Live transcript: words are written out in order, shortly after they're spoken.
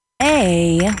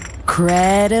play.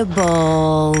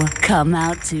 Credible, come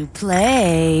out to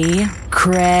play.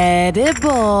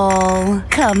 Credible,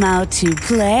 come out to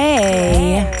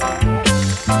play.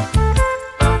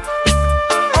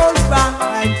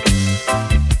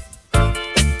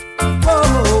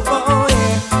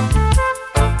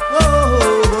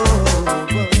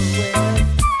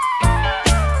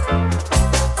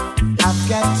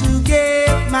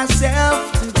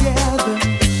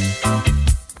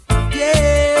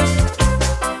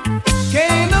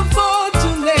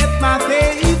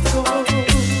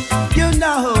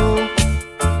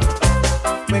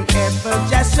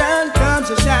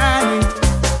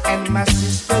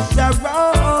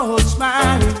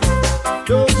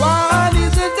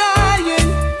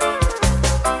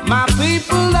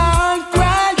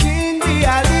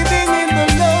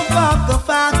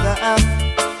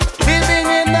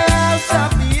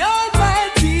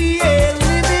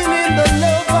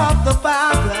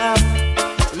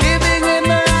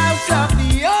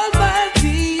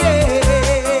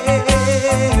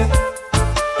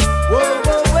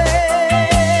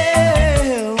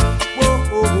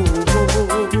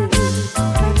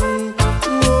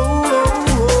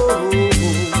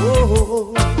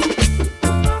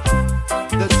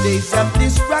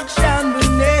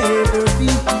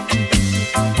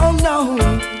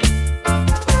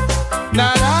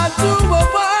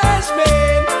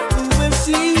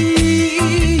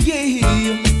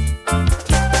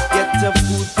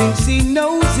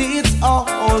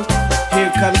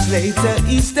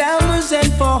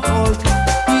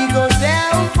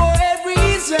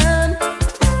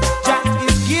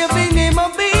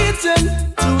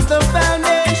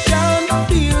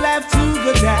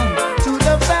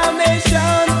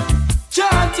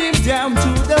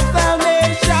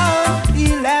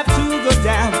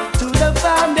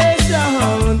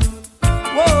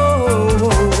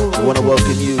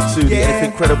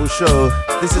 Credible show.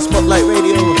 This is Spotlight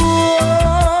Radio.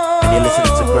 And you're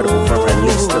listening to Credible from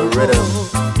Release the Rhythm.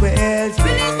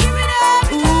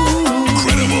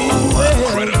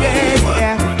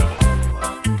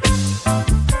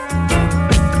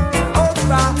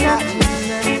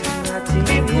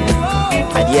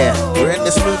 And yeah, we're in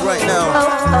this mood right now.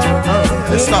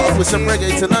 Let's start off with some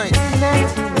reggae tonight.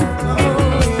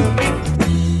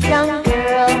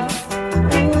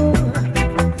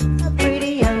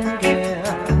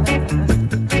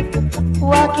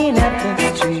 Walking up the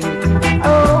street,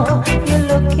 oh, you're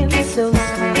looking so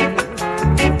sweet.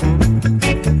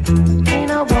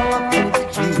 And I walk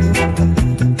with you,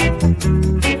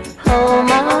 hold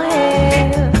my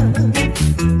hand.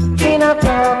 And I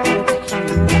talk with you,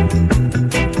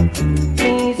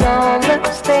 please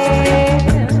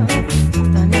understand.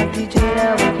 I'm not the jada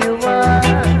where you are,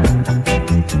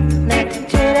 not the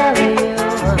jada where you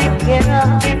are,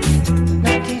 yeah,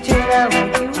 not the jada where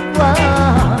you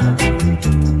are.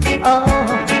 Oh,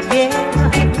 yeah.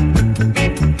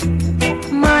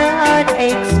 My heart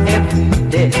aches every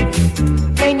day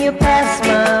when you pass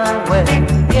my way,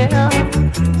 yeah.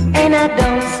 And I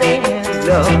don't say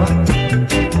hello,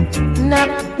 not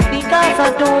because I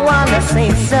don't wanna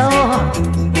say so.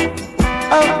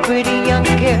 Oh, pretty young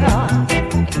girl,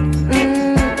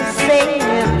 say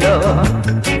hello.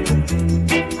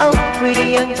 Oh, pretty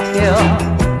young girl,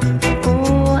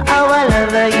 ooh, how I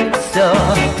love you so.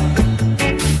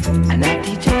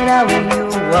 Where you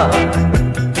are,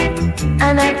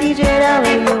 and I teach you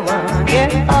where you are, yeah.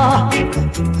 Oh,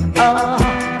 oh,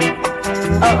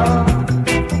 oh,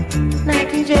 and I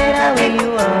teach you where you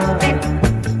are.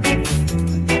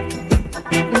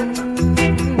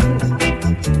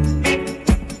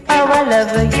 How I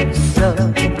love you so,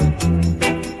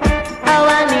 how I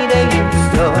need you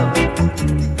so.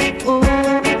 Ooh, ooh.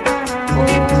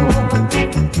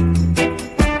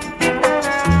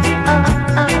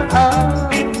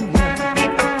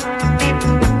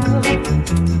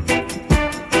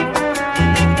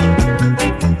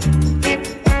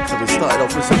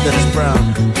 Dennis Brown,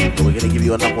 but we're gonna give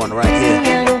you another one right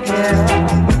here.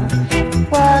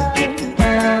 Walking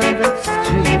down the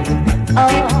street,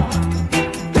 oh,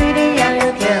 pretty young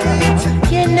girl,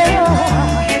 you know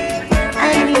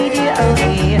I need you over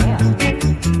here.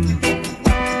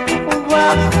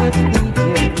 Walk with me,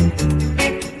 dear.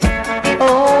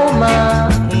 Oh my,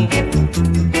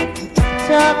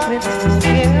 talk with me,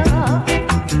 girl.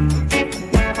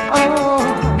 Oh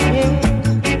yeah.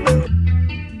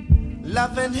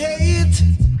 Love and hate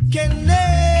can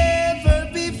never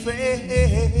be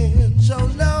friends. Oh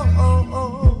no,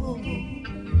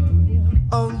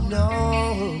 oh no.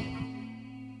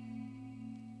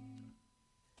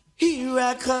 Here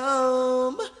I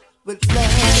come with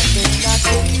love and not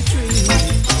hatred.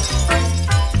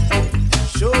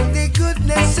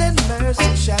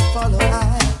 mercy shall follow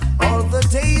I all the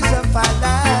days of our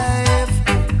life.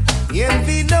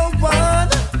 Envy no one,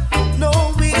 no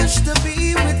wish to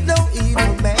be with no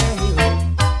evil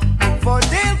man. For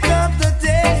there'll come the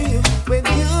day when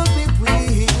you'll be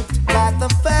whipped by the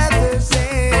father's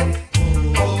hand.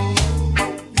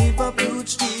 Live up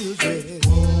huge children.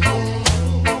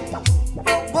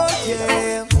 Oh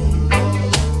yeah.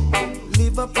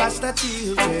 Live up faster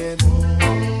children.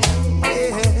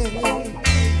 Yeah.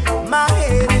 My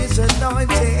head is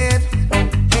anointed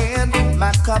and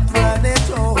my cup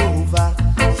runneth over.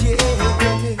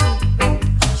 Yeah.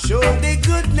 Surely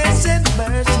goodness and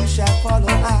mercy shall follow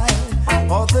I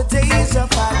all the days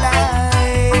of our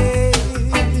life.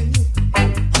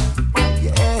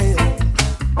 Yeah.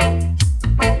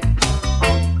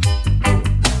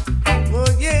 Oh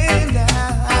yeah,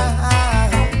 now.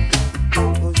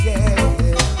 Oh yeah.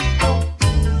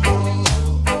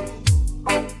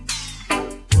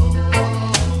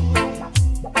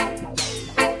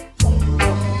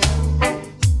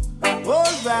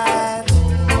 All right.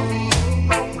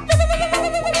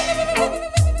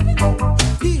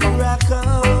 Here I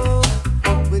come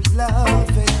with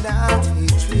love and not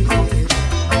hatred.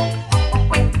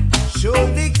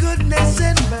 Surely goodness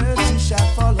and mercy shall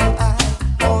follow I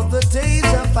all the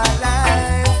days of our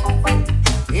life.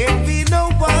 Envy no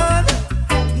one,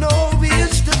 no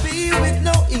wish to be with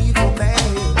no evil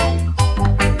man.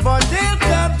 For there'll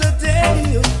come the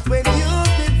day when you'll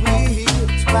be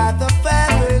whipped by the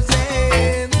father's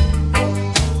hand.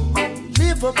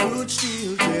 Live up good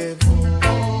children.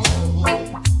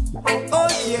 Oh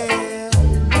yeah.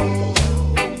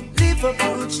 Live up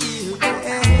good children.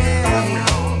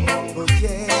 Oh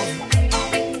yeah.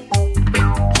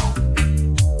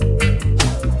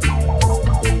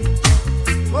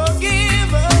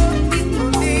 Forgive us,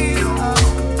 forgive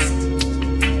us.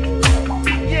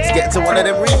 Let's get to one of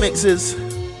them remixes.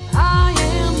 I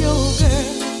am your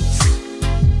girl's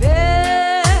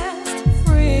best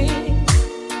friend.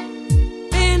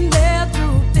 Been there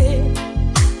through thick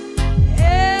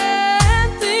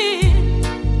and thin.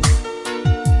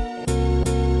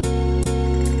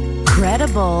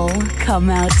 Credible, come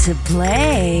out to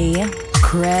play.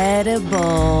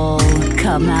 Credible,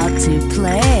 come out to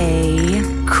play.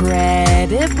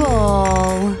 Credible,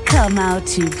 come out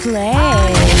to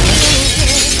play.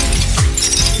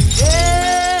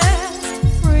 Best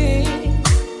friend.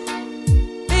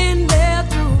 Been there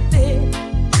through thick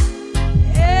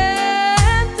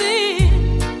and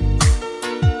thin.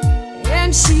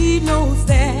 And she knows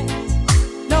that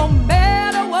no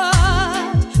matter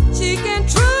what, she can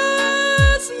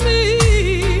trust me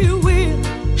with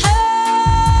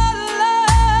her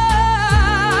life.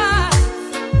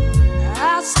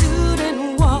 I stood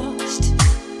and watched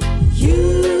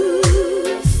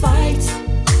you fight.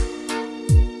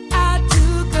 I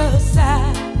took a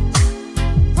side,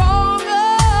 wrong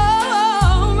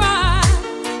or right.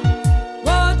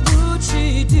 What would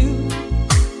she do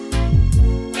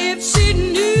if she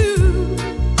knew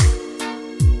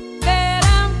that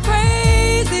I'm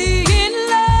crazy in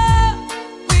love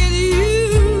with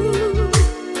you?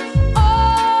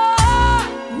 Oh,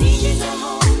 need you to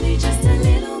hold me just a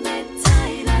little bit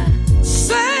tighter.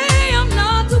 Say I'm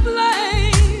not to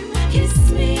blame. Kiss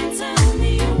me and tell me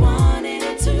you wanted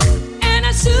it too. And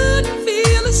I shouldn't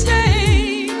feel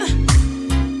ashamed.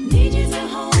 Need you to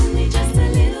hold me just a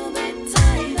little bit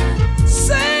tighter.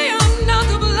 Say I'm not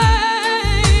to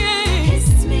blame.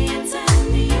 Kiss me and tell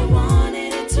me you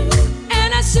wanted it too.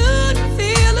 And I shouldn't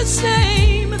feel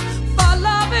ashamed for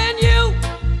loving you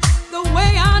the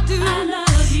way I do. I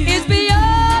love you. It's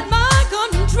beyond my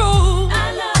control. I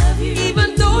love you.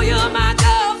 Even though you're my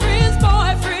girlfriend's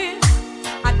boyfriend,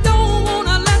 I don't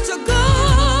wanna let you go.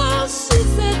 She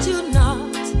said you're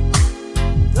not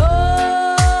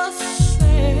the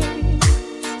same.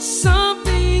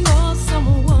 Something or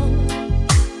someone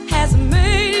has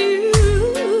made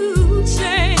you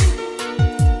change.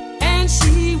 And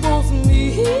she wants me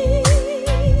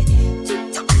to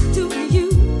talk to you.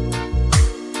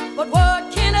 But what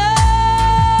can I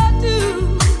do?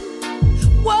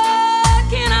 What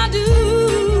can I do?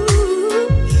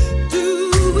 Do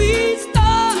we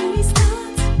start?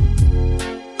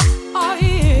 Or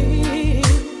end?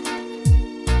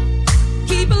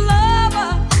 Keep a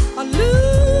lover or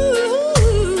lose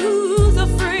a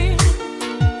friend?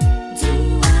 Do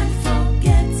I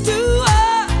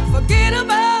forget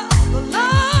about the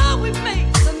love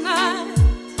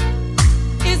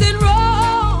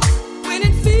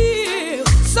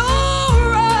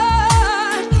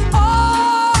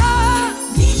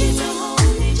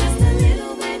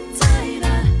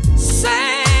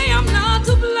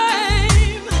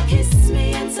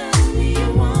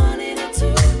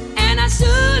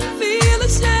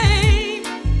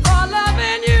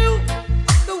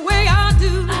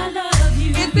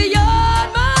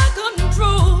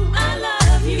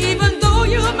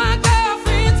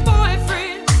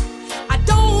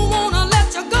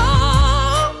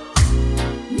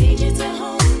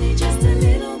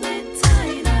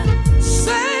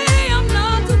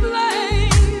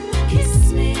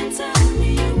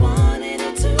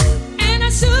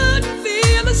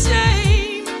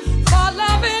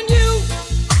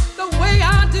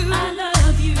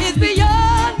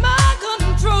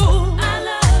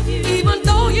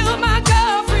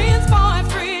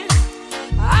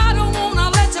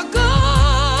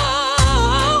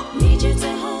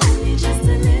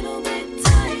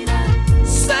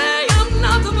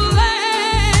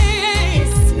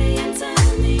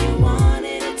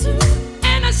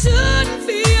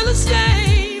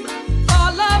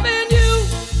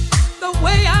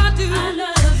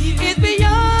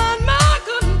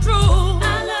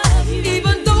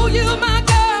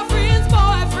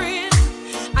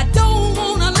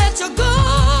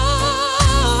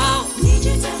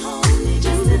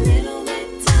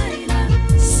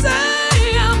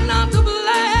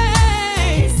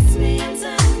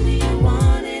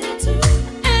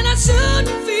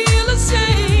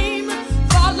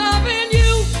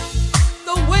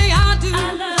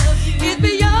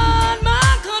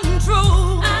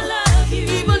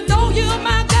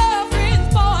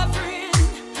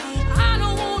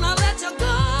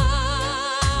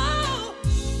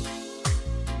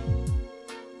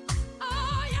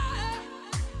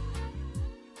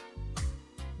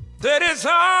that it's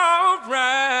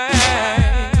alright.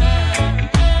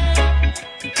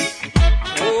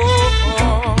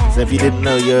 So if you didn't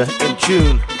know, you're in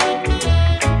tune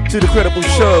to the Credible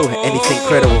Show. Anything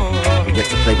credible, we get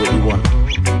to play what we want.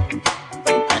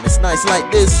 And it's nice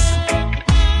like this.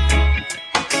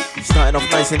 Starting off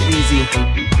nice and easy.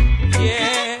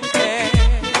 Yeah.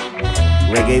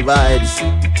 Reggae vibes.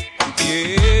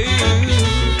 Yeah.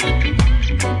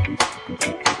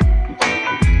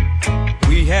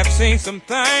 We have seen some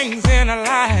things in our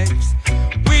lives.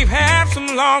 We've had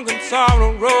some long and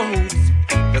sorrow roads.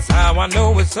 That's how I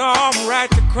know it's alright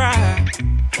to cry.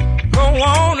 Go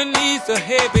on and ease a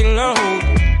heavy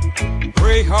load.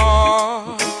 Pray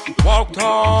hard, walk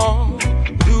tall,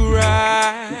 do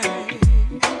right.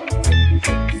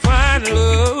 Find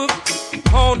love,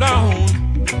 hold on,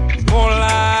 for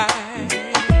life.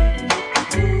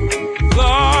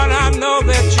 Lord, I know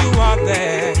that you are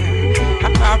there.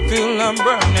 I feel them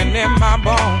burning in my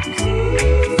bones.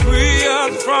 Free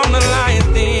us from the lion's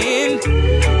den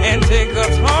and take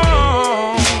us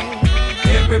home.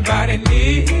 Everybody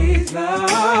needs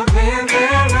love in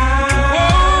their life.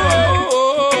 Whoa.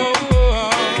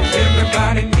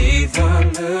 Everybody needs a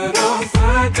little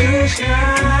sun to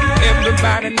shine.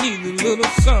 Everybody needs a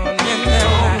little sun in their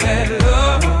life. Let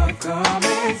love come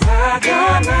inside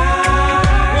your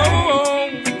life.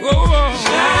 Go on.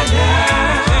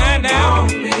 Shine down on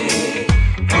me.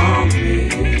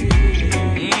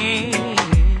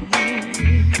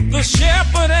 The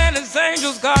shepherd and his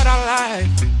angels guard our life.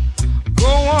 Go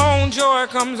on, joy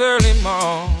comes early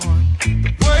morn.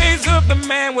 The praise of the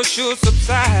man will sure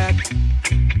subside.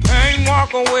 Pain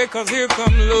walk away, cause here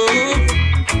come love.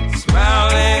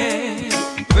 Smiling,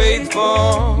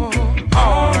 faithful,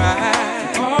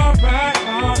 alright.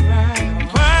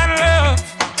 Find love,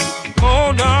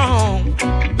 hold on,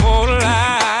 hold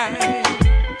light.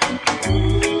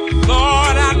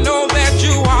 Lord, I know that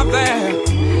you are there.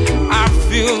 I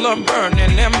feel the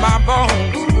burning in my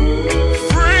bones.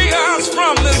 Free us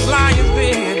from this lion's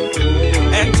den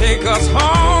and take us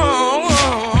home.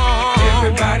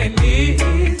 Everybody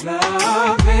needs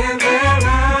love in their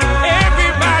life.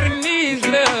 Everybody needs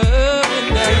love in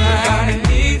their life. Everybody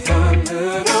needs a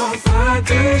little sun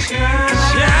to shine.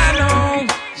 Shine on,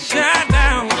 shine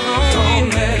down on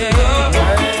me. Let love.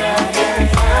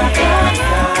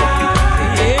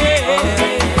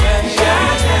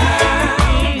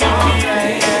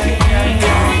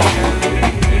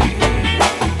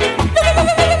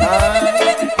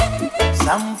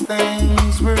 Some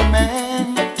things were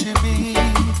meant to be,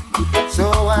 so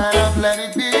why not let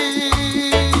it be?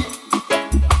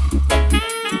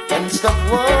 And stop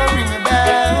worrying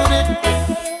about it.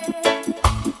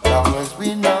 Long as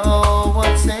we know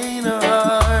what's in our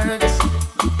hearts,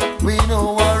 we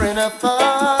know we're in our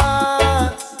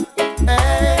thoughts.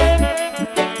 Hey,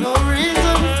 no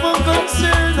reason for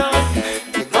concern.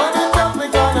 They're gonna talk, they're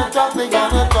gonna talk, they're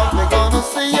gonna talk, they're gonna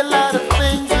say a lot of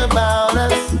things about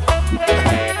us.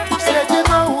 Said you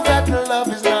know that love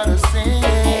is not a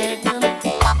sin,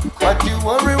 but you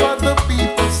worry what the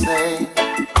people say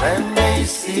when they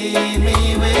see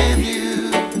me with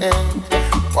you, and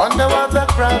wonder what the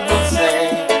crowd will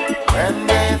say when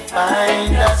they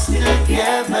find us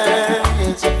together.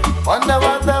 Yes, wonder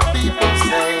what the people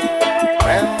say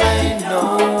when they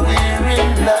know we're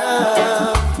in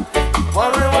love.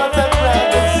 Worry what the crowd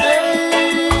will say.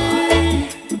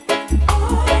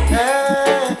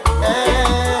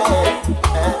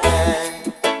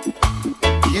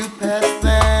 You pass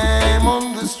them on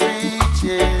the street,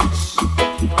 yes,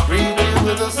 greet you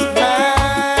with a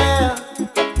smile,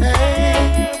 hey,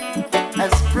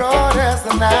 as broad as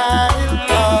the Nile,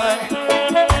 boy,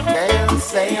 and they'll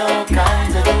say all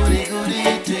kinds of goody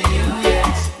to you,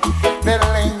 yes, they'll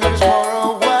linger for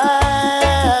a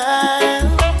while,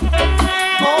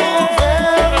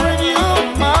 over in your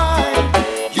mind,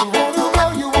 you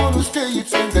wanna stay, it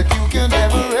seems that you can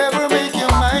never ever make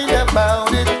your mind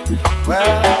about it.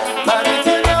 Well, but if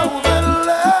you know that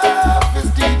love is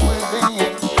deep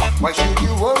within, why should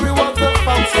you worry what the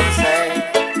folks will say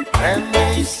when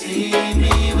they see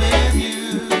me with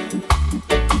you?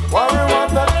 Worry what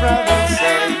the crowd will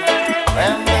say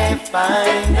when they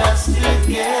find us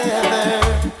together.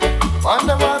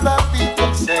 Wonder what the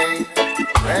people say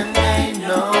when they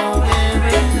know we're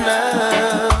in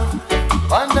love.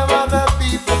 Wonder what the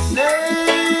people say.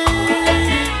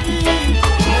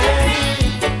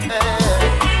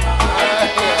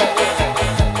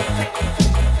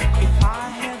 If I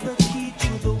had the key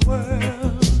to the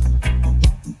world,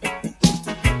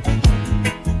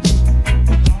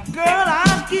 girl,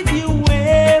 I'd give you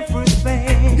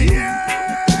everything.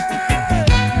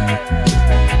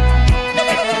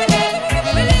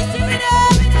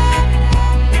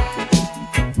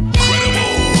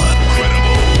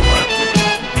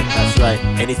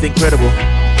 Incredible.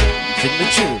 Sing the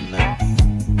tune now.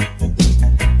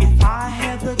 If I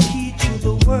had the key to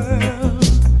the world,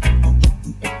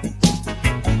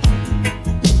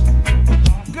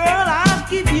 girl, I'll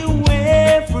give you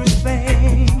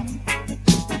everything.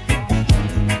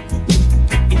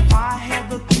 If I had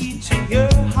the key to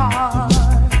your heart,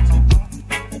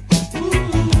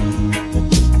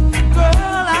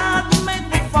 girl, I'd make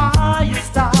the fire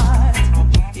start,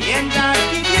 and I'd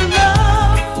give you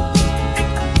love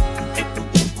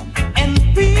and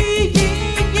peace,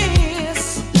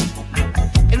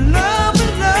 and love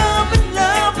and love and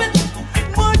love and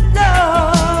more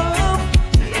love,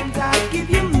 and I'd give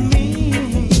you me.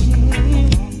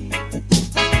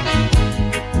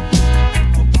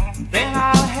 Then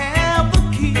I'll have the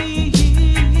key.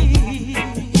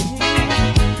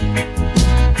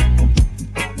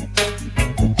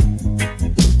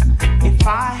 If I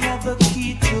had the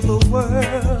key to the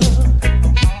world,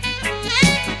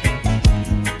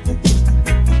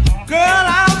 girl,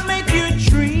 I'll make your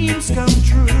dreams come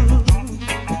true.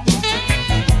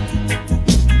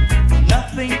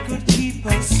 Nothing could keep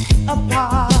us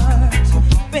apart,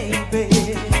 baby.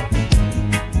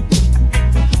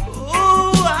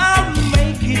 Oh, I'll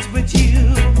make it with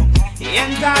you,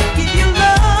 and I'll give you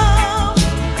love,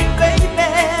 baby,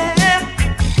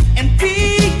 and peace.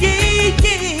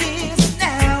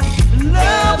 Now,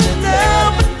 love and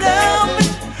love and love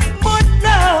and more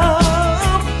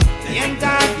love, and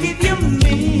I'll give you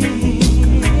me.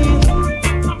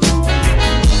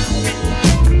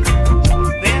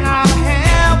 Then I'll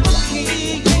have a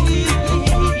key.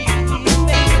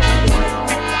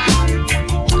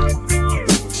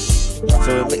 So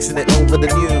we're mixing it over the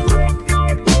new.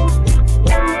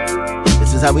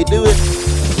 This is how we do it.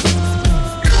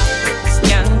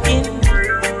 Skanking,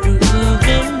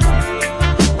 grooving,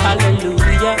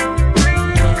 hallelujah.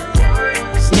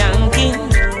 Skanking,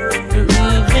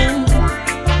 grooving,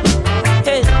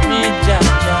 help me,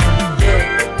 Jaja. Yeah.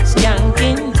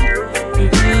 Skanking,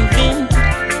 grooving,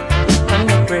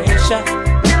 under pressure.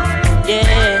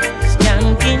 Yeah,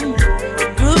 skanking,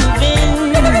 grooving.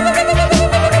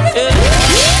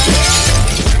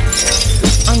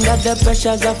 Under the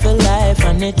pressures of a life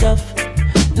and it tough.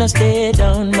 No stay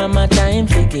down, mama, time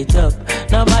pick it up.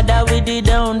 No bother with the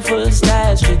down, full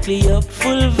style, strictly up,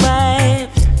 full vibe.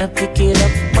 I pick it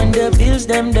up when the bills,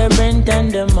 them, the rent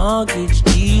and the mortgage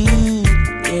due.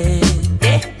 Yeah,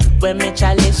 yeah. When me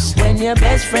chalice, when your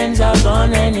best friends are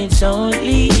gone and it's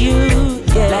only you.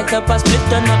 Yeah, like up a split,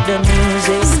 turn up the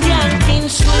music. Skanking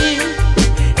sweet,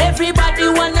 everybody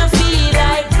wanna feel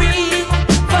like free.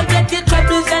 Forget your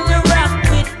troubles and the rock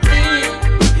with me.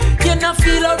 You know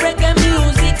feel a reggae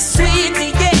music sweet,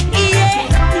 yeah, yeah.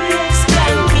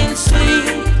 Skanking sweet,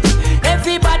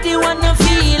 everybody wanna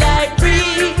feel like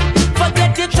free.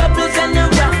 Forget your troubles and the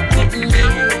rock with me.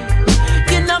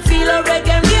 You know feel a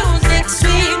reggae music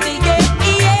sweet, yeah,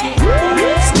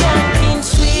 yeah. Skanking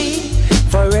sweet,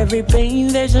 for every pain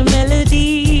there's a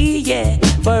melody, yeah.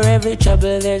 For every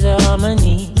trouble there's a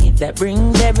harmony that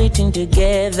brings everything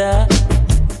together.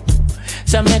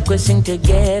 So make we sing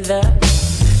together.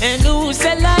 And who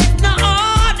said life no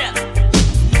order?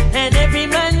 And every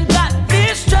man got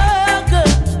their struggle.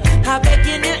 I beg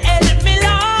you to help me,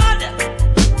 Lord,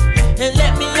 and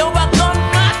let me overcome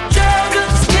my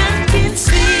struggles. Skanking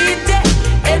sweet, yeah.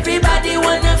 Everybody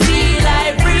wanna feel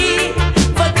like free.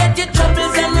 Forget your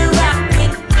troubles and rock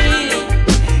with me.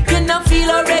 You know feel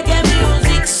a reggae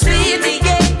music sweet,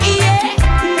 yeah,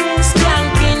 yeah.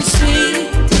 Skanking sweet,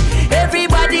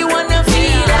 everybody wanna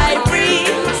feel like free.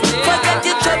 Forget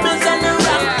your troubles and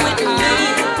rock with me.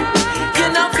 You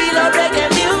know feel a reggae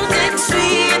music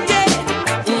sweet, yeah.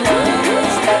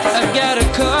 I got a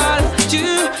call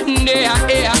today,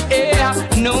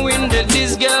 knowing that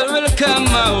this girl will come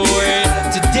my way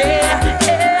today.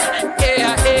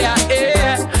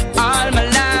 All my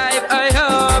life I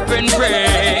hope and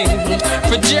pray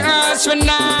for just one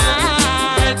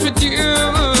night with you,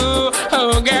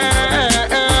 oh girl.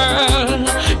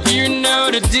 You know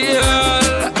the deal,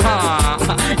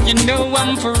 you know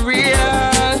I'm for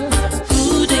real.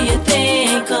 Who do you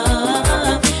think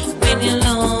of when you're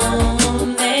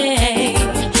lonely?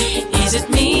 Is it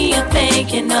me you're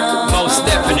thinking of? Most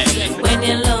definitely. When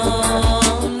you're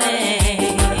lonely,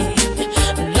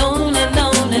 lonely,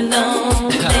 lonely,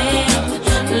 lonely,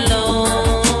 lonely,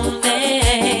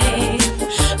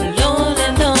 lonely,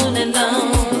 lonely,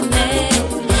 lonely,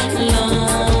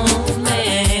 lonely.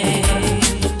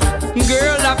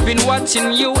 Girl, I've been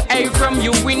watching you from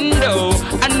your window.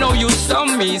 I know know you saw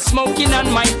me smoking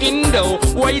on my Indo,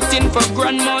 waiting for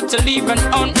grandma to leave and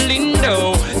Aunt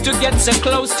Lindo to get so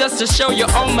close just to show you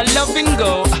all my loving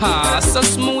go. So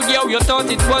smooth, yo, you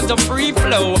thought it was a free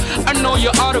flow. I know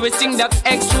you always think that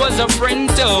X was a friend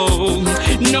though.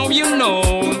 No, you know,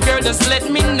 girl, just let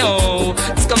me know.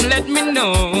 Just come let me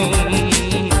know.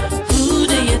 Who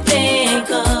do you think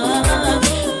of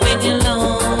when you're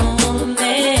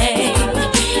lonely?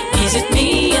 Is it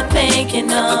me you're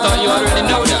thinking of? I thought you already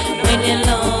know that. When you're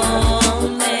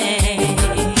lonely,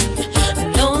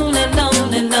 lonely,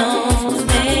 lonely, lonely,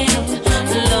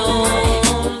 lonely,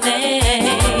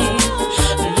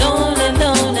 lonely,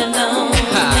 lonely,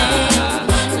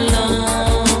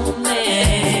 lonely.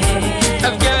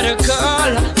 I've got a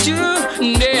call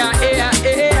today,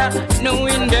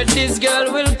 knowing that this girl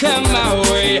will come my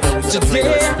way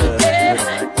today.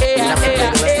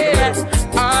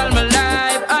 All my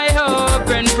life I hope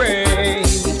and pray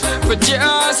for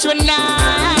just one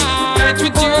night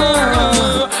with you,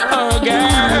 oh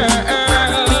girl.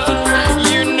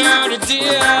 You know the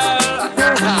deal.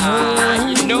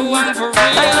 You know I'm for real.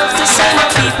 I love to see my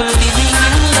people living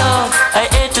in love. I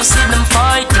hate to see them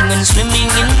fighting and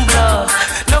swimming in blood.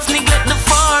 Enough neglect the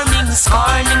farming,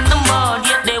 scarring in the mud.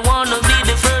 Yet they wanna be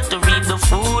the first to reap the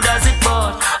food as it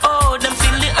bought. Oh, them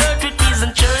fill the earth with peace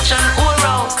and church and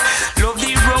whorehouse. Love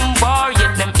the rum bar,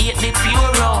 yet them eat the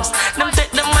pure house. Them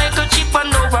take the microchip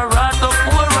and override the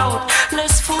pour out.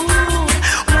 Less food,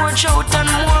 more shout and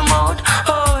more mouth.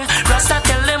 Oh, Rasta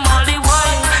tell them all the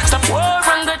while. Stop war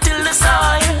and go till the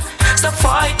soil. Stop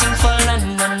fighting for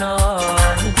land and all.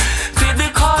 Feed the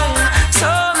coil, so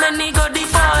many go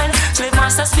defile. Slave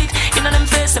master spit in on them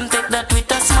face, them take that with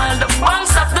a smile. The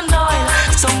banks of the Nile,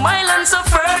 so my land so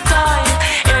fertile.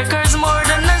 Acres more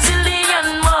than a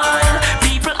zillion mile.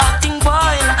 People acting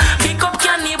vile, pick up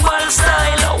cannibal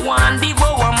style. One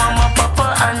devour mama,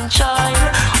 papa and child.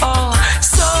 Oh,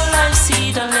 so life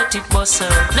seed and let it bust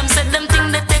her. Them said them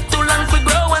think they take too long to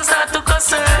grow and start to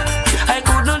cuss her. I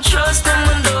couldn't trust them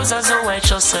when those are so I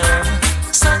trust her.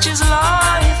 Such is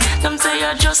life, them say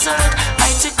I just heard. I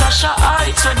take a shot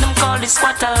heights, what them call the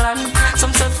squatter land.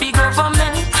 Some say fi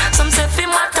government, some say fi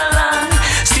Mataland.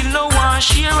 Still no one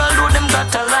share, although them got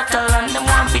a lot of land. Them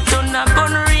want fit on a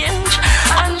gun range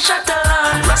and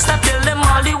Shatterland. Rasta tell them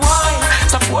all the while,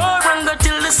 stop war and go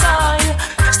till the soil.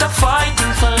 Stop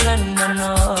fighting for land and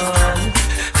all.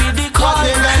 Feed the call,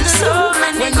 so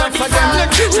many go the fall.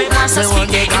 Slave masters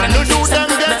speak, in a new do them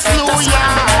get slow,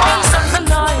 yeah.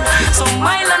 So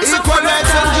my land so equal rights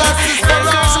and justice for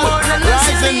all.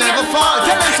 Rise and never fall.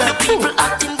 Tell them the people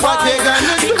acting what they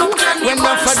gonna do when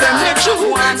not for them they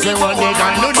true. Say what they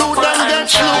gonna do, them get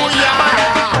slow,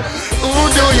 yeah. Who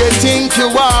do you think you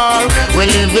are?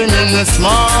 We're living in a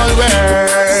small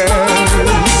world.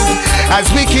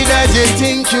 As wicked as you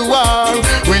think you are,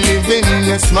 we're living in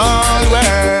a small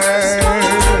world.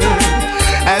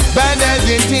 As bad as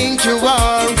you think you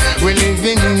are, we're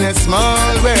living in a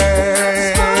small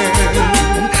world.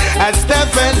 As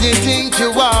tough as you think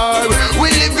you are, we're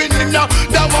living in the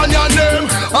one your name.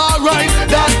 Alright,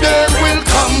 that day will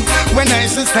come when I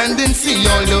shall stand and see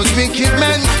all those wicked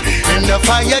men in the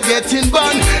fire getting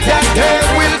burned. That day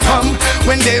will come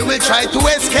when they will try to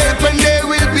escape and there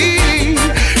will be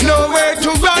nowhere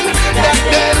to run. That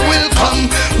day will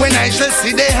come when I shall see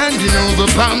they handing over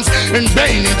bombs and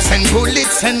bayonets and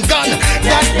bullets and guns.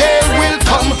 That day will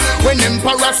come when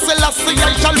Emperor Selassie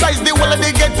I shall rise the whole of the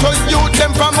ghetto youth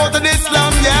them from out of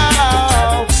Islam,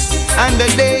 yeah. And the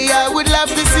day I would love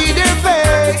to see their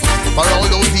face for all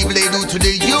those evil they do to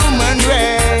the human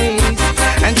race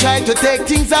and try to take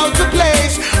things out of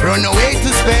place, run away to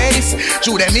space,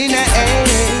 shoot them in the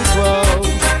ace. Whoa.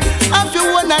 If you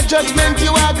want a judgment,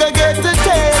 you are gonna get the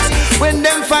taste when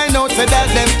them find out so that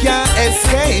them can't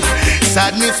escape.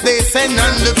 Sadness they send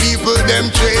on the people them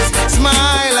trace.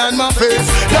 Smile on my face.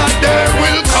 That day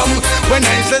will come when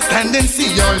I shall stand and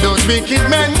see all those wicked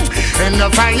men in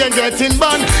the fire getting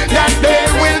burned. That day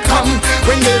will come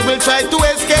when they will try to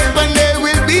escape and there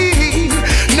will be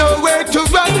nowhere to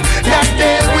run. That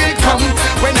day will come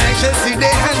when I shall see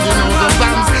they handing over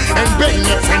bombs and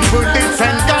bayonets and bullets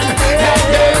and guns. That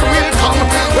day will come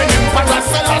when Emperor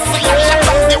Selassie shall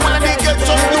rise the whole of the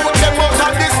ghetto youth them out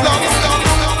of this long.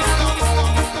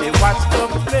 They watch the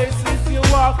places you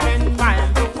walk and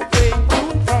mind the way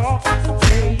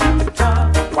you talk.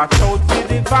 Watch out for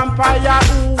the vampire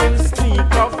who will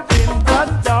sneak up in the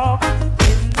dark.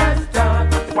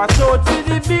 Watch out for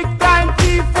the big time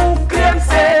thief who claim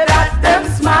say that them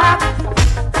smart.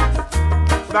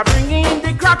 They're bringing in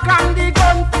the crack and the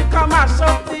gun to come mash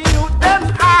up the youth them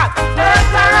heart.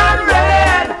 Later and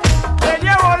red. When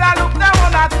you all a look, they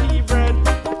all a tea bread.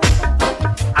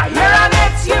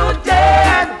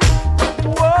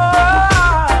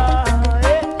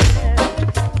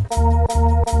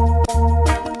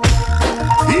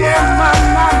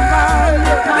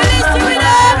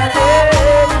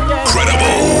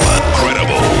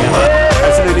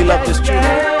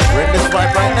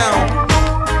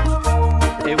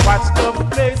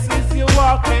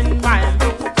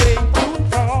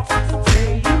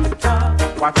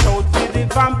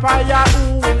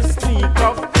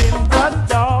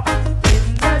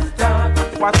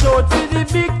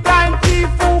 big time thief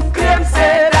who claim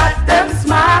say that them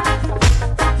smart.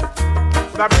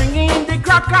 They're bringing the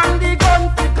crack and the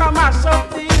gun to come mash up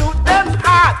the youth them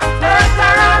heart.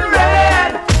 Later and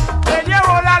red, when you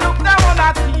all a look down on a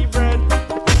tea bread.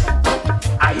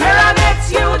 I hear an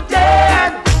ex you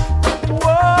dead.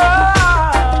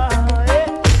 Whoa,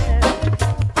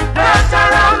 later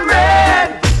and red,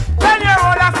 when you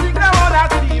all a stick down on a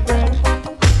tea bread.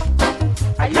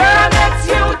 I hear an ex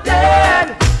you dead.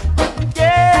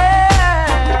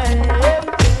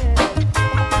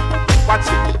 Watch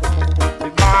it. The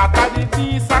mark of the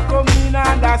beast are coming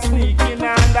and a sneaking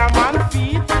under man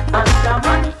feet.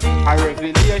 A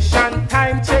revelation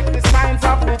time, check the signs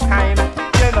of the time.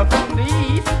 You're not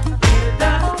believe.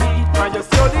 And you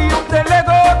see the youth they leg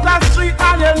out the street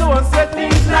and you know say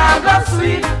things now go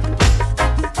sweet.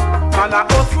 Man a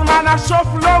hustle, man a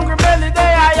shuffle, hungry belly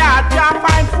they a yard can't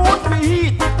find food to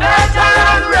eat. Later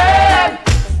and red,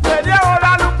 where they all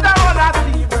a look down at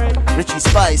the bread. Richie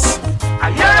Spice.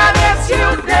 I hear an yes you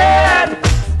dead.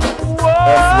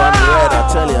 F1 red, I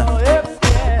tell ya.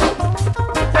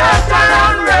 Later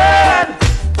and red,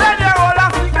 where they all a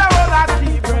stick down at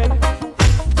the bread.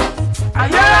 I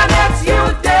hear an yes you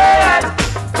dead.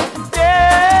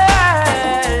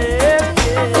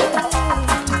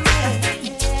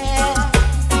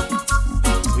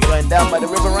 We going down by the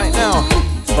river right now.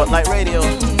 Spotlight Radio.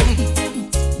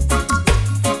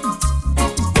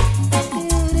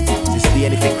 This is the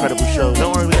Anything Credible show.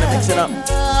 Don't worry, we're gonna mix it up.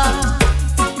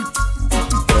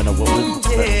 Don't know what we'll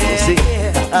see.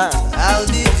 I'll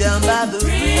be down by the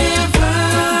river,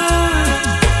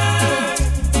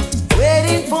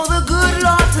 waiting for the good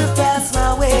Lord to pass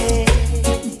my way.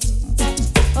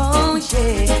 Oh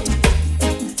yeah,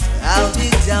 I'll be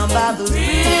down by the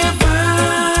river,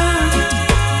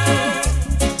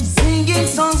 singing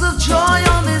songs of joy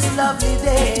on this lovely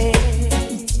day.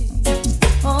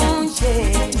 Oh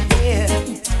yeah,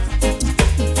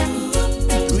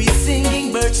 three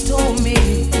singing birds told me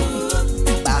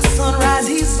by sunrise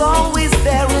he's always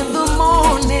there in the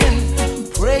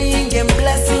morning, praying and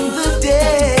blessing the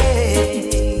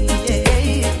day.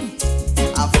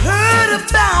 I've heard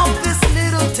about this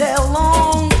little tale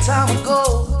long time ago,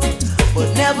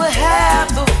 but never had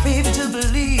the faith to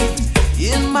believe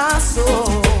in my soul.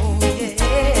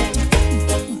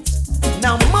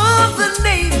 Now Mother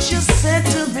Nature said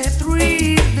to me,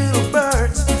 three little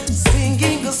birds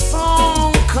singing a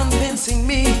song, convincing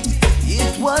me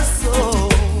it was so.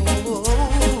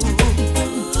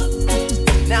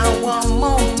 Now I'm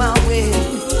on my way.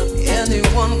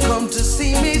 Anyone come to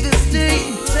see me this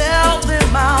day, tell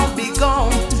them I'll be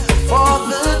gone for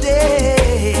the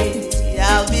day.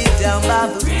 I'll be down by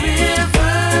the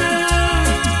river,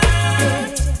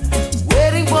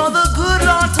 waiting for the good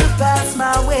Lord to pass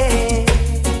my way.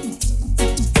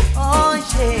 Oh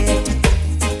yeah,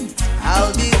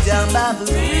 I'll be down by the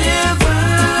river,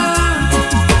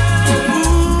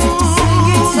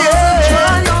 singing songs of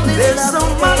joy on this There's so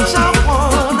much I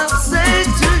wanna say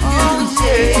to you,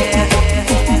 yeah.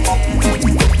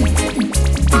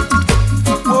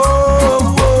 Whoa,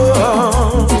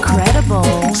 whoa.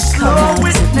 Credible, Slow come out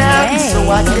it to down play. so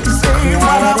I can say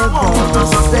what I wanna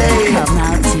say. Come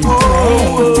out to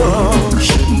play.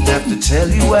 Shouldn't have to tell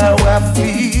you how I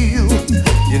feel.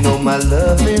 You know my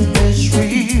loving is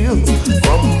real.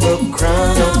 From the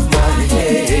crown of my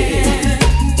head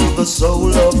to the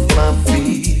sole of my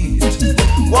feet.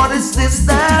 What is this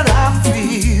that I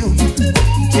feel?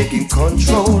 Taking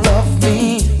control of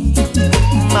me.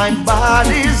 My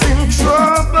body's in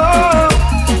trouble.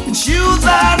 It's you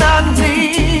that I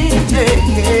need.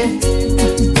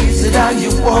 Is it how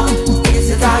you walk? Is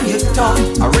it how you talk?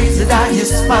 Or is it how you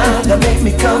smile that make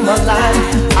me come alive?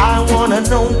 I wanna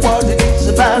know what it is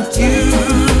about you.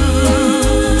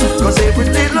 Cause every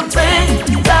little thing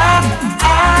that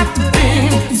I've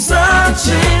been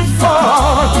searching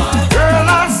for, girl,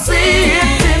 I see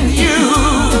it in you.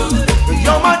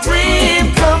 You're my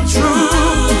dream come true.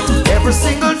 Every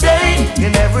single day,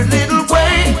 in every little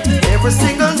way, every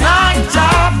single night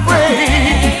I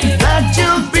pray that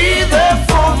you'll be there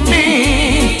for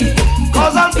me.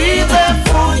 Cause I'll be there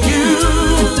for you.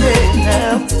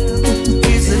 Yeah.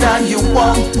 Is it how you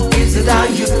walk? Is it how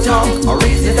you talk? Or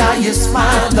is it how you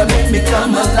smile that make me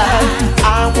come alive?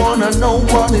 I wanna know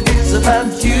what it is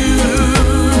about you.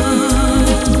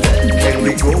 Can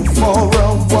we go for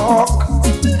a walk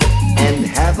and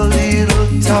have a little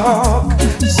talk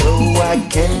so I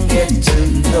can get to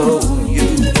know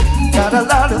you? Got a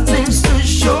lot of things to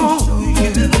show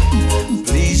you.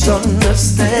 Please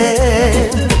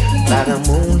understand that I'm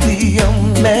only a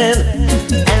man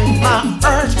and my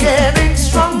urge getting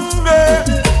stronger.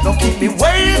 Don't keep me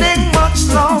waiting much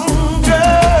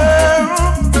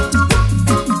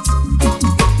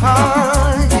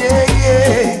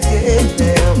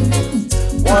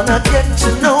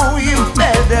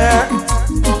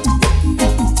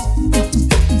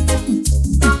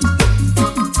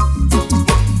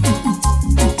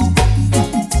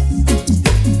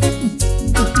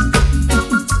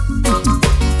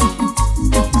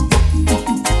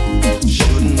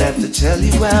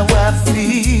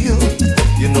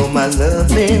my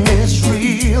loving is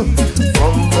real.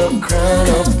 From the crown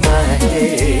of my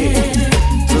head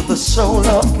to the sole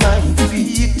of my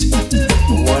feet.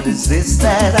 What is this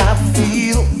that I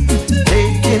feel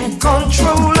taking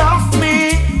control of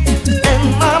me? And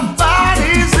my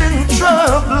body's in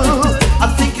trouble.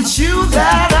 I think it's you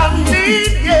that I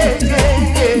need, yeah,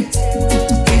 yeah,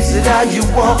 yeah. Is it how you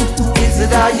walk? Is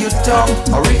it how you talk?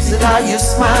 Or is it how you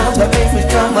smile that makes me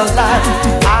come alive?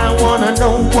 I wanna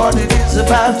know what it is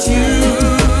about you.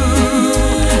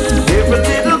 Every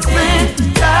little thing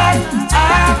that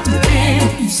I've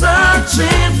been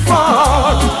searching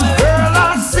for, girl,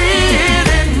 I see it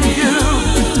in you.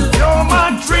 You're my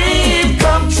dream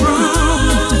come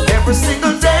true. Every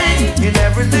single day, in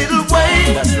every little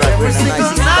way. That's right, every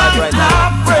single night right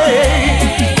I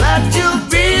pray that you'll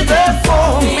be there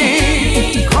for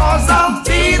me. Cause I'll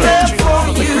be there for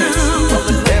you.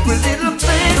 Every little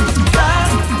thing that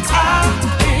I've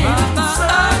been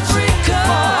searching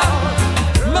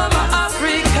for. Mama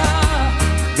Africa,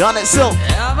 Gun itself.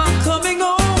 am I coming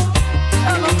home?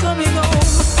 Am I coming home?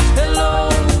 Hello,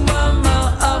 Mama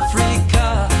Africa,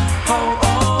 how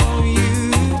are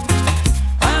you?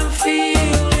 I'm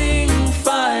feeling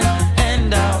fine,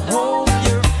 and I hope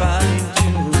you're fine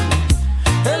too.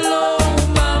 Hello,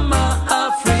 Mama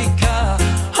Africa,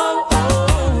 how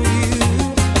are you?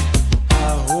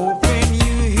 I hope when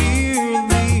you hear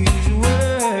these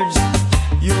words,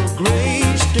 your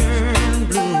grace turn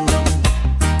blue.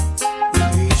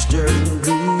 Grace turn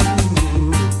blue.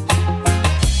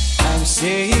 I'm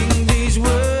saying these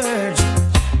words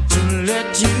to let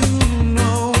you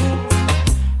know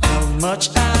how much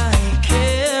I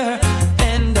care,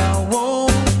 and I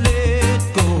won't let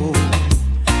go.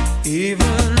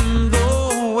 Even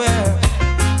though we're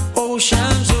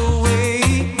oceans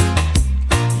away,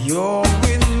 you're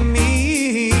with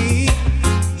me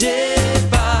day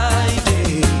by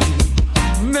day.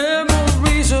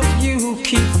 Memories of you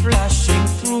keep flashing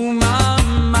through my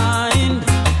mind.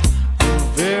 The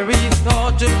very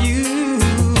thought of you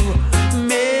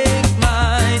make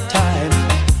my time.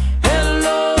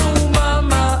 Hello,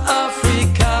 Mama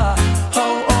Africa,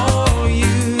 how are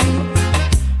you?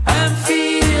 I'm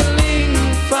feeling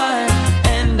fine,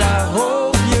 and I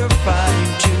hope you're fine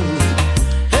too.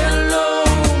 Hello,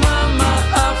 Mama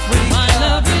Africa, my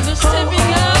love is a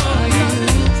stepping out.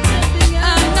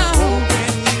 I know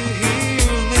when you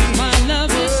hear me, my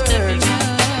love is stepping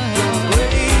out.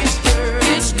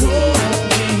 It's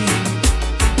growing.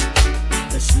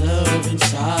 There's love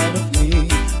inside of me.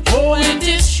 Oh, and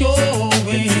it's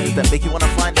showing. That make you wanna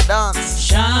find a dance.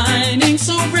 Shining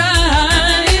so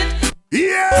bright.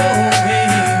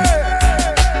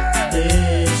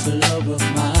 There's a love of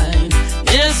mine.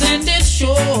 Yes, and it's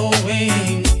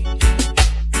showing.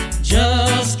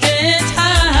 Just can't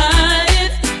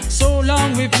hide. So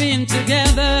long we've been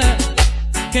together.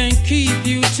 Can't keep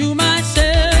you to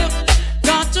myself.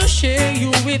 Got to share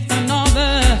you with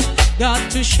another. Got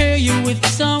to share you with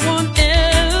someone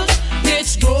else.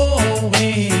 It's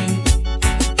growing.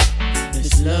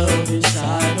 There's love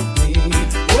inside of me.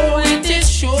 Oh, and it's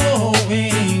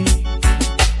showing.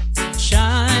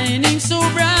 Shining so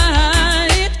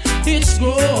bright. It's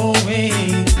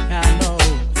growing. I know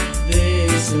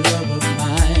there's a love of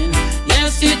mine.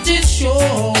 Yes, it is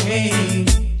showing.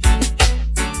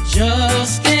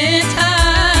 Just can't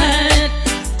hide.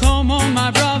 Come on,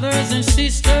 my brothers and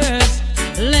sisters.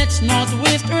 Let's not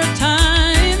waste our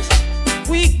time.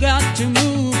 We got to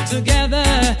move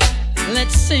together.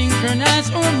 Let's synchronize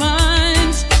our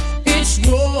minds. It's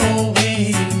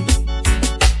growing.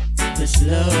 There's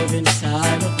love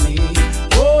inside of me.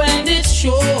 Oh, and it's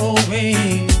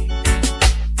showing.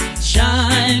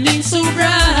 Shining so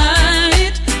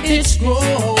bright. It's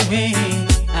growing.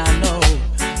 I know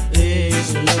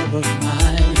there's a love of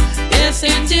mine. Yes,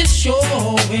 and it's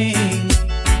showing.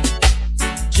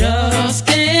 Just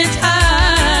can't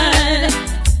hide.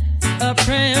 A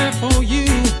prayer for you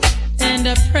and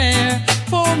a prayer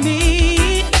for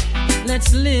me.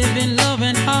 Let's live in love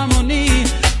and harmony.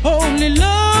 Only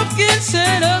love can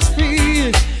set us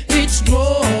free. It's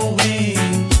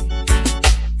growing.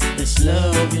 There's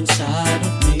love inside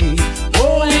of me.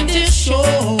 Oh, and it's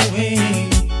showing.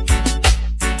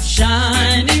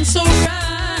 Shining so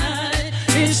bright.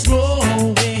 It's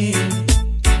growing.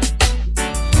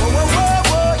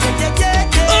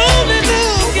 Only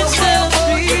love can set us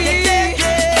free.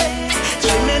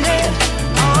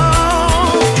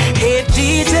 Hey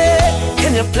DJ,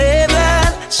 can you play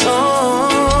that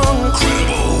song?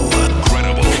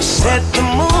 Incredible. Set the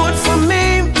mood for me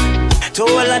to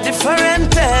all a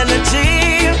different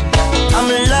energy. I'm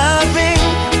loving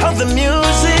how the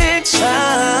music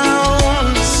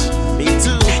sounds. Me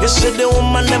too. It's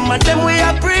and them we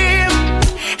a brim.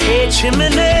 Hey, chimney,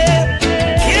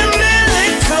 give me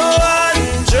little one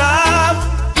drop.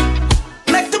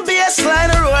 Make the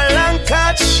bassline roll and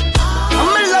catch.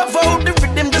 I'm in love how the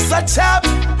rhythm just a tap.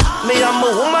 Me and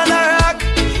my woman a rock.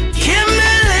 Give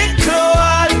me little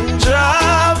one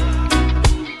drop.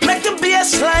 Make the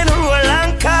bassline roll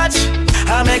and catch.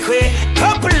 I make we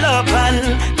couple up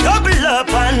and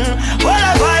while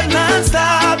I vibe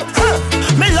non-stop.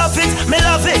 Me love it, me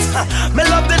love it. Me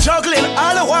love the juggling.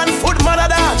 All the one foot mother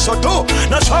dance. So do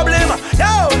no trouble him.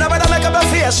 Yo, nobody make up a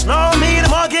face. No me the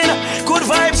mugging. Good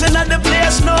vibes in the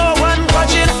place. No one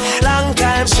watching. Long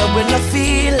time so when I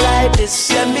feel like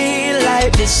this, yeah, me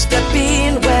like this. Step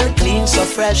in well clean, so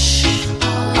fresh.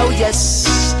 Oh yes,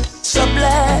 so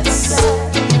blessed.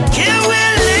 Give me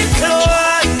a little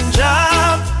one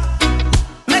drop.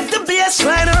 Make the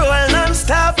bassline roll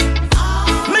non-stop.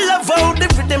 Me love how the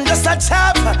rhythm just a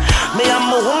tap. Me and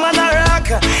my woman a rock.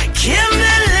 Give me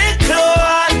a little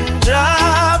one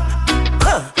drop.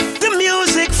 The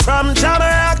music from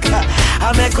Jamaica.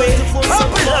 I make we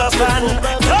couple up and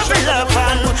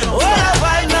all I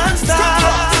vibe non-stop.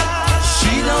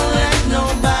 She don't let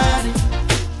nobody.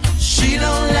 She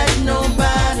don't let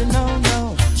nobody.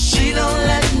 No. She don't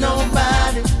let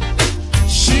nobody.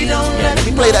 She don't let nobody. Let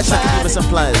me play that second give us some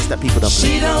pliers that people don't play.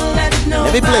 She don't let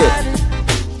nobody. Let me play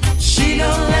it. She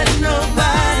don't let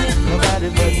nobody but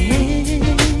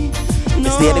me.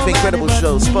 It's the Anything Credible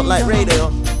Show, Spotlight Radio.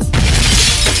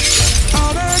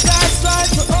 All her guys try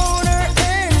to own her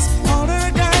ends. All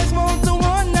her guys want the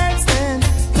one night stand.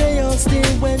 They all stay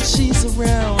when she's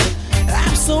around.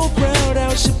 I'm so proud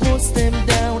how she puts them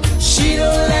down. She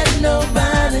don't let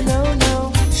nobody,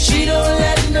 no. She don't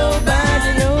let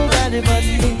nobody but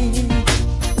me.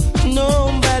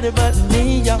 Nobody but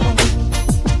me, y'all.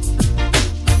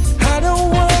 I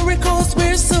don't worry cause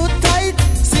we're so tight.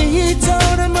 See it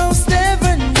all almost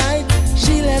every night.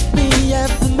 She let me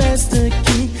have the master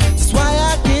key. That's why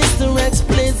I kiss the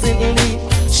explicitly.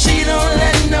 She don't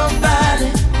let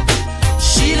nobody.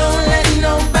 She don't let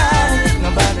nobody.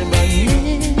 Nobody but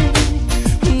me.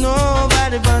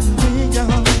 Nobody but me,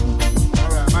 y'all.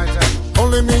 Alright, my time.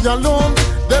 Only me alone.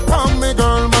 They palm me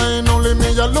girl mine. Only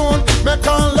me alone. Make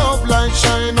her love like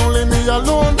shine. Only me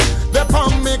alone. They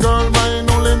palm me girl mine.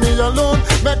 Only me alone.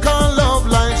 Make her love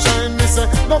like shine. Me say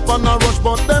no fun a rush,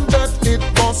 but them get it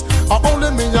bust.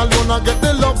 Only me alone I get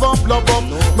the love up.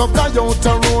 No guy out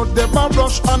a road, they a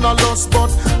rush and a lost. But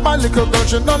my little girl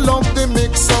she don't love the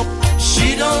mix up.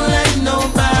 She don't let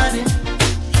nobody.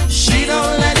 She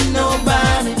don't let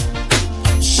nobody.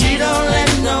 She don't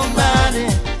let nobody.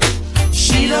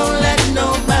 She don't let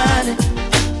nobody.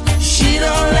 She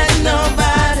don't let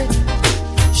nobody.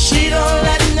 She don't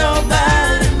let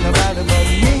nobody. Nobody but me.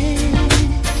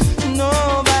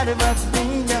 Nobody but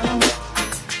me, no.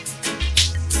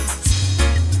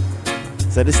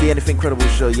 So this is the Anything Credible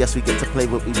Show. Yes, we get to play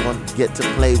what we want, get to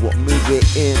play what mood we're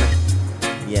in.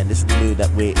 Yeah, and this is the mood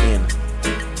that we're in.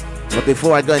 But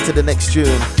before I go into the next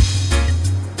tune,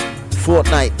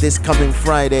 Fortnite this coming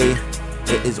Friday.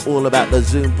 It is all about the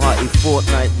Zoom party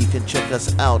Fortnite. You can check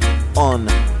us out on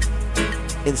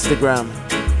Instagram,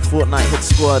 Fortnite Hit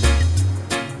Squad.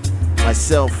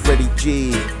 Myself, Freddie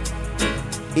G,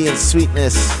 Ian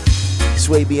Sweetness,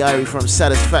 Sway B. Irie from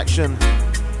Satisfaction,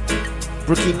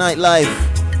 Brookie Nightlife.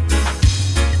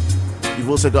 You've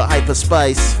also got Hyper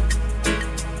Spice.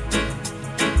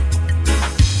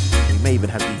 We may even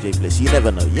have DJ Bliss. You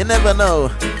never know.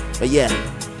 But yeah,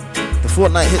 the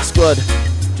Fortnite Hit Squad,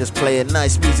 just playing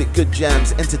nice music, good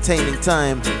jams, entertaining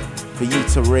time for you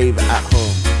to rave at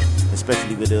home,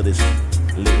 especially with all this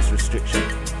latest restriction.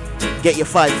 Get your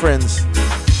 5 friends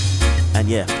and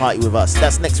yeah, party with us.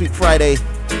 That's next week Friday.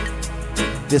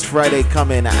 This Friday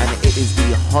coming, and it is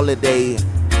the holiday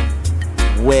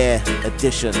wear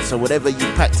edition. So whatever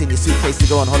you packed in your suitcase to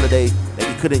go on holiday that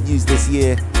you couldn't use this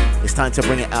year, it's time to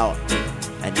bring it out.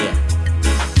 And yeah,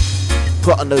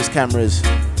 put on those cameras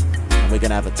and we're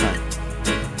gonna have a time.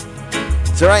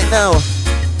 So right now,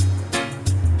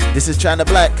 this is China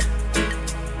Black.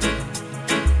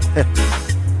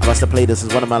 I must have played this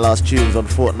as one of my last tunes on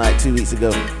Fortnite 2 weeks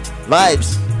ago.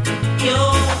 Vibes.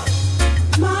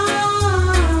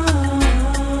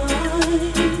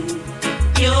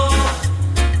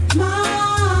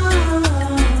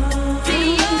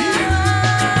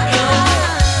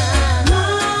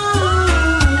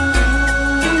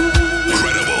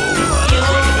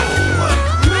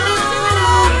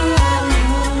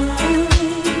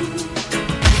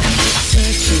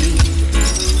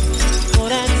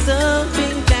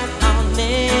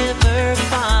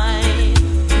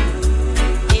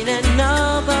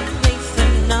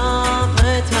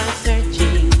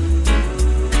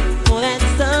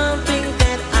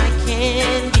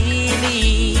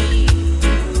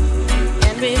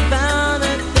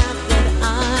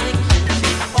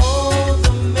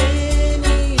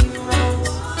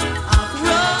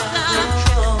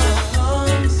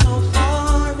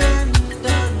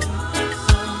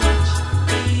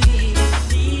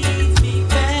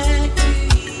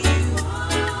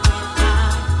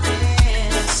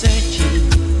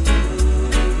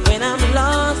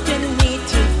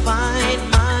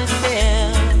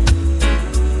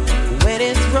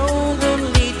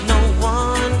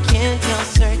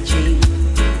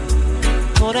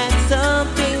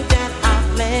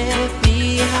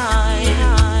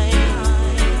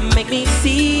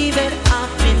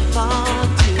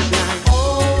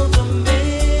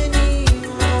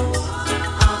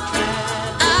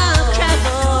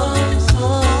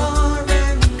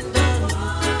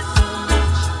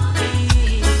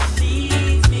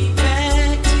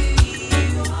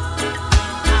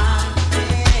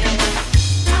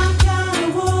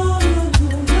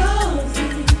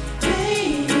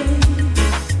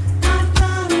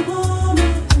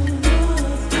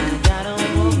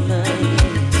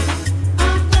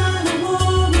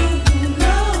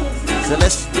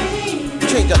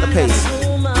 pick up the pace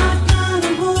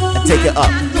and take it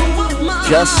up,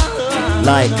 just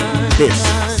like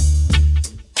this.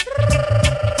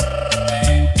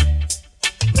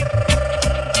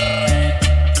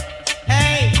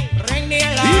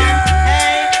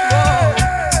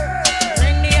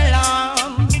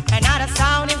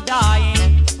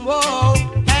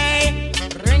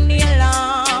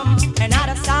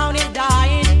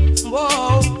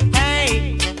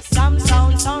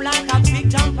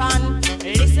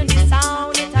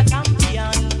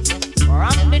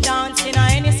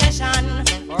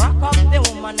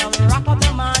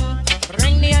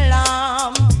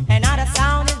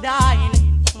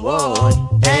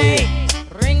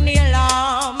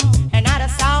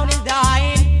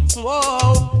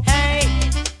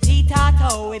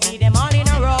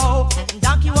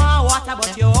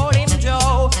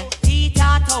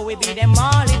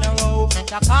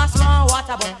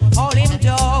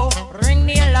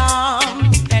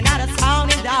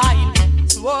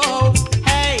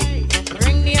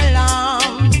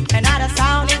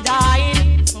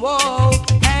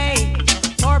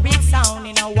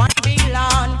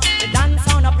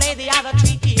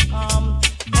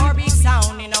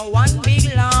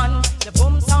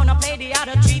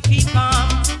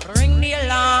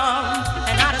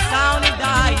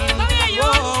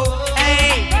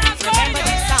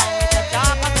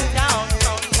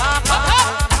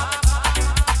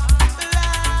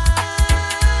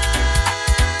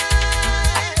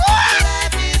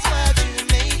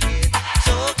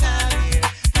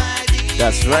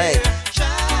 That's right.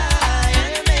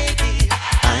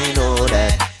 I know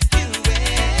that.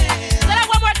 Say that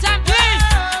one more time, please.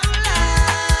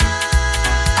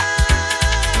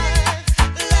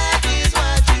 Life is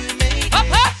what you make it.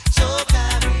 So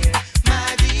come here, my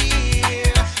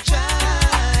dear.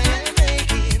 Try and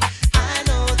make it. I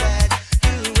know that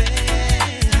you will.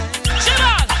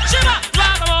 Shiva,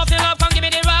 ragamuffin love, come give me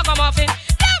the ragamuffin.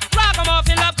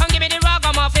 Ragamuffin love, come give me the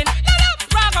ragamuffin.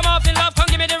 Ragamuffin love, come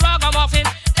give me the ragamuffin.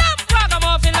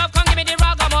 Ragamuffin love, come give me the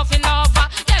ragamuffin love.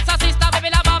 Yes, a sister, baby,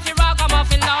 love off the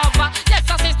ragamuffin love. Yes,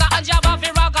 a sister, and job off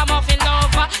the ragamuffin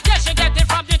love. Yes, you get it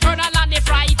from the eternal and the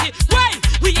Friday. Wait,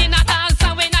 we in a dance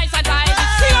and we nice and tight.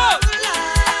 See you.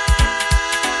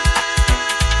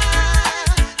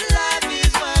 Life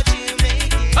is what you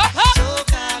make it. So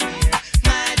come here,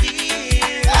 my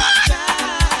dear.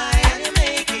 Try and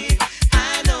make it.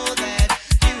 I know that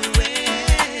you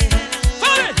will.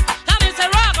 Follow it. That means a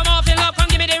ragamuffin love, come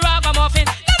give me the ragamuffin.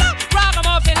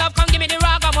 Ragamuffin love, come give me the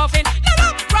ragamuffin.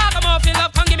 Ragamuffin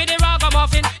love, come give me the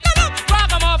ragamuffin.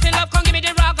 Ragamuffin love, come give me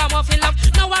the ragamuffin love.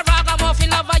 Now a ragamuffin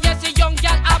lover, yes, a young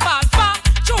girl a ball far.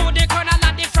 Through the corner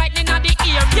and the frightening of the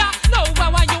area. Now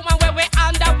our human where we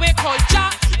under we culture.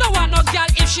 No one no girl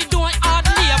if she doing hard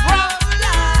labor.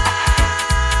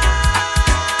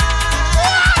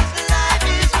 Life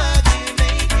is what you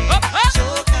make it. So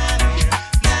come here,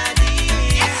 my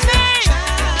dear. It's me.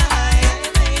 Try and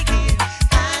make it.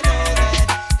 I know that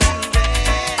you will.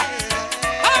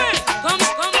 Hurry, come.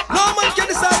 No man can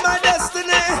decide my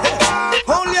destiny.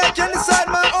 Only I can decide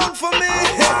my own for me.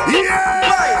 Yeah.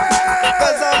 Right.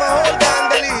 Cause I'm a whole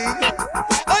dangley.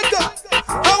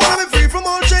 I wanna be free from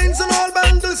all chains and all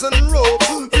bangles and rope.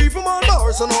 Free from all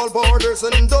bars and all borders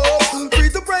and dope. Free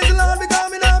to praise the Lord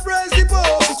because me not praise the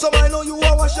Pope. So I know you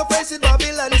will wash your face with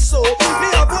Babylon soap. Me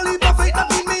have a leap of faith, that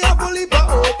mean me have a leap of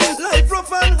hope. Life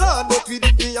rough and hard, but with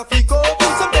it me have to cope.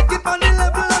 Some take it on the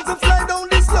level and some fly down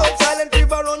the slope. Silent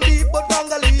river run deep, but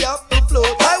gangali have to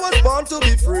float. I was born to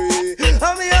be free.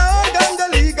 I'm the old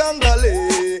gangali. I'm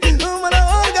an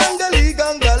old gangali.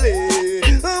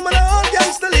 I'm an old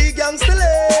gangster.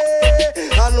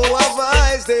 I know have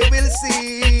eyes they will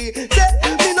see. Say,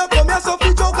 me no come here so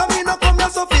fi joke and me no come here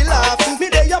so fi laugh. Me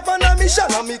dey up on a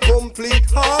mission and me complete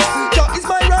half. Jah is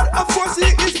my rod, of course he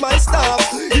is my staff.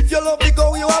 If you love the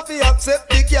cow, you have to accept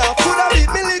the calf. Coulda beat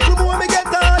me little more, me get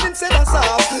hard instead of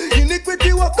soft.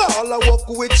 Iniquity walk all, I walk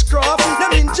witchcraft.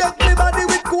 Them inject me body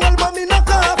with coal, but me no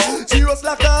cough. Serious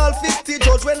like all 50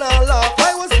 judge when I laugh.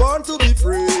 I was born to be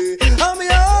free. I'm a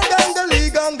gangali.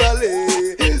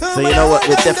 So you know what?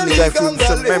 We're definitely going through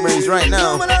some memories right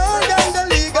now.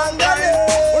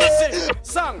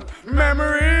 Song.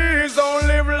 Memories don't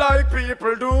live like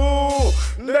people do.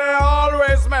 They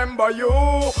always remember you,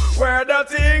 whether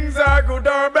things are good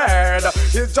or bad.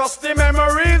 It's just the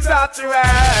memories that you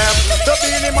have. The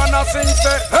Beenie Man a sing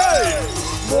say, hey,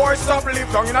 boy, stop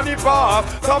live down in the past.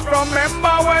 Stop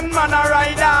remember when man a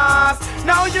ride us.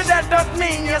 Now you dead don't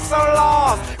mean you're so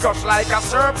lost. Crush like a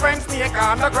serpent snake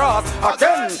on the cross.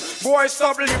 Again, boy,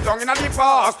 stop live down in the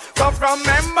past. Stop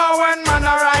remember when man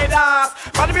a ride us.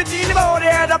 But between the body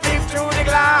the peep through the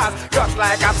glass. Crush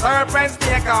like a serpent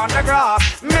snake on the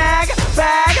grass. Meg,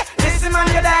 bag, listen man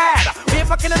you're dead. We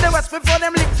fucking in the west before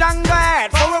them lick Django head.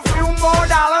 For a few more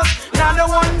dollars, now the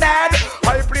one dead.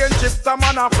 I play and chips the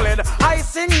man a fled. I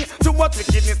sing too much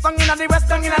wickedness song in the west,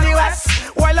 song in the west.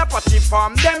 While a party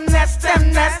from them nest.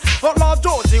 Oh Lord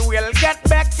Josie will get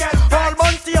back. All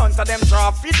bounty hunter them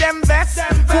trophy them vest.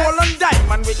 Gold and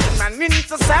diamond wicked man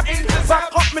intercept. Back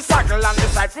up me circle and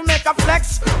decide we make a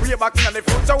flex. We back in the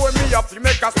future when me up we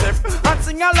make a step and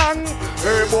sing along.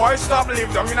 Hey boy stop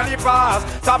live down in the past.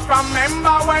 Stop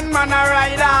remember when man a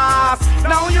ride us.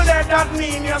 Now you dead that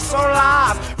mean you're so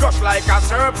lost. Crush like a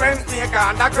serpent snake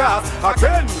on the grass.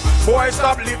 Again boy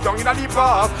stop live down in the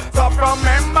past. Stop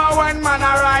remember when man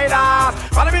a ride us.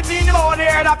 Follow me between the body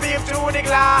that peep through the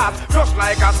glass. Crush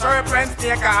like a serpent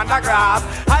snake on the grass.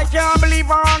 I can't believe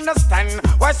or understand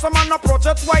why someone approach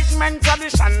a white man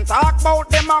tradition. Talk about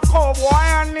them a cowboy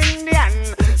and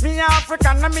Indian. Me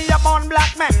African and me a born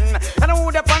black man. And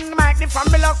who the on the mic the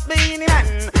fabulous Beenie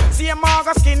Man. Same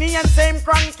Margo skinny and same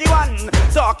cranky one.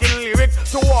 Talking lyrics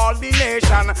to all the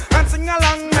nation. And sing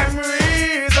along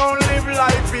memories. Don't live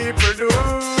like people do.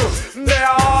 They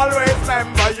always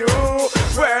remember you.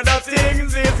 Whether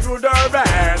things is good or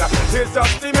bad, it's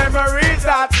just the memories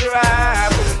that you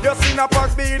have. You seen a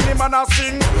pack Beenie Man a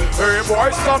sing. Hey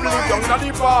boy, stop live down in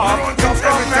the park. Just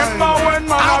remember when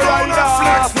man a ride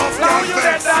off. Now you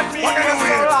dead that mean you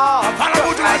so lost.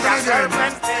 Like a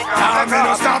serpent snake on the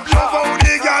grass. Stop love how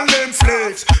the girl them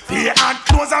flex. The hard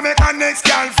clothes I make a next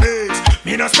girl flex.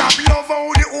 Me no stop love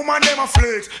how the woman them a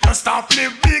flex. No stop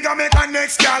live big I make a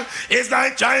next girl. It's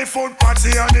like giant food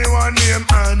party and the one name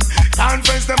and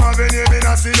conference them have a name in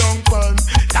a sit down pan.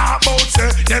 Talk about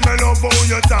say them a love how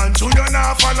you dance. You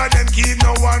not follow them keep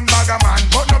no one bag a man.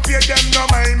 But no pay them no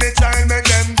mind me child make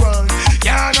them run.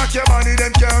 Can't knock your body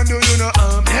them can't do you no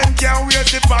harm. Them can't wait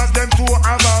to pass them to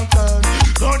a mountain.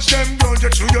 Touch them down you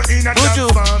through your inner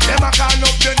transform. Them a call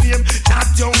up your name chat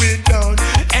your way down.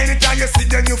 Anytime you see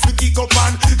them you feel kick up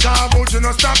and talk about you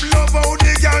no stop love how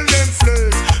the girl them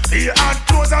flex. The hard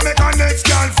clothes I make a next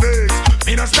girl flex.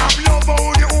 Me no stop love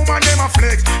how the woman them a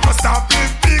flex. No stop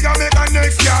live big I make a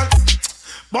next girl.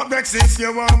 But vex if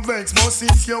you want vex, but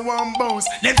if you want bounce,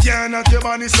 them can't knock your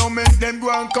body so make them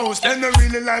go and coast. Them no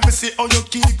really like to see how you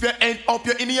keep your head up.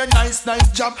 You're in your nice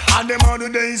job and them all the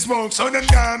days work. So them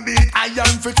can't beat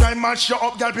iron for time and shut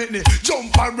up girl pitney.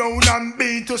 Jump around and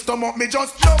beat to stomach me.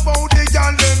 Just love how the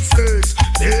girl them flex.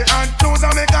 They and clothes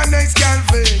and make a next girl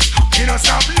flex. You know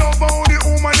stop love how the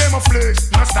woman them a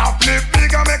flex. No stop live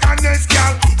big and make a next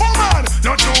girl. Woman,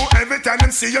 not true every time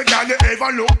them see your girl you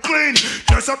ever look clean.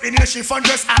 Dress up in your chiffon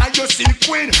dress and you see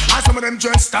queen. And some of them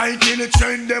dress tight in the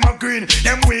trend, them a green.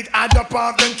 Them wig at the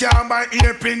park, them can't buy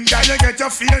earpin. Then you get your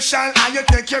facial and you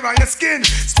take care of your skin.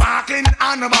 Sparkling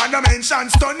and about the mention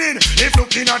stunning. If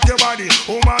looking at your body,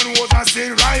 woman was a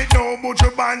sin right now. But your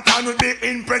bantan would be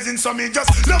in present. So me just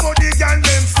love how the girl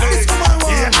them flex.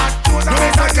 Yeah, at those and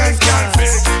make a girl can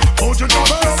flex. How you just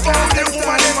love how the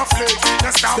woman them a flex.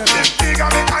 Just stop them big and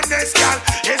make a next girl.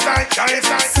 It's like,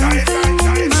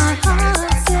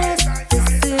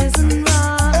 isn't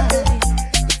right,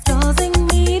 causing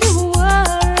me to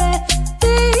worry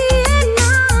day and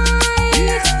night.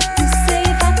 You say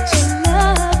that you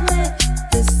love me,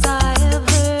 this I have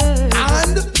heard.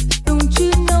 And don't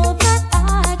you know that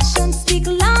actions speak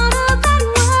louder than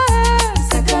words?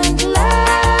 Second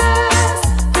class,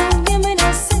 don't give me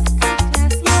no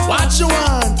second class love. What you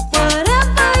want?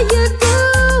 Whatever you're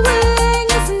doing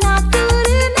is not good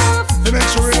enough. They make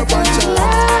sure you punch out.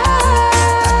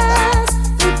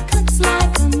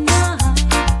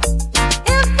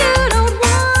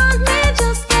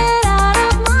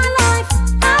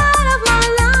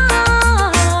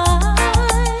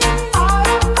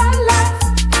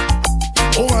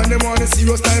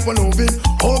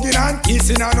 Hugging and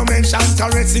kissing and no mention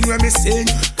caressing when me sing.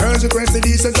 Girls request the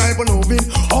decent type of loving.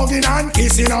 Hugging and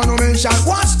kissing and no mention.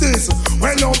 Watch this.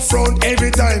 Well up front every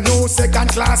time, no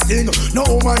second class thing. No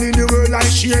woman in the world I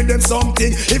share them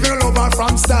something. If you love her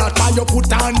from start, why you put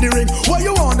on the ring? What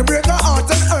you want to break her heart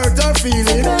and hurt her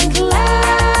feeling? Second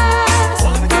class,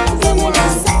 give me the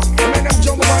second. I mean them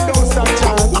jump up and don't stop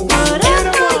jump.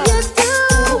 Whatever you're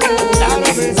doing, That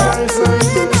is second class.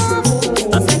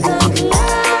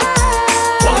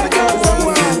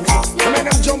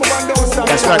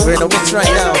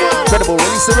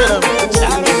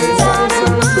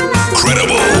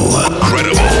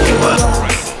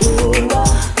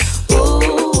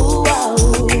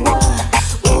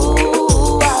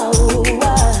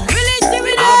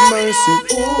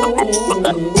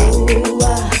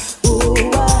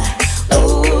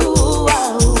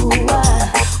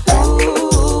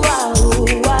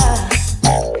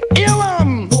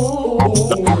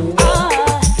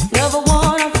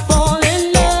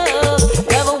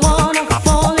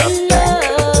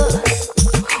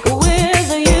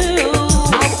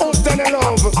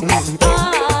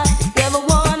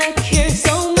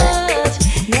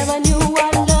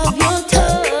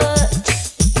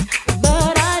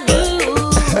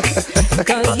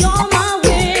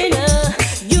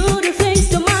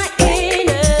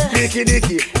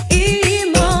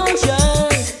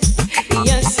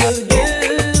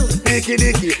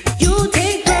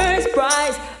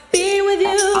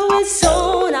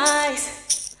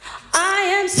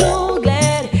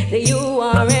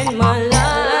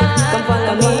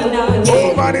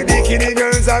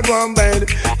 a go on bed.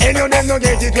 Any of them no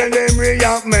get it when them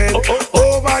react, man.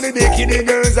 Over the bikini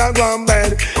girls a go on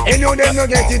bed. Any of them no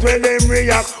get it when them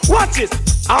react. Watch it.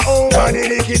 Over the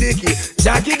dicky.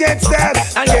 Jackie gets dead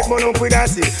and get one up with a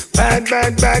C. Bad,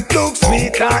 look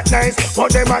sweet, that nice.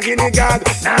 But them a guinea god.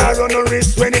 Now run no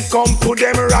risk when it come to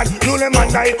them rod. Do them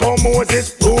and I come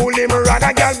Moses, pull him rod.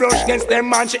 A girl brush against them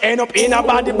man, she end up in a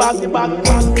body bag.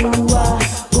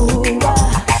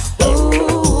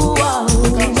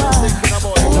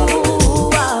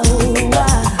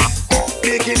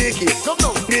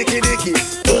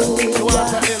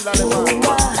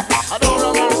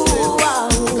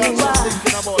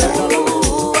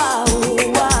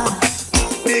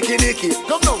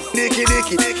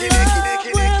 Dicky.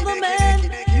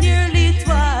 Nearly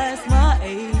twice my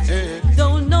age.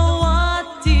 Don't know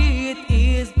what it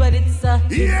is, but it's a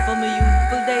hit for my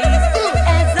youthful days.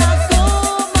 As I go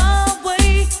my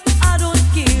way, I don't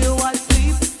care what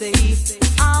people say.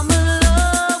 I'm in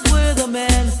love with a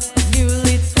man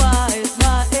nearly twice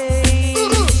my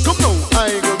age. Come now,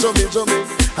 I go jumping.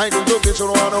 I go jumping,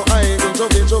 so I know I go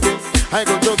jumping. I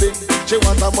go jumping. She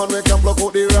want a man we can block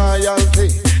out the royalty.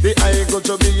 The I go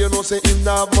jumping, you know say in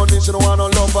that money. She don't want no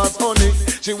lovers honey.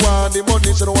 She want the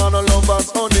money, she don't want no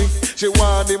lovers honey. She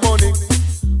want the money.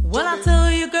 Well, I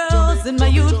tell you girls, in my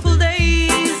youthful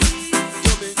days,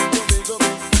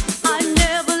 I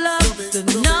never loved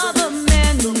another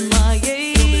man my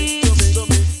age.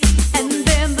 And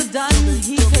then the Don,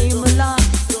 he came along,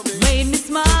 made me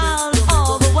smile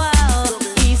all the while.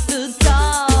 He stood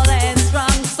tall and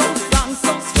strong,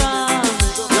 so strong.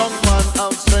 Young man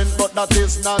have strength, but that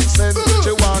is nonsense.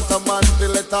 She want a man to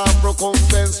let her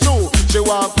recompense too. She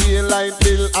want pay light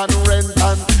bill and rent,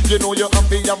 and you know you have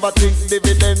to have a think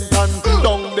dividend, and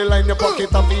down the line your pocket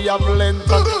have to have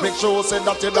length, and make sure say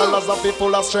that your dollars are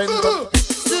full of strength.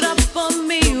 Stood up for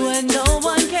me when no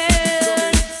one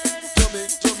cared.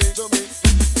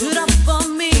 Stood up for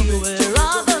me where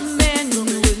other men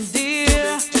wouldn't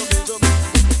dare.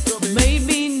 Made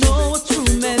me know what true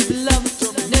men's love.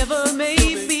 Never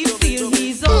made me feel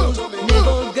he's old.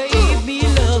 Never gave me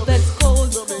love that's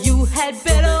cold. You had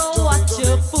better watch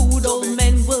your food. Old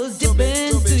men will dip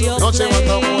into your Don't say what a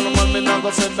plate. old man, me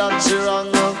never said that she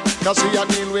wrong. Cause she a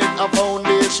deal with a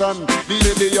foundation.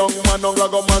 The young man don't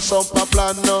go mash up a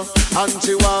plan. And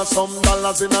she want some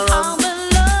dollars in her hand. I'm in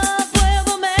love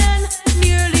with a man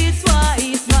nearly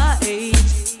twice my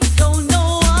age. Don't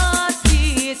know what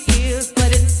it is,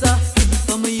 but it's a hit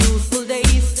from my youthful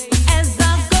days. As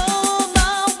I go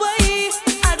my way,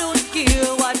 I don't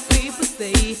care what people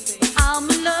say. I'm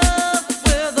in love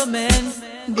with a man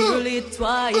nearly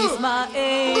twice my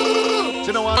age.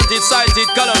 You know what? Sighted,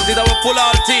 colors, it will pull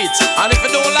out teeth. And if you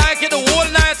don't like it, the whole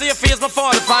night to your face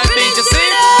before the fine beat, you see?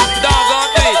 Doggone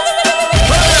beat.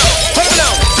 Come now.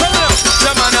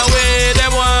 Come on away,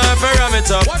 them want to ram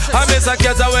it up. I miss a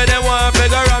cat away, them want to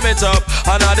ram it up.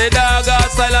 And all the dog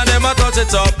got style and them a touch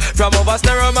it up. From over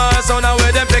stereo man, sound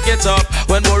away, them pick it up.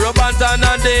 When more up and turn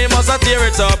and they must a tear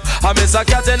it up. I miss a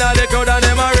cat in all the crowd and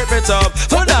them a rip it up.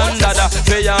 For Dan Dada,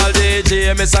 for y'all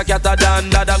DJ, miss a cat a Dan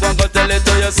Dada. Go tell it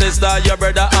to your sister, your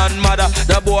brother and mother.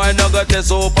 The boy no got a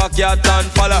super cat and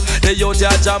follow. The youth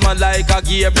ya jamming like a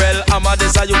Gabriel Amma.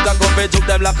 This a youth a come fi juke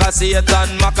them like a Satan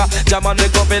Maka. Jamming me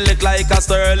come fi lick like a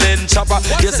Sterling chopper.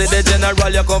 You see the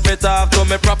general, you come fi talk to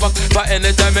me proper. But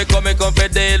anytime me come fi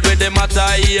deal with the matter.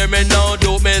 Hear me now,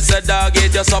 do me say dog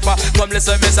eat your supper. Come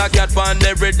listen, miss a cat pan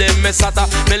the rhythm, me sata.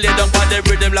 Me lay down pan the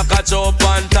rhythm like a chop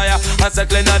and tire. And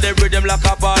circling on the rhythm like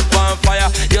a pot pan fire.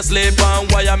 You sleep on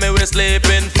wire, me we sleep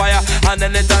in fire. And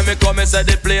anytime me come, me say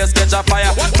the place catch a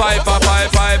fire. Five, but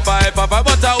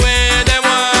away they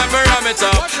want to ram it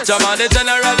up. Jam on the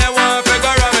general, they want to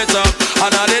ram it up.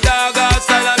 And all the dog got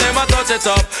style and them a touch it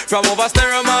up. From over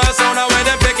stereo man, sound away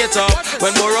them pick it up.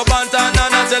 When more up and turn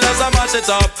and until us a mash it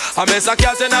up. I miss a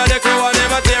cat in all the crew and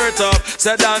them a tear it up.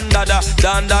 Say dan dada.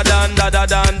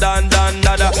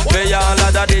 Me all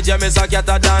of the DJ, miss a cat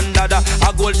a dan dada.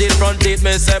 A gold teeth front teeth,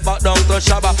 me say back down to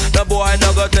Shabba. The boy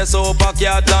no got a super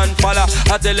cat and falla.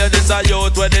 I tell you this a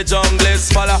youth where the jungle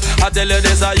is falla. I tell you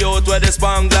this a youth where the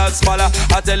Spanglers falla.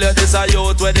 I tell you this a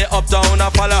youth where the uptown a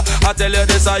falla. I tell you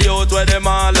this a youth where the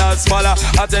Mallas falla.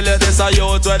 I tell you this a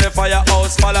youth where the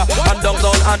firehouse falla. And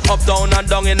downtown and uptown and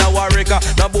down in a Warwick.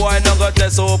 The boy no got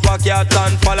a super cat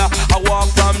and falla. I walk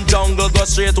from jungle, go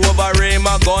straight over Rim.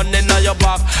 A gun in your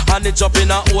back and it chop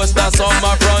in a host. That's on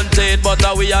my front teeth, but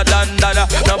we are done dada.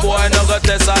 The boy no got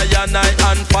a cyanide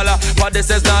and falla. But this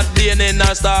is not DNA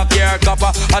nor stock here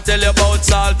copper. I tell you about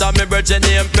salt and me virgin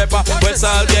name pepper. When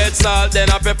salt get salt, then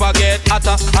a pepper get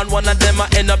hotter. And one of them a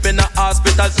end up in a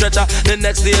hospital stretcher. The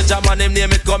next day, a man him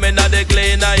name it coming at the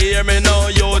cleaner I hear me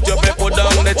now, youth, you put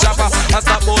down the chopper. And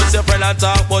stop both your friend and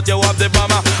talk, but you have the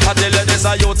bomber. I tell you this,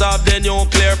 a youth have the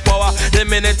nuclear power. The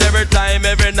minute, every time,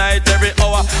 every night, every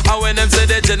hour. And when them say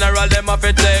the general, them have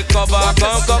to take cover.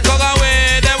 Come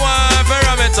away, they want to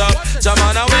ram it up.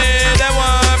 Jaman away, they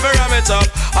want to ram it up.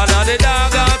 And now the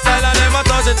dog style and them a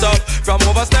touch it up. From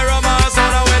over stereo mass, on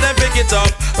the way them pick it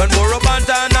up. When more up and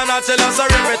down, and I tell us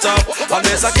to rip it up. And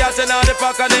there's a cat in the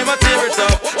pack and them a tear it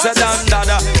up. Say dan da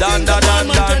da, dan da dan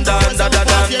dan dan da da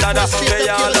dan da da. Pay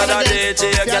all of the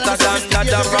DJ, get a dan da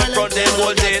da. From front they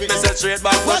hold it, me say straight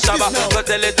back for Shabba. Go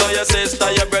tell it to your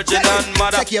sister, your virgin and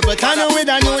mother. Take your button with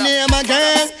a new name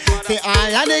again. The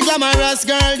all of the glamorous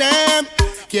girl them.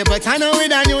 Keep it on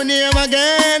with a new name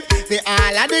again. The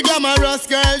all of the glamorous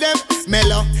girl them.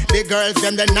 Mellow, the girls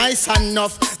them they nice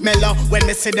enough. Mellow, when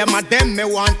me see them at them me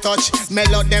want touch.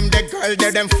 Mellow them the girl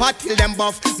they them fat till them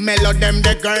buff. Mellow them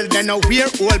the girl they no wear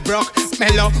old broke.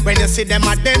 Mellow, when you see them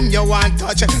at them you want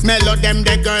touch. Mellow them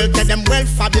the girl they them well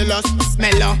fabulous.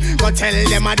 Mellow, go tell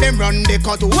them at them run the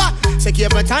cut. What? Say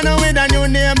keep it on with a new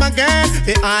name again.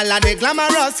 The all of the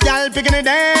glamorous girl picking it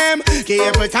them.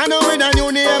 Keep it on with a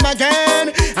new name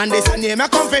again. And this a name I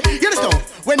come for. You understand?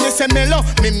 When they say mellow,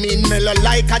 me mean mellow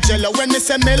like a jello. When they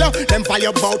say mellow, them value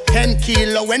about 10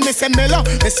 kilo. When they say mellow,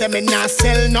 they say me nah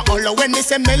sell no hollow. When they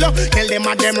say mellow, tell them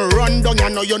a them run down.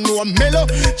 You know mellow.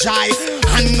 Jai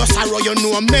and no sorrow, you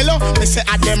know mellow. They say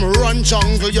a them run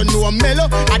jungle, you know mellow.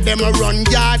 A them run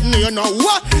garden, you know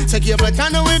what? So keep it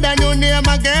on with a new name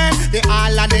again. The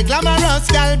all of the glamorous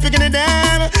girl picking it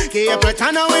them. Keep it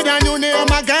on with a new name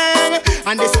again.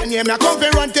 And this a name I come for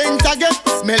run things again.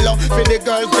 Mellow for the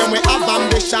girls them we have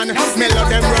ambition. Mellow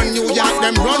them run New York,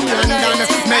 them run London.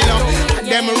 Mellow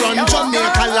them run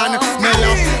Jamaica land.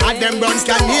 Mellow them run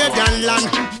Canadian land.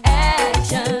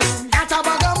 Action. That's a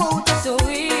bag of mood.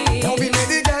 Sweet. Now we made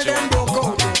the girl them broke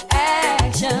out.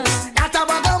 Action. That's a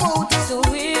bag of mood.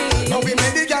 Sweet. Now we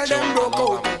made the girl them broke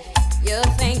out. You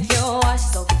think you are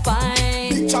so fine.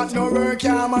 Big chat no work,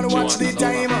 yeah man, watch the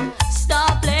time.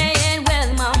 Stop playing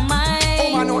with my mind.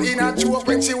 Oh man, no in a joke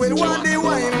when she will want the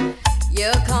wine.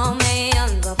 You call me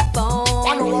on the phone.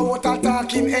 I know what a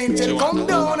talking angel come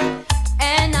down.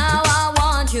 And now I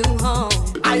want you home.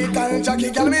 I tell Jackie,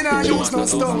 girl, me nah use no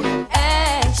stone.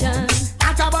 Action.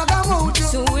 At a bag of mood.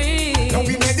 Sweet. Now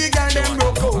we made the girl them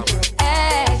broke out.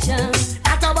 Action.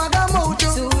 At a bag of mood.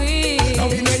 Sweet. Now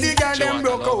we made the girl them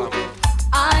broke out.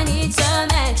 I need some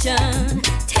action.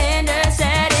 Tender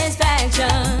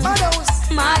satisfaction.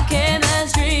 My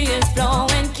chemistry is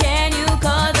flowing. Can you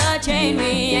cause a chain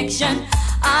reaction?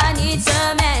 I need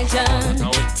some action.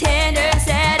 Tender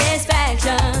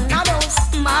satisfaction.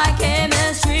 My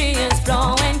chemistry is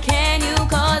flowing. Can you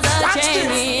cause a chain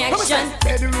reaction?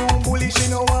 Bedroom bully, she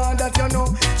no want that you know.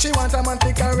 She want a man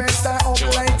to caress her up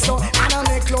like so. And I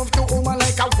make love to woman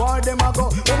like a war them a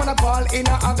go. Woman a ball in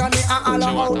a agony and all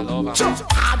out.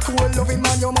 Hardcore loving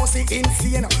man, you must be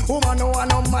insane. Woman no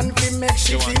want no man to make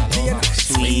she feel pain.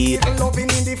 Sweet loving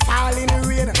in the falling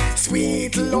rain.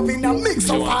 Sweet loving a mix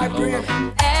of hard brain.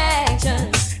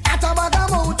 Action. At a bag of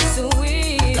mouth.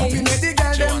 Sweet. Now we make the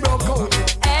girl them broke out.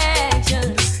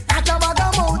 Action. At a bag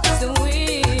of mouth.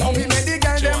 Sweet. Now we make the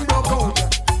girl them broke out.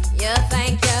 You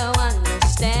think you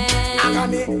understand?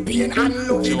 Agony, pain and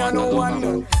loving a no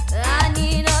one. I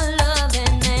need a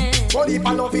loving man. But if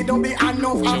I love it, don't be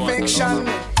enough affection.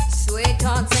 Sweet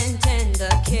talks and tender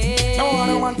kiss. No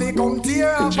one want to come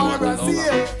tear up for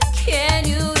Brazil. Can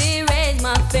you erase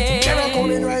my face? They're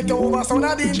coming right over, so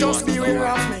now they just beware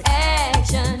of me.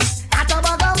 Action. At a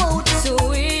bag of mouth.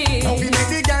 Sweet. Now we make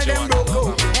the girl them broke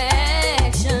out.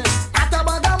 Action. At a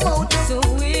bag of mouth.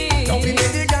 Sweet. Now we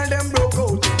make the girl them broke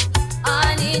out.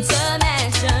 I need some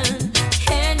action.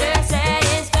 Tender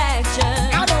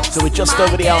satisfaction. So we're just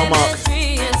over the hour mark.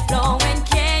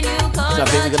 So I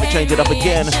think we're going to change it up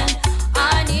again.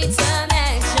 I need some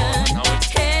action.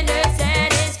 Tender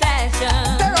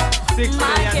satisfaction. 6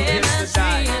 million ways to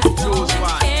die. Choose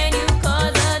one. Can you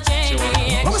cause a chain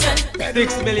reaction?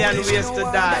 6 million ways to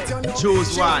die.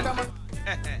 Choose one.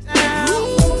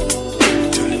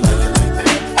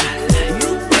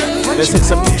 Let's hit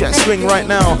some New Jack Swing right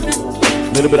now. A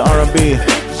little bit of R&B.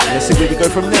 Let's see where we go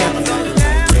from there.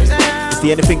 It's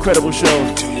the Anything Credible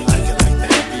Show.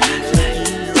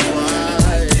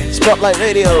 Spotlight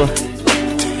Radio.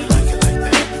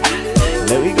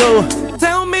 There we go.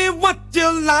 Tell me what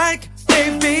you like,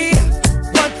 baby.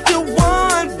 What you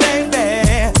want,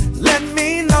 baby. Let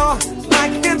me know.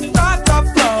 I can start the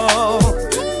flow.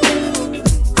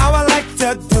 I would like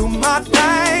to do my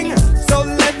thing. So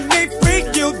let me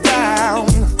freak you down.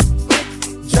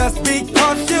 Just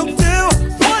because you do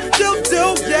what you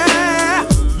do, yeah.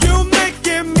 You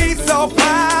making so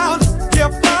proud, you're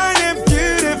fine and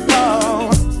beautiful.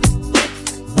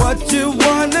 What you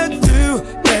wanna do,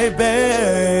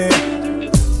 baby?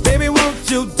 Baby, won't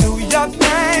you do your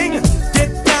thing?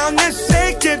 Get down and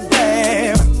shake it,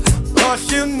 babe.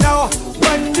 Cause you know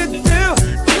what to do,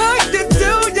 like to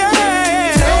do,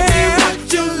 yeah. Tell me what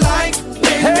you like,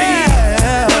 baby.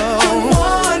 What you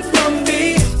want from me.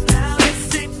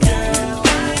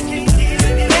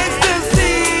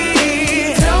 Ecstasy.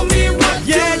 Tell me what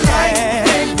you like,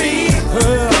 baby.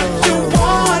 What you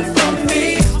want from me.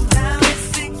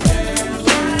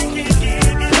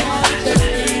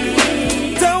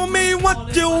 Tell me what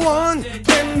you want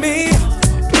from me.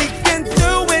 We can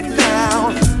do it now.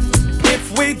 If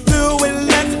we do it,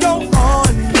 let's go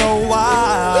on a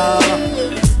while.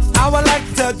 I would like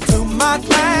to do my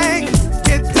thing.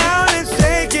 Get down and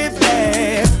shake it,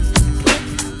 babe.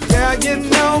 Girl, you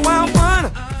know I wanna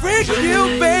freak you,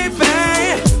 baby.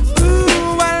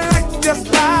 Ooh, I like your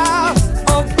style.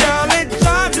 Oh, girl, it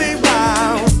drives me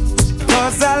wild.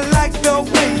 Cause I like the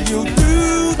way you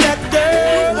do that,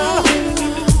 girl.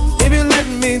 If you let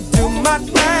me do my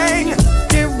thing,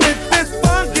 get with this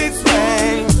funky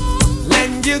swing. Let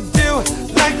you do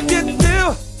like you do.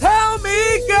 Tell me,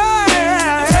 girl.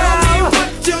 Tell me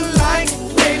what you like,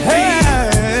 baby.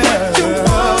 What you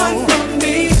want from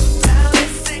me.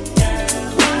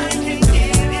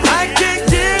 I can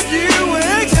give you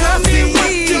ecstasy. Tell me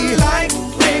what you like,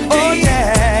 baby. Oh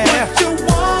yeah. What you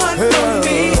want from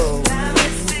me.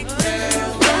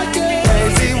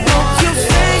 Crazy, won't you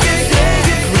sing it,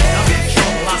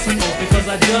 Because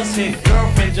I just hit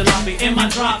girlfriend jalopy in my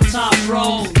drop top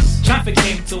rolls. Traffic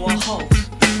came to a halt.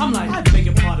 I'm like, I beg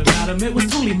your pardon, madam, it was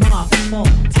totally my fault.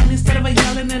 And instead of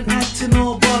yelling and acting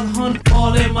all bug hunt,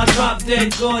 all in my drop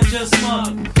dead gorgeous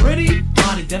mug. Pretty,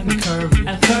 body definitely curvy.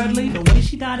 And thirdly, the way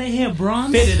she dyed her hair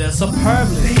bronze fitted her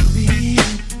superbly. Baby,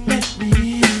 let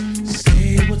me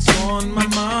say what's on my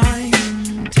mind.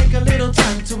 Take a little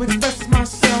time to express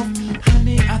myself.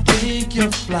 Honey, I think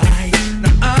you're fly.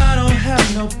 Now I don't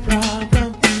have no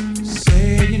problem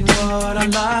saying what I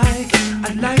like.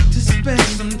 I'd like to spend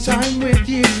some time with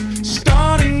you,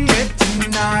 starting with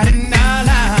tonight. And I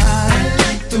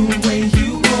like the way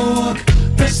you walk,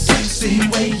 the sexy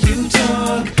way you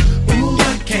talk. Ooh,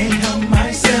 I can't help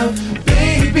myself,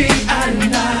 baby. I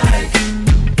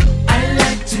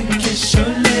like to kiss your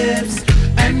lips,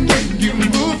 and when you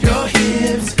move your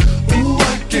hips. Ooh, I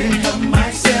can't help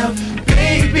myself,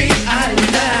 baby. I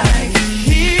like.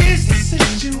 Here's the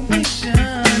situation,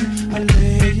 I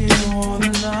lay it on the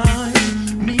line.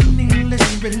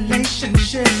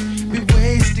 Relationship be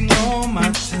wasting all my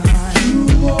time.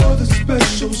 You are the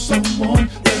special someone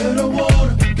that I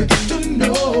wanna get to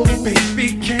know.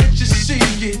 Baby, can't you see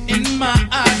it in my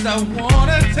eyes? I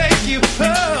wanna take you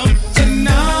home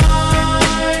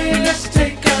tonight. Let's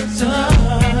take our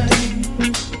time.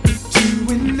 Do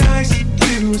it nice,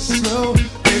 do it slow.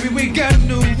 Baby, we got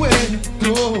nowhere to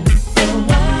go. Oh,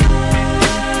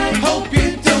 I hope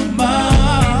you don't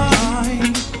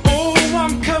mind. Oh,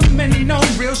 I'm coming on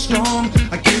real strong.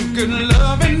 I give good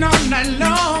loving all night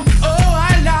long. Oh,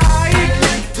 I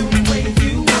like the way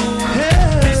you walk,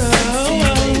 the sexy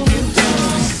way you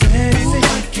talk. Sexy,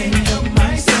 I can't help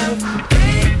myself,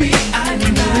 baby. I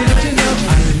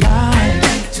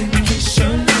like to kiss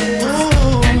your lips,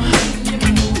 and when you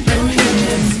move your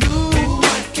hips. Ooh, I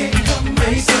can't help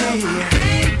myself,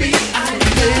 baby. I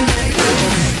like.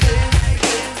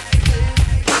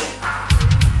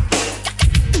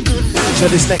 So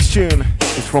this next tune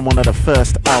is from one of the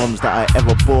first albums that I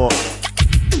ever bought.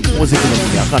 What was it going to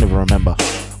be? I can't even remember.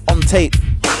 On tape.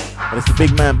 But it's the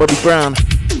big man, Bobby Brown.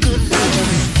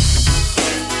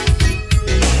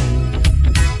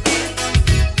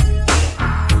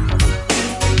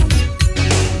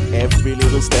 Every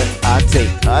little step I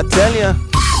take, I tell ya.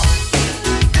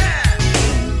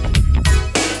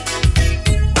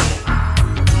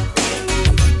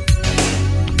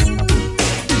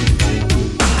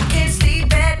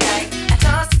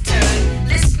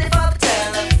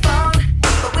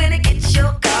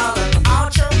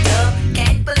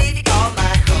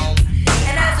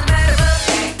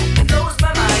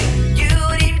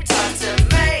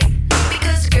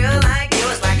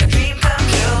 Like a dream come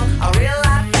true, a real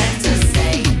life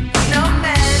fantasy. No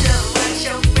matter what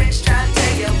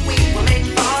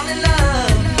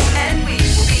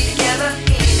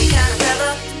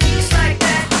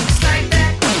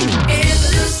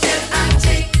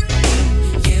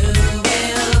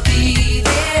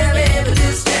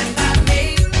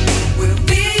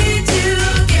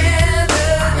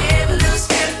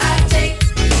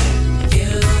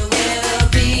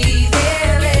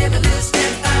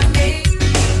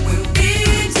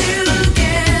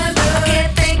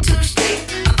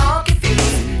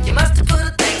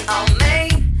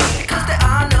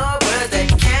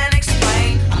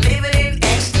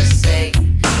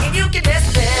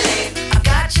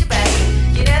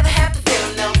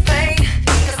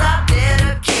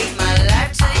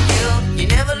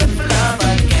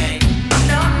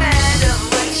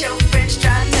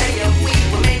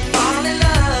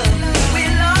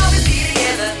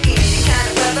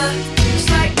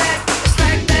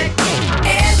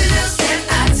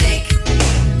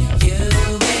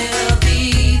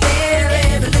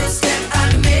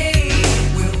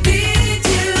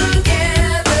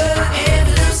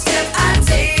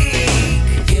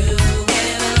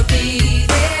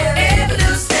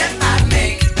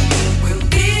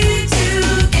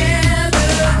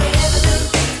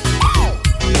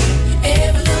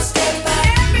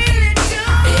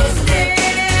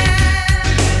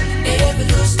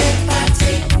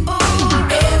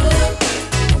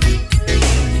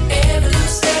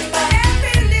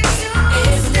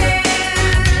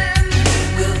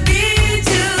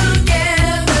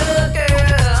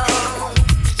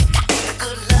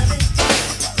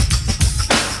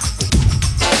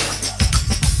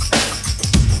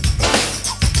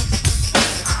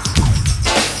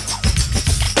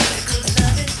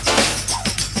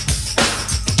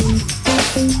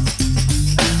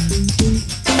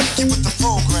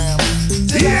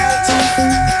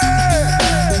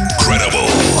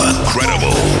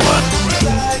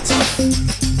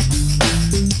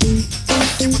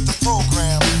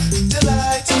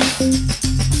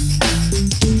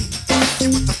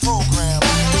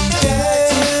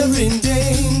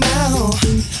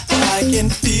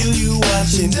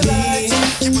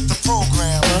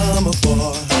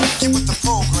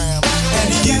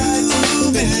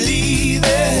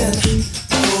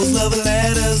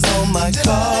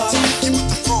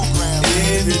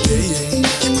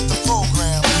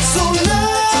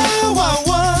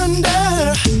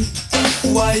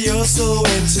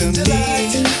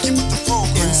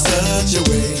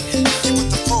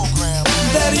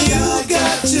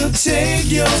to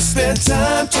take your spare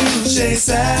time to chase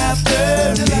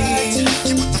after me.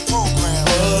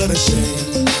 What a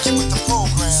shame.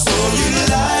 So you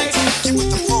like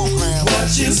what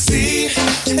you see.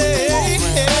 Hey,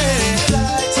 hey.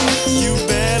 You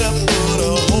better put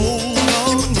a hold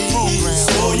on me.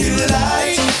 So you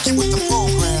like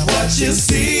what you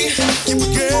see,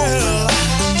 girl.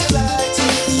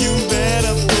 You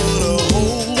better put a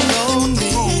hold on me.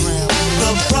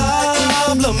 The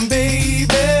problem, baby,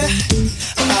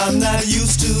 I'm not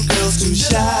used to girls too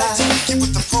shy to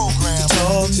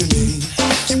talk to me.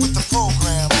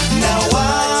 Now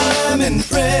I'm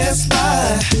impressed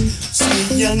by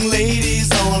sweet young ladies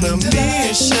on a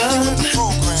mission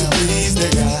to please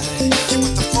their guy.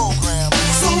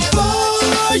 So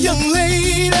far, young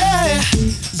lady,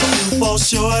 you fall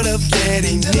short of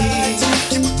getting me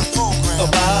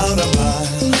about a mile.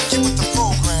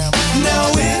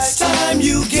 Now it's time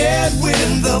you get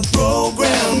with the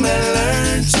program and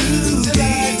learn to be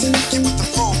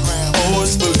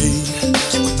forcefully.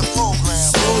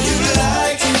 So you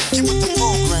like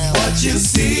what you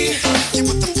see.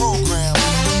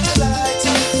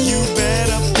 You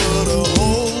better put a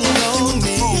hold on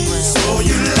me. So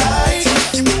you like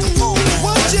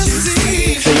what you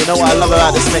see. So you know what I love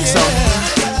about this next song?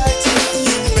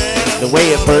 The way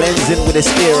it blends in with this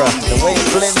era. The way it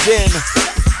blends in.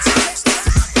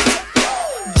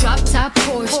 Drop top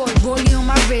Porsche, rollie on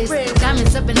my wrist,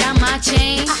 diamonds up and down my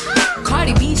chain.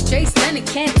 Cardi B straight stunning,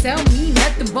 can't tell me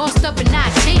nothing. Bossed up and I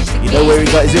changed the game. You know where he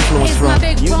got his influence from.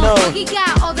 You know. He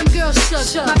got all them girls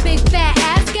shook. My big fat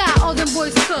ass got all them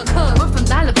boys cooked. We're from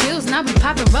dollar bills, now we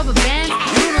popping rubber bands.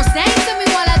 You don't say to me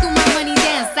while I do my money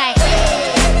dance like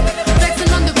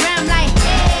flexing on the gram like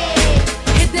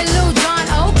hit that Lil Jon,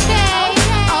 okay.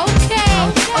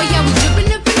 Oh yeah, we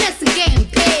dripping and finesse and getting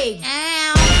paid.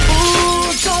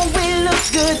 Ooh, don't we look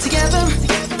good together?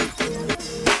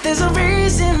 There's a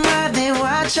reason why they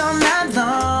watch all night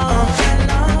long.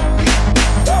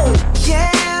 Yeah,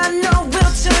 I know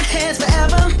we'll turn heads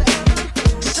forever.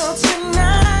 So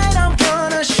tonight I'm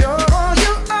gonna show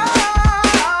you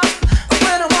off.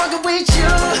 When I walk with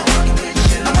you,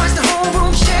 I watch the whole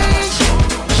room change.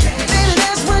 Baby,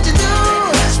 that's what you do.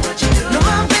 No,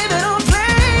 my baby don't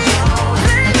play.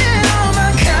 Blaming all my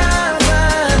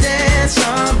confidence.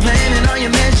 I'm blaming all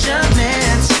your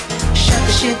measurements. Shut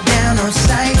the shit down on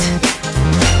sight.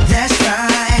 That's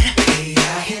right. We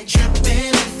out here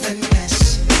dripping with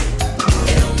finesse.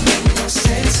 It don't make no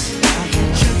sense. Out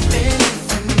here dripping with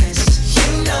finesse. You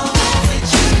know it,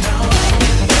 you know it.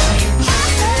 Out here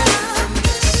dripping with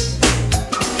finesse.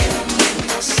 It don't make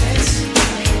no sense.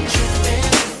 Out here dripping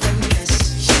with finesse.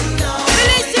 You know it.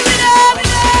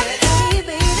 Hey,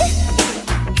 baby,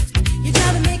 you're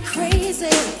driving me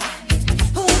crazy.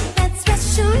 Oh, that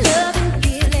special love and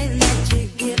feeling that you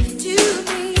give to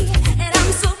me, and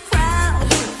I'm so proud.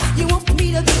 You want me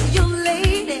to be your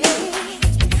lady.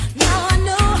 Now I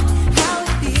know how it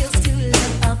feels to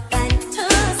live a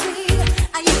fantasy.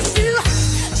 I used to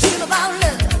dream about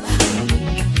love.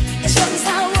 It shows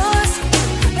how it was,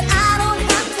 but I don't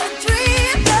have to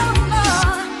dream no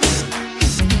more.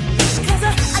 'Cause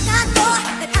I got more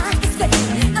than I can say.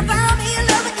 I found me a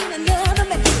lover in another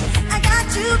man. I got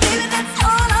you, baby, that's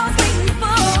all I was waiting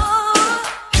for.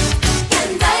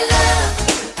 And I love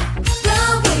the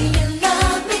way you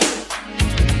love me.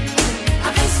 I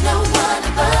place no one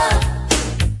above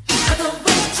the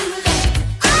way you love.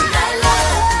 And I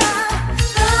love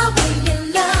the way you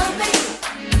love me.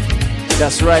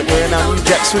 That's right, we're in our New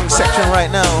Jack Swing section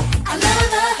right now. I love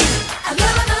the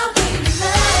way you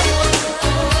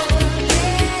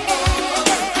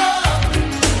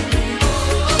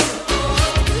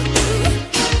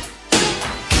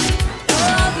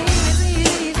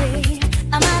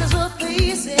I might as well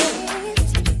face it.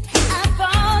 I'm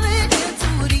falling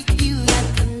into deep. You got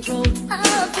control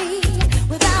of me.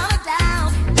 Without a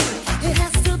doubt, it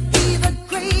has to be the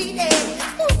greatest.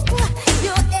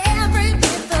 You're every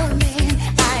bit the man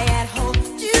I had hoped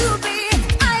to be.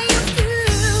 I used to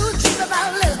dream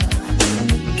about love.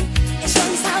 It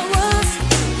shows how it was,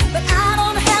 but I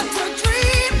don't have to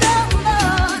dream no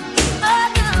more. Oh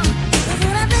no, 'cause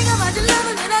when I think about your love,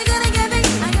 that I gotta get me.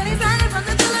 I got excited from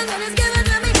the feeling that it's given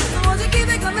to me. So won't you keep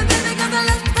it coming, baby? 'Cause I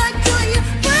love that to you.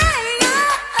 Bring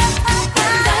and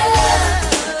I love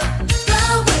the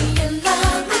way you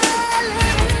love me.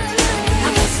 I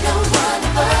miss no one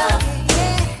above.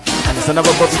 And there's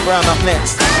another Bobby Brown up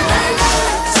next. The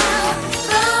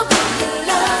way you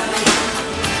love me.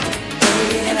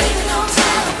 And baby, no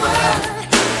matter what,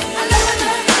 I love the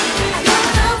way you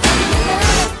love me.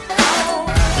 Oh,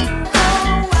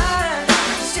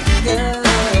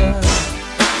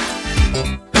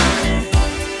 I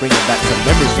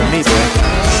Memories for me, boy.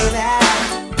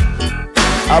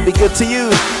 I'll be good to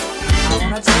you.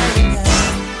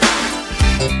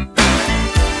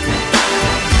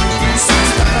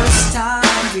 Since the first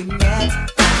time we met,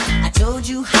 I told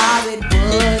you how it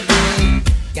would be.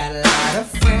 Got a lot of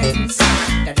friends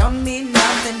that don't mean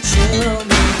nothing to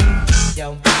me.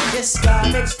 Don't be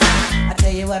discouraged, I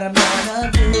tell you what I'm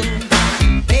gonna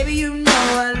do. Baby, you know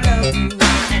I love you,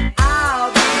 and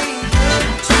I'll be good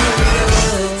to you.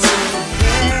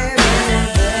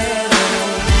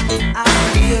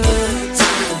 I'll be good to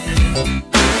you.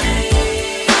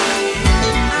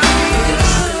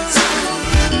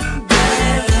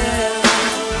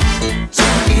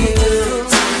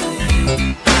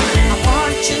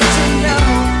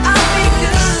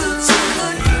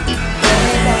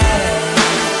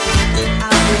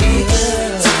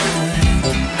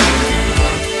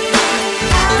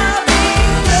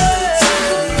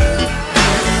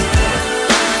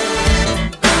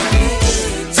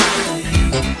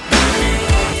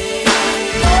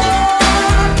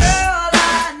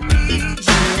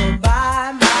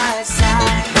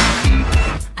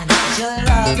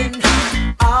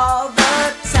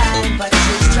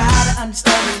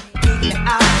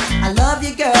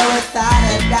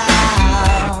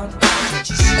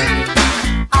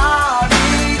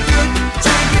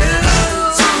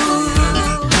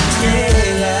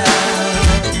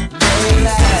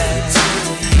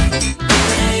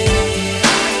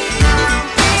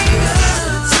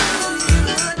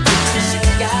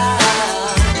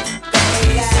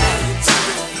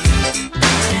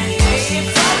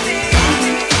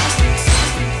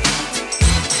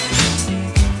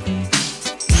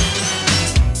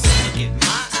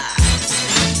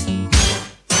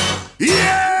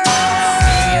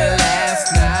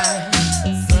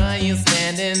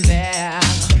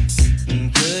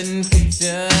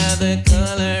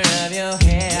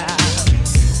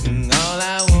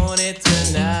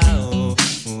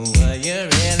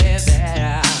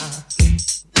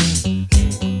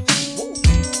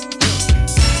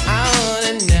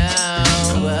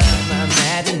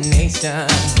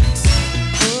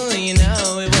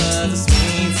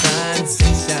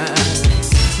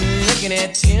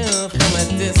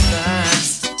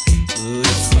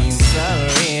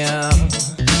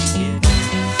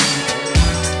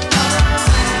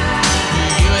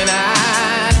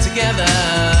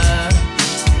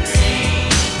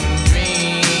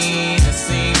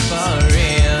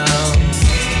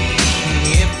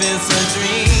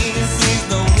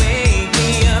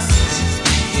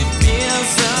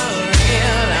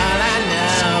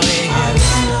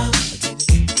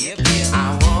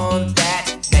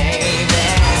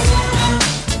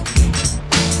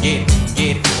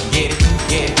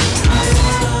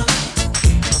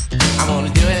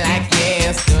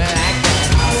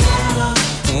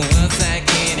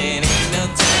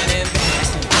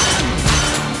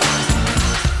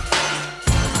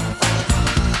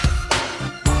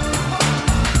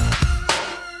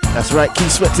 That's right, Key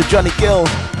Sweat to Johnny Gill.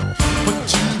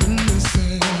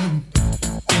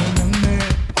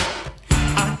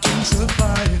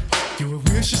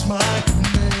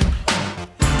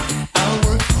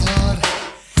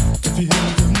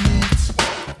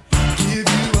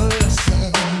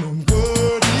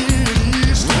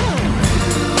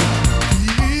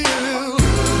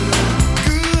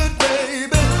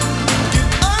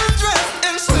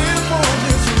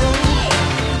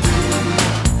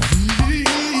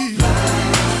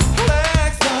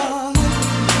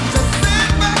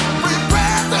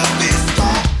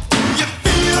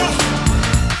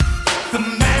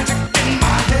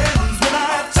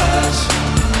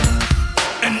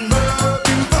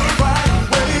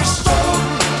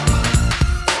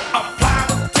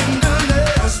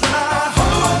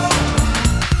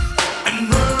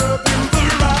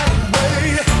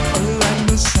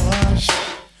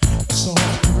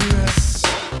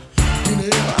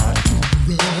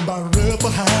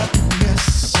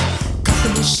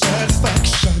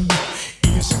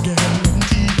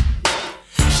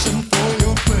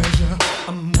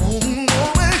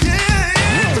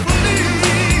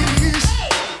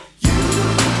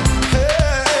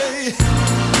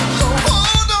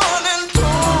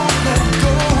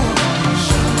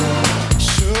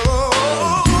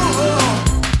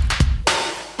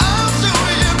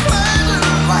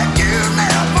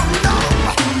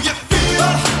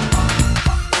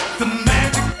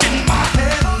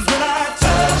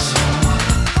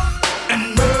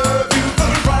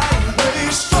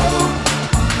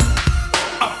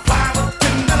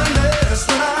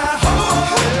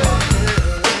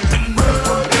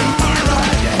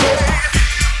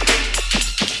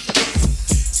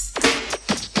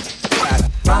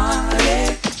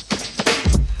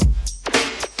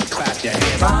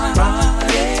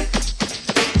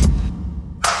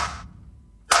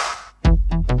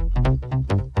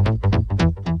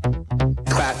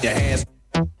 Clap your hands.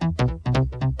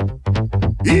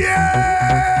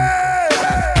 Yeah!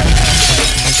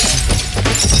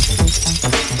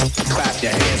 Clap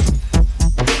your hands.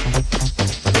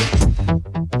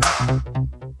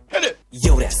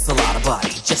 Yo, that's a lot of body,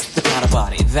 just the kind of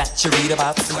body that you read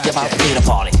about, see about in a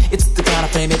party. It's the kind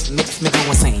of fame it makes me go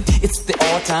insane. It's the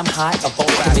all-time high of all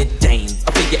the mid-dames.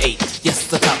 A figure 8, yes,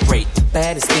 the top rate.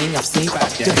 Baddest thing I've seen up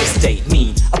to this date.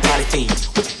 Me, a party fiend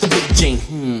with the big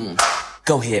gene.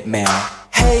 Go ahead, man.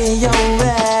 Hey, yo,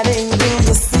 ready? Do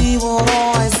you see what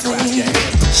I see?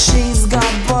 She's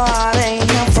got body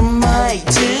from A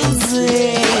to Z.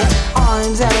 I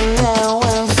don't know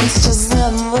if it's just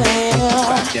in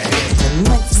there. It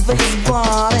makes these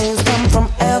bodies come from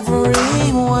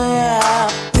everywhere.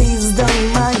 Please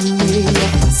don't mind me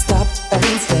if I stop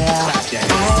and stare.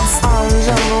 I'm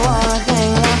just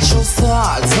looking at your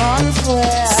thoughts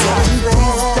unfair. So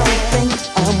please don't think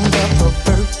I'm the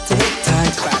perverted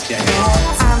type.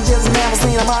 I've just never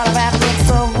seen a body that looks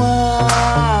so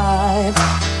right.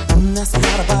 That's a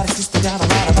lot of body, sister got a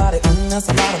lot of body. That's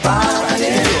a lot of body.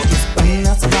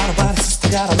 That's a lot of body, sister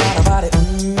got a lot of body.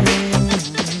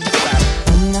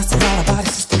 That's a lot of body,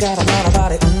 sister got a lot of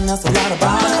body. That's a lot of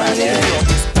body.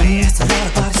 That's a lot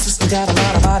of body, sister got a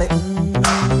lot of body.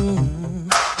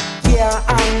 Yeah, I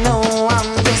know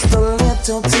I'm just a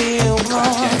little too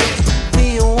blind.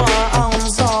 Feel I'm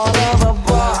sort of a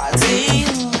body.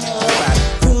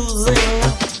 Cruising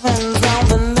up and down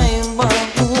the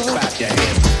neighborhood.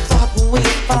 Thought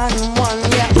we'd find one,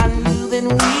 yeah, I knew that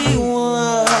we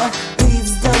would.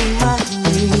 Please don't mind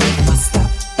me if I stop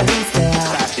and stare.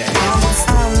 I'm just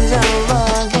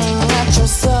looking at your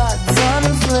suds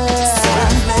unfair.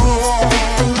 Please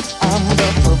don't think I'm the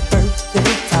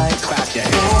perverted type.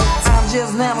 I've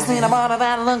just never seen a body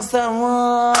that looks so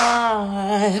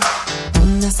right.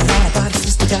 That's a lot of body,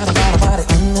 sister got a lot of body.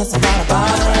 That's a lot of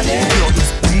body.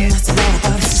 That's a lot of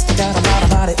body, sister got a lot of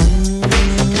body.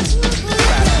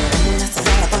 That's a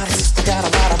lot of body, sister got a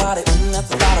lot of body. That's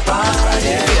a lot of body.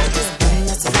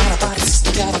 That's a lot of body,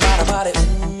 sister got a lot of body.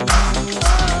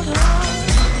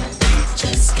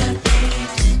 Just got paid.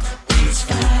 It's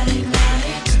Friday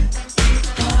night.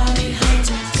 Party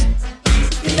hunting.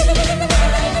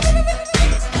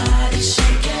 Body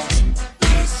shaking.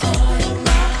 All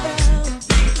around.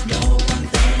 No one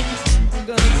thing. I'm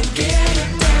gonna get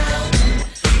it down.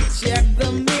 Check the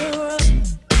mirror.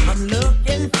 I'm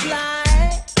looking fly.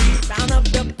 Round up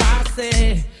the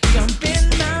posse. Jump in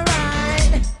my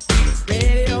ride.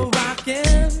 Radio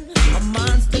rocking. A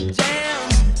monster jam.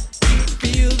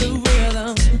 Feel the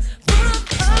rhythm. Pump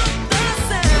up the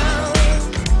sound.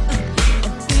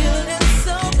 I'm feeling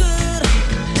so good.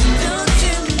 Don't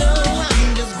you know I'm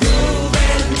just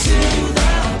grooving to the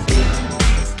beat.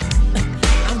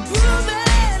 I'm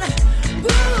grooving.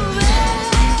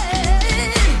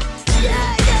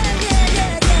 Yeah.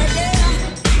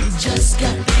 Just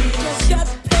got paid.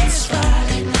 It's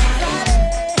Friday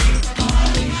night.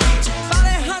 Party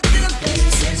hunting.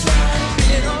 It's right.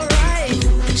 Feeling alright.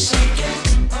 Moving, shaking.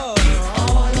 All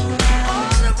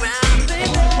around, baby.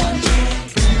 One drink.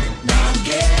 Now I'm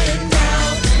getting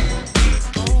down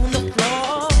on the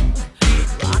floor,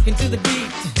 rocking to the beat.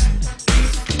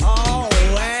 Oh,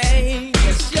 hey,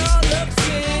 you sure look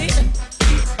sweet.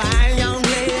 Fine young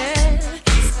lady,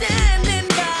 standing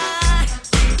by.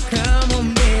 Come on,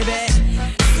 baby,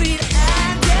 sweet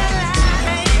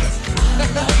Adeline. I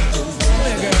love the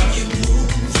way, girl, you move.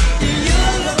 You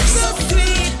look so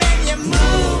sweet and you're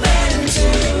moving to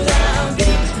the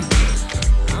beat.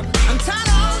 I'm tired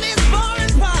of all this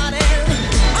boring partying.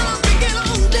 I don't think get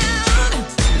on down.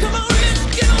 Come on, let's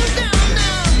get on down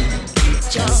now.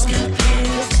 Just got paid.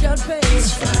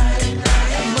 It's Friday night.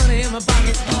 Got money in my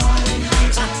pocket. Party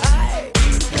hunting.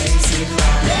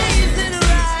 Blazing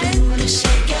right. Booty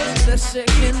shaking. The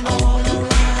shaking all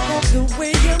around. The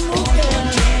way you move, girl.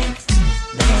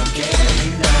 Now I'm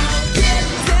getting down. Get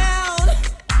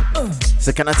down. So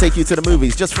can I take you to the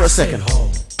movies just for a second?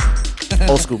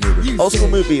 Old school movie. Old school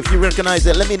movie. If you recognize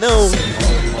it, let me know.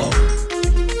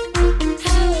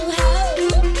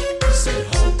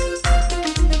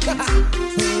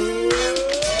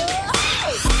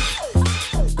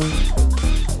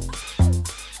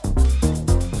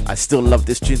 I still love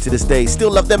this tune to this day.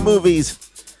 Still love them movies.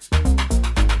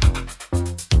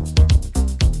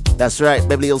 That's right,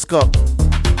 Beverly Hills Cop.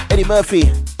 Eddie Murphy.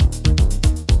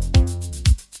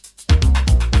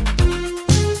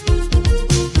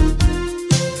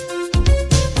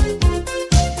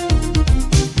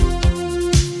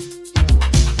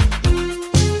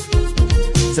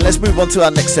 So let's move on to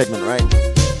our next segment, right?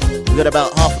 We got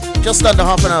about just under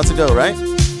half an hour to go, right?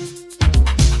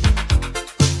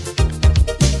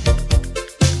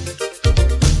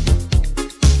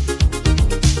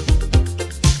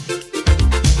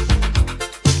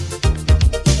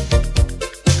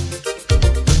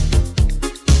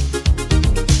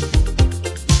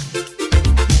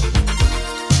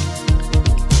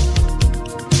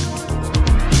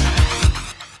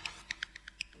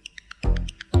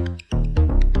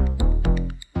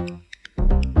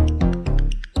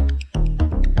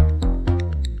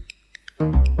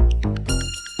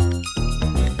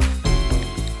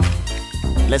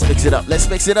 Let's mix it up. Let's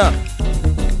mix it up.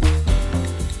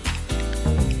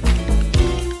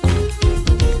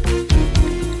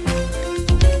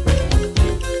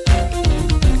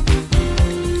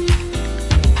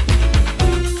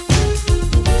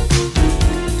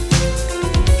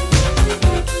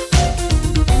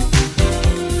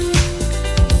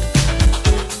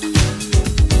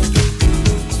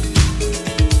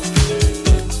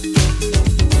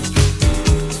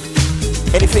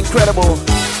 Anything credible?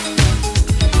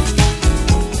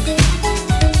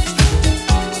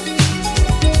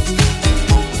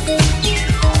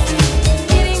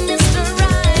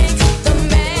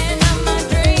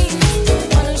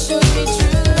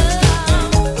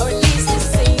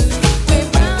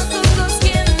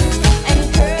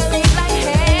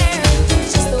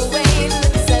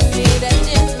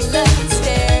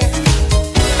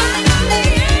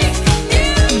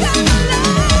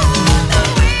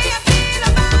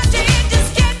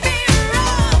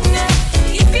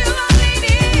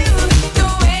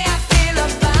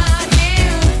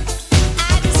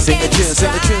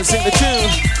 Sing the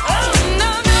tune.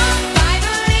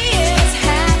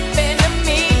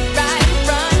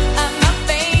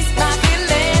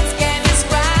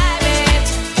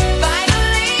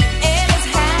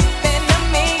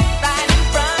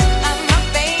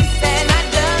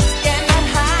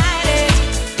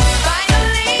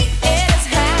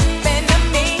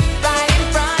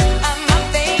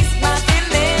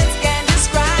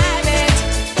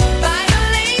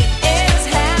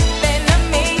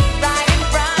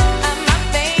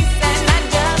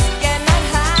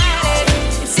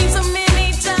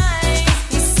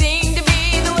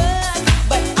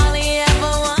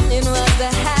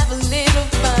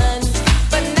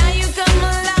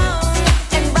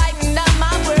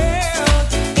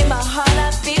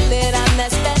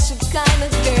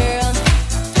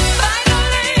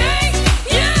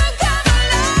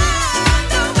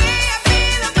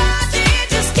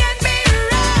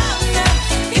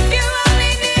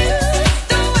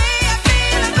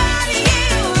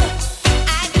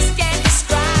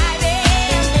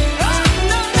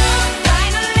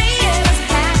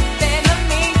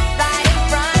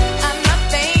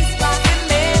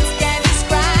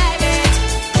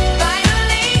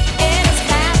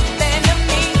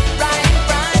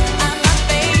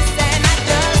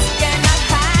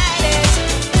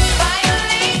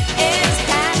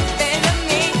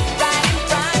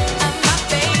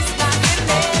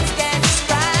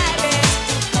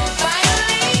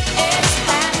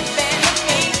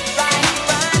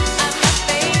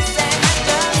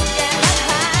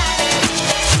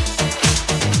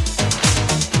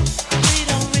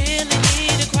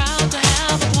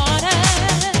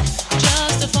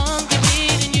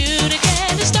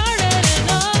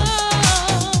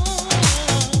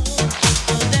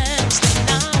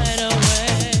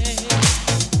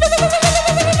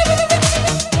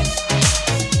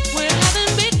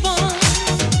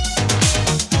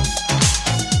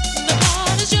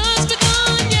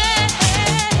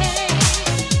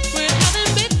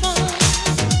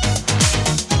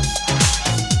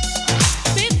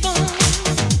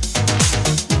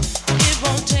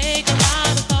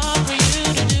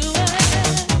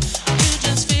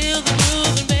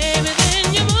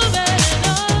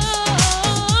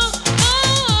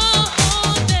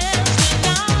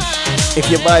 If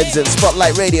your vibes at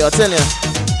Spotlight Radio, I tell you.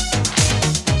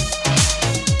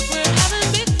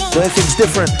 So anything's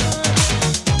different.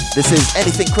 This is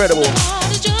Anything Credible.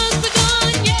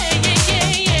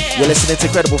 You're listening to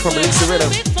Credible from Release the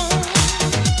Rhythm.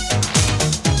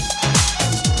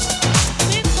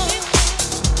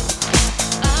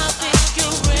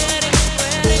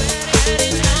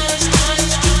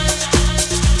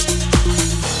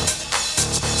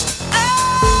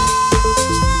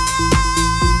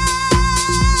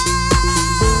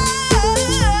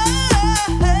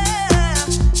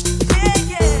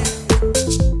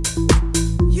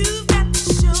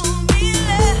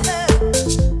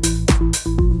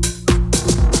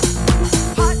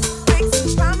 Hot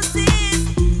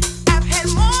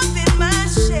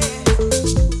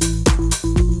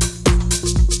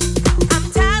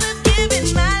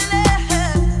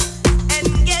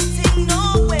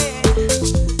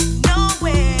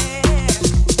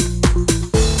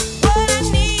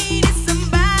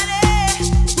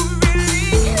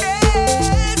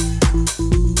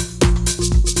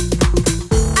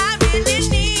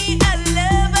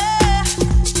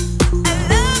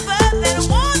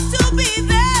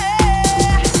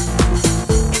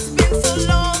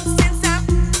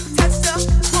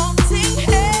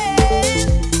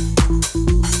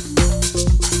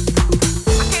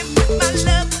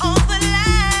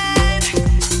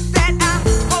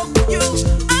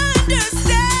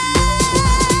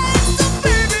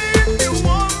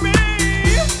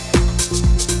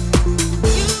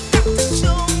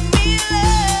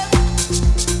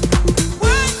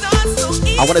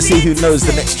want to see who knows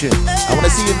the next tune. I want to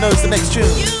see who knows the next tune.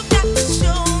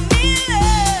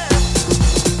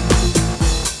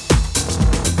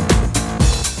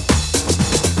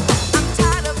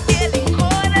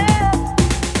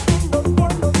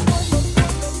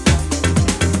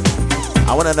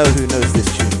 I want to know who knows this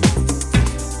tune.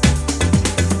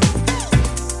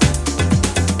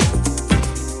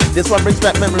 This one brings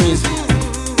back memories.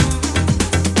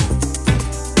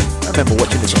 I remember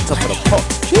watching this on top of the pot.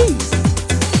 Jeez.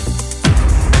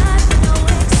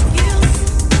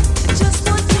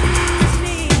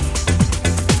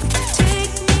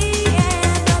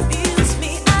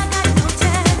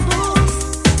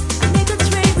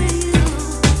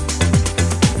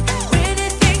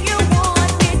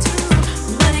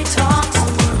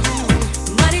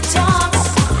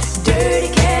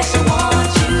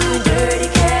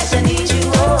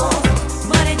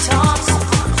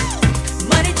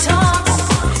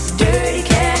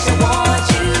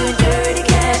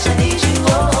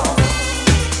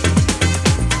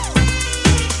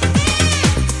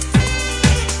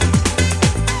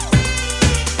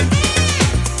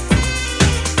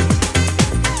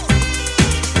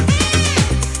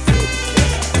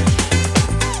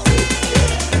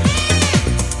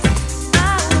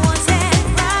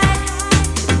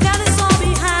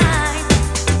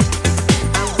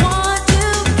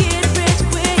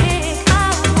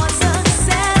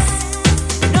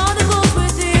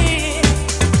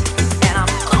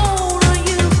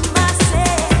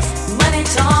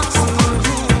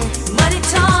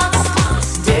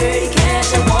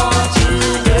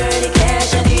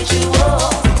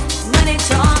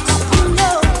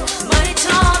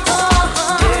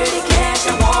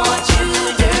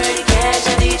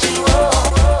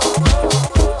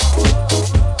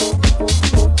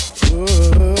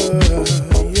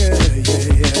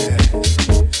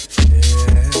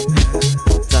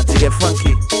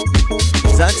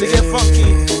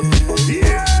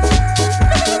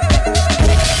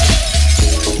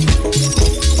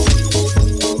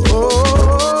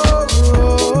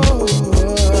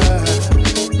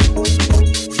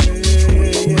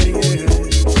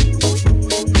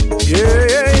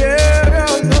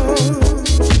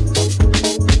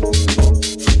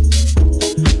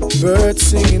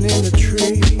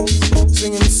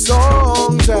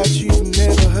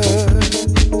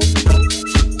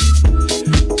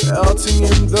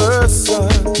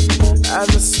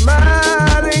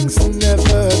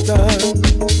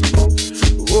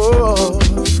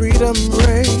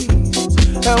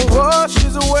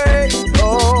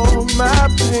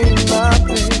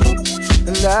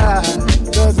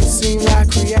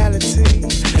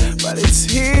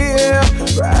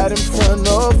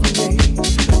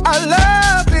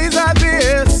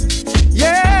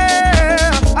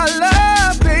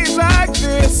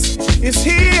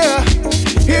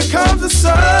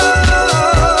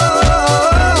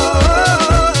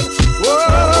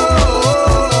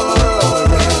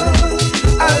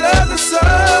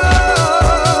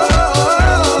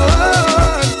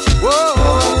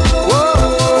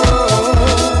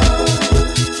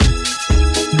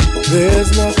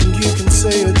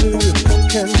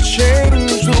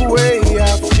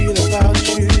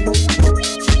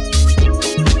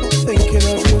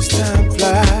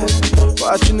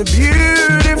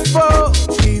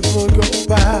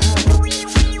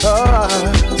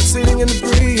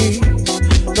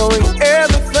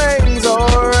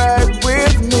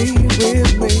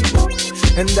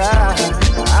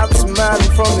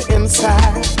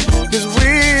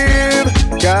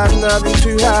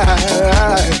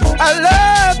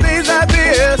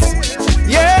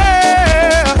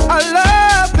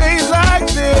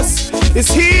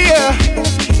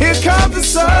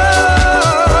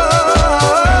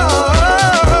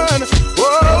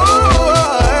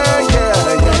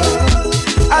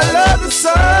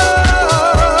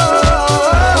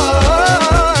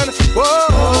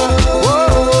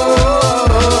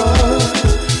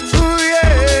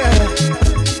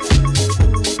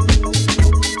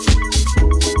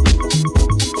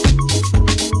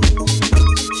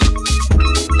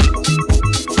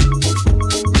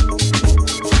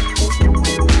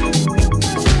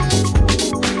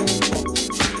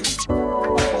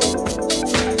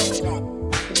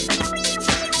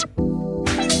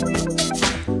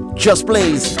 Just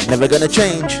Blaze, never gonna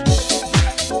change.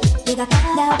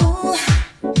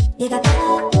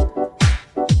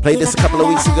 Played this a couple of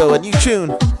weeks ago, a new tune.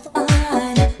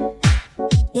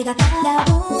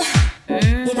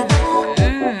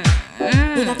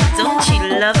 Don't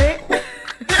you love it?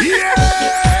 Yeah!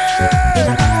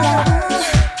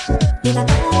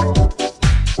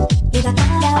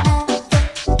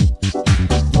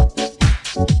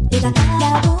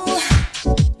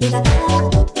 So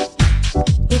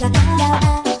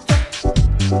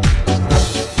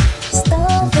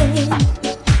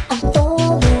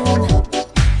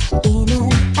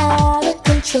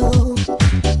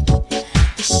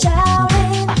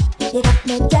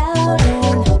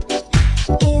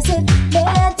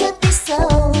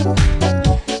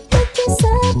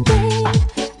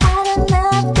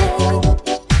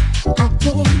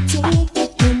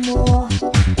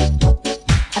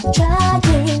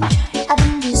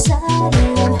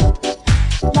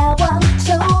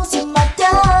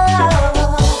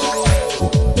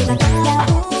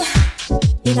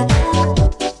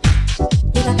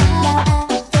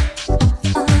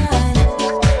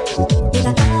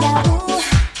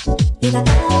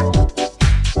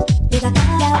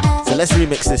let's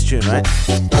remix this tune, right?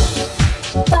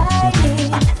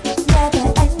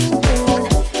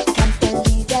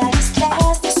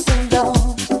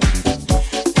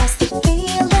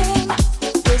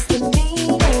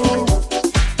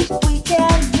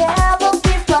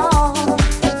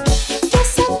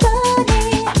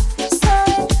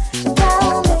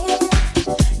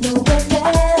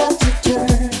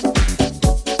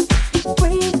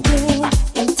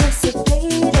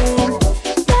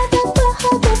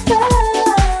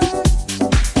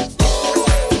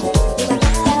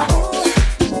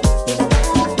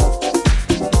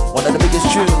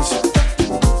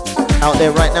 Out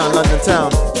there right now in London town.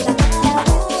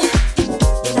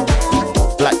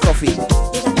 Black Coffee.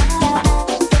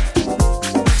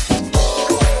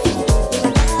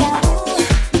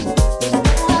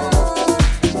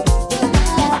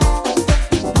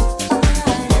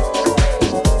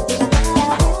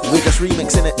 We're just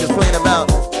remixing it, just playing about.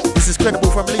 This is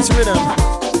Credible from Release Rhythm.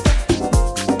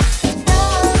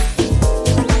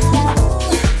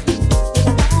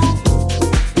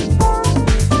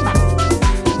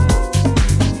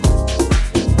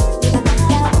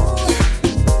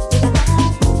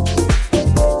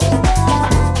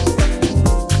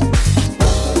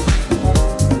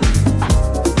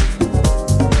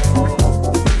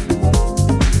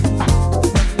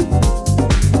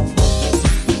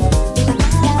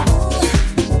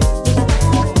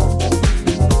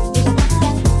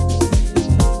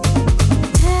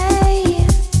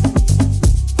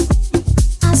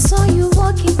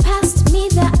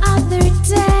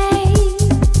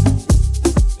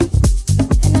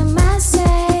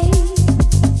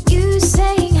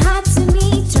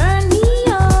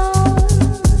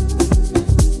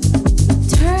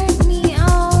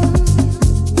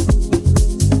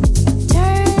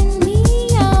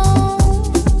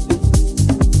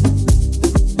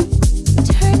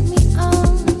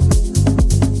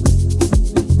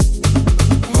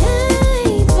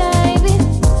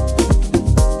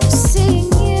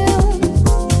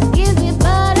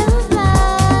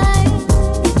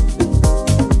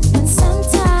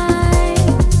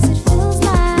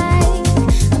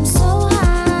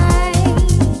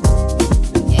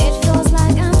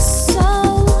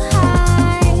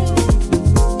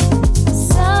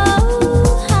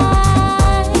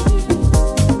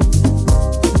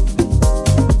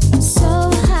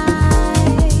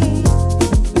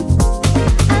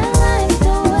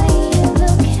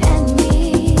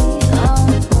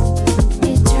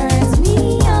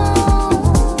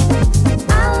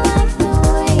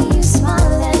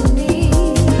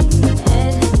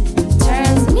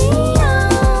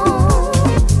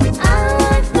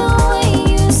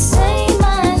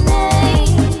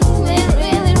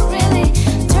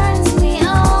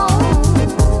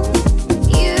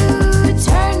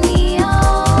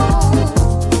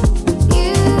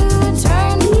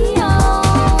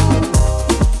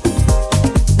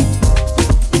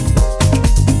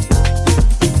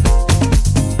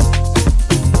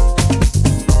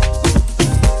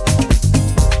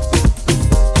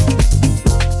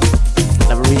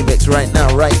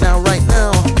 Right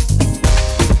now.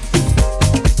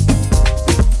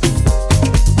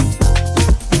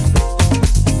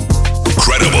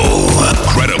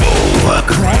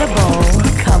 Credible,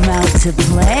 come out to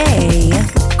play.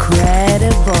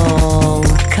 Credible,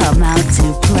 come out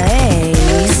to play.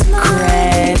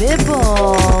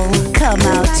 Credible, come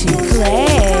out to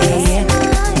play.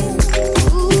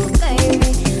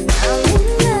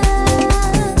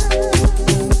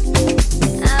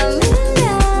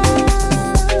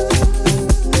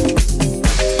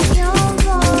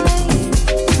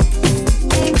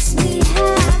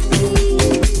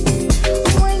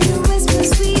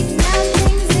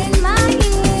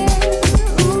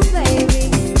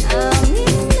 Baby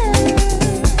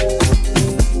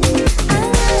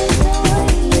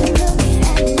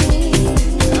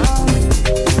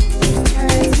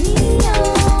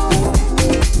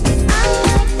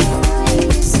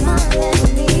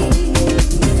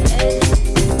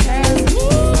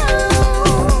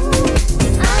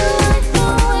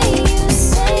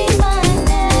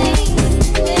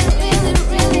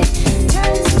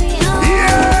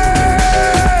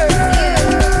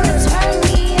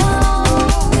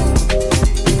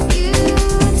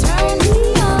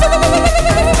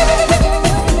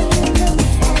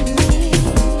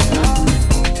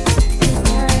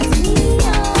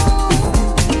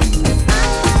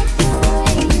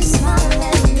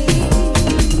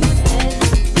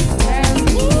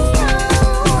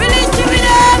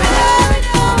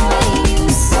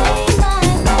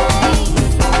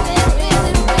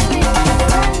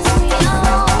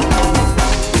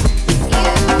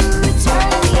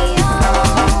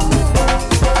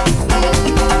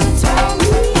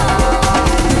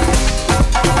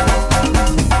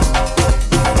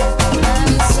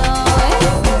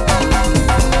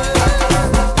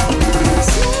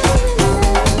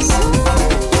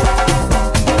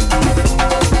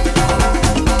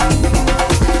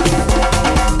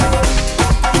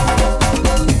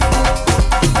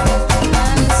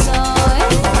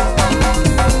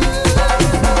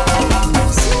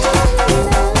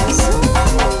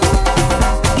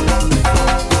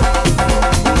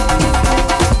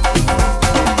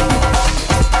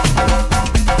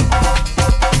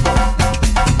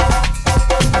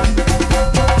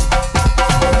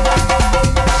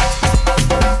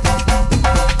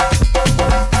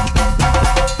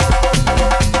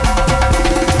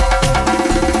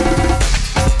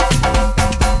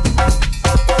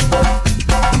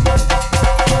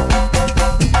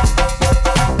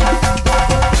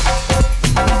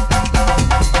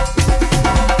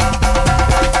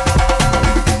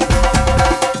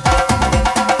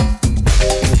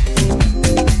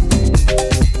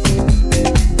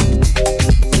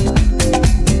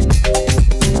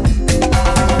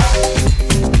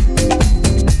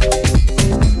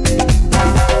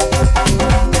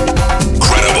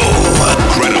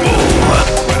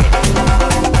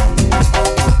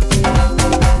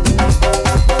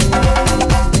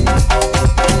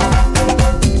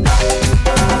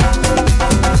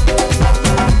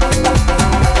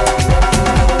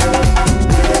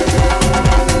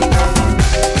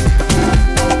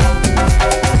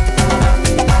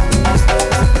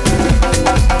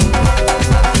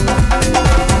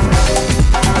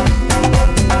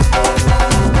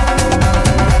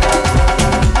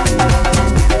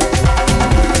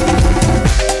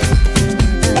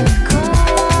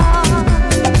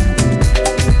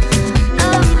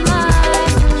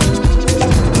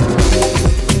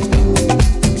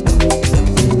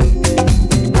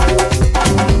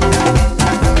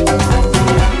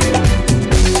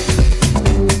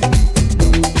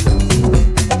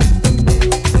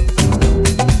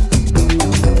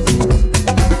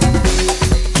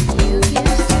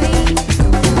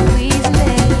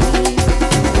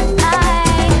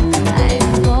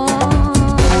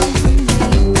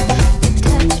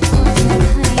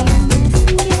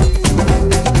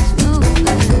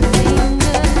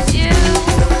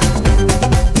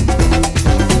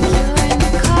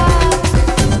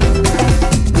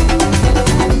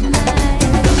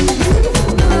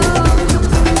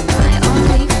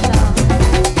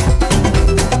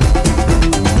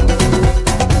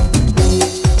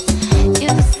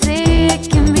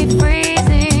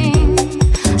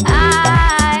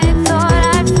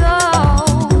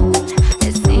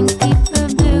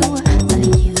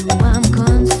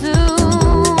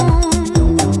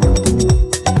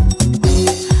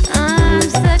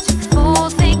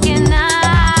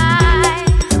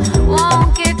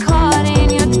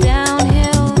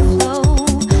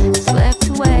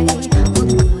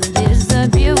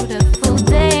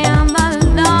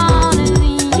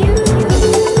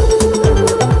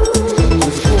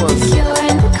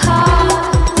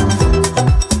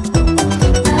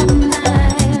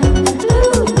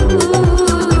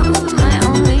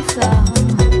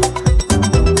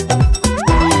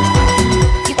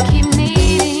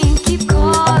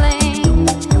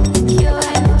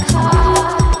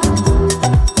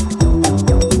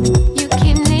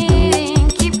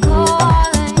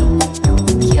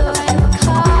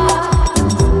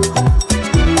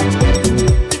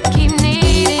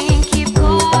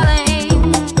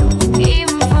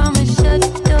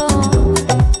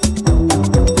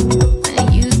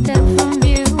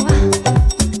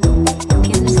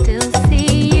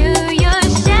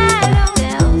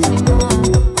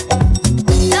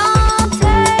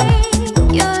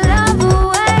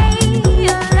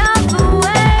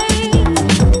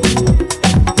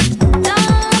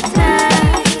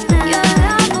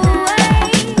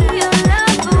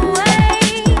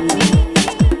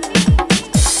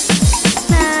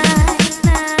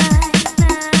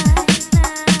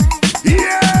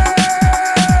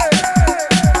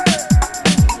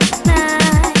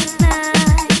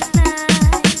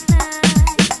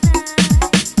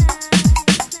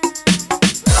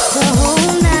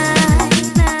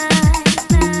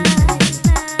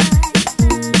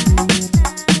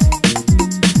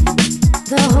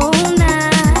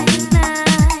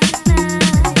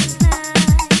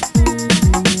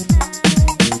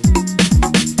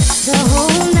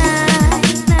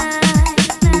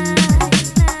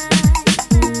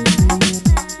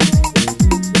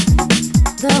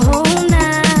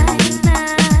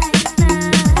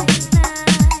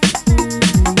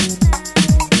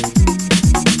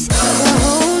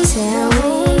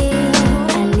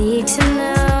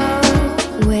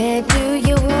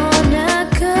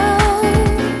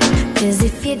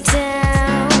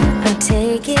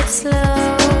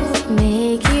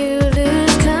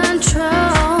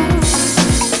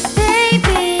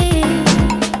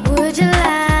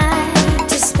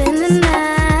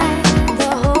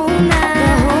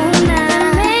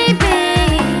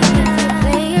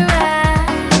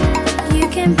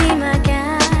my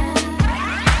guy.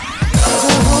 The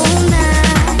whole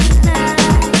night, the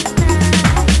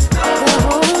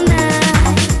whole night, the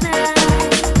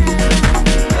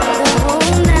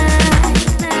whole night,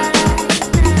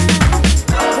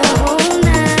 the whole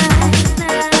night.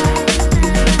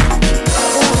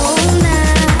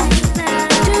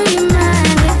 Do you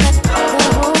mind if I the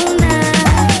whole night,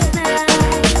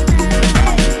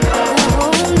 the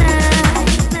whole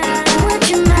night? Would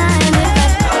you mind if I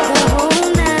the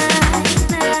whole night?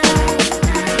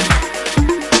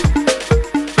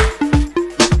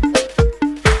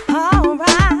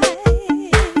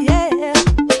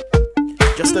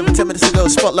 Just over 10 minutes ago,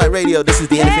 Spotlight Radio. This is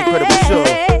the Anything Credible Show.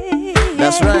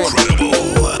 That's right.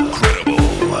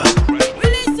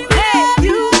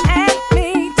 You and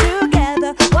me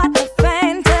together, what a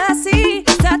fantasy,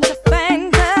 such a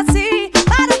fantasy.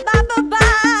 Ba-da-ba-ba-ba.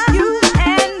 You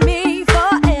and me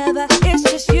forever, it's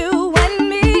just you and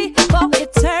me. For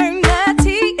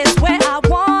eternity is where I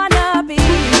wanna be.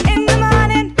 In the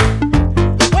morning,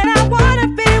 when I wanna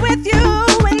be with you.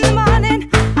 In the morning,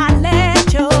 I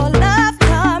let your love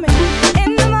come in.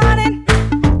 In the morning,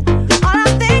 all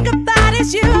I think about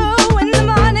is you. In the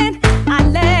morning, I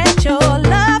let your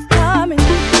love come in.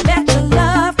 Let your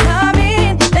love come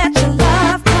in. Let your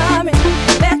love come in.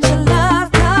 Let your love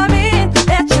come in.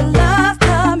 Let your love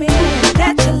come in.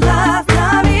 Let your love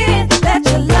come in. Let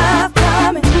your love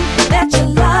come in. Let your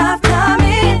love come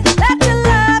in. Let your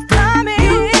love come in.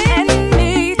 You and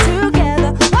me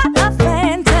together, what a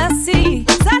fantasy,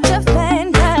 such a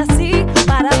fantasy.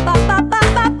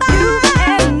 Ba-da-ba-ba-ba-ba-ba. You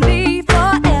and me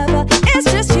forever, it's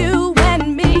just you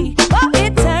and me. For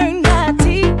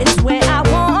eternity is where I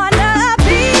wanna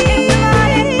be. In the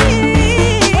morning,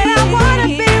 when I wanna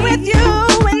be with you.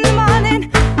 In the morning,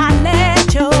 I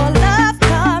let your love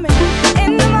come in.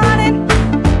 In the morning,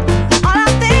 all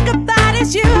I think about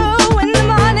is you. In the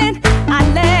morning, I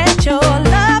let your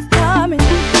love come in.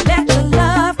 Let your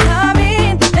love come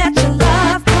in. Let your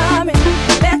love come in.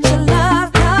 Let your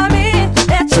love come in.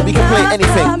 Let So we can play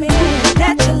anything. come in.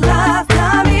 Let your love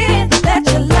come in. Let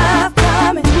your love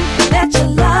come in. Let your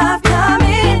love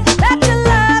come in. Let your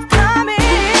love come in.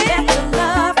 Let your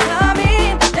love come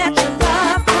in. Let your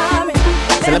love come in.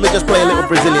 So let me just play a little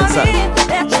Brazilian song.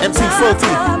 MC40.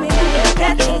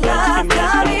 Let your love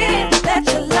come in. Let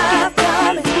your love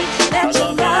come in. Let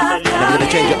your love And I'm gonna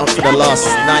change it up for the last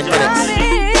 9 minutes.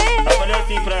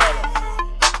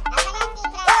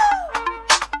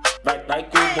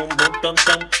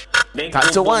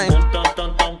 Time to wine.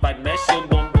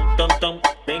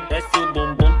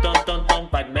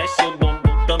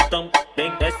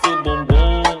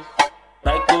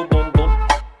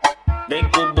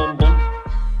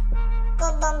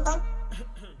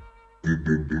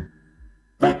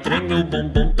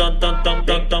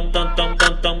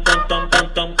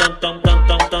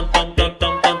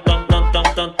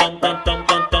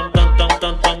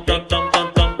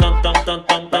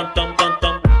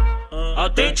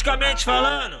 Autenticamente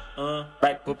falando,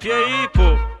 copia aí,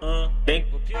 pô.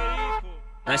 Copia aí, pô.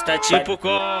 Nós tá tipo com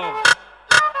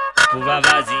tipo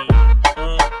Vavazinho.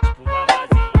 Tipo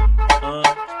Vavazinho.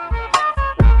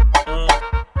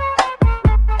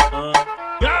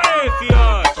 E aí,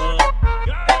 fiote? E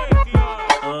aí,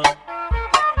 fiote?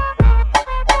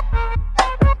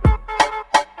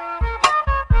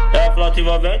 É a flauta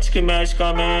envolvente que mexe com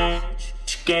a mente.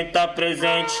 Quem tá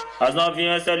presente, as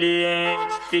novinhas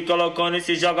salientes. Fica loucona e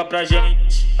se joga pra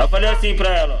gente. Eu falei assim pra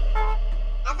ela.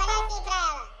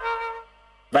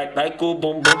 Vai com o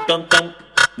bumbum tam tam.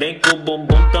 Vem com o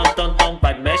bumbum tam tam tam.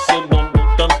 Vai mexe o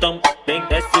bumbum tam tam. Vem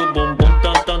desce o bumbum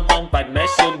tam tam tam. Vai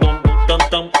mexe o bumbum tam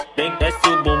tam. Vem desce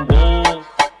o bumbum.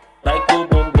 Vai com o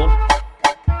bumbum.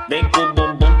 Vem com o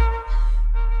bumbum.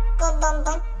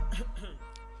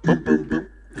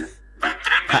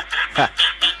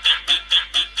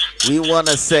 We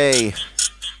wanna say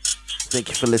thank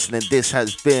you for listening. This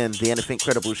has been the Anything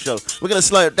Credible Show. We're gonna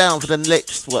slow it down for the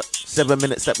next 7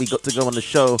 minutes that we got to go on the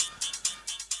show.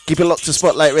 Keep it locked to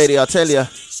Spotlight Radio. I'll tell you,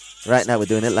 right now we're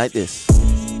doing it like this.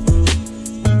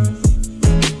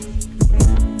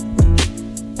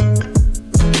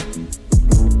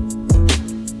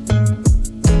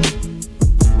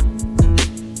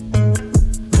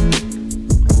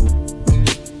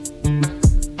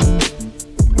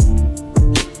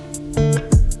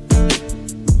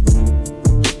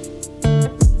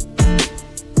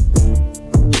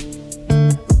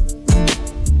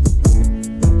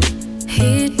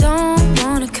 He don't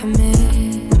wanna commit.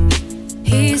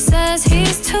 He says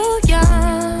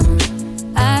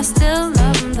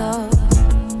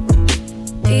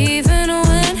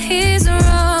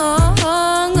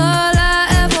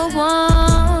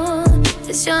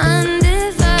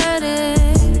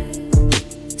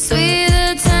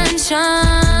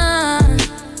shine.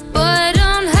 Boy,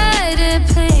 don't hide it,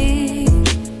 please.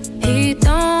 He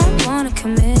don't wanna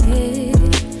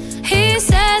commit. He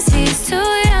says he's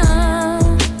too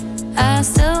young. I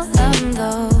still love him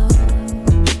though.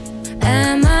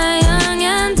 Am I young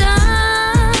and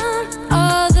dumb?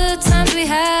 All the times we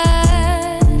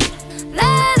had,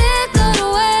 let it go to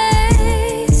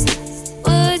waste.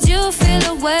 Would you feel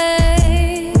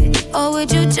away, or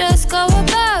would you just go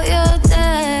about your day?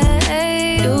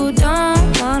 You don't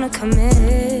wanna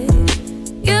commit.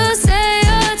 You say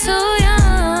you're too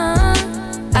young.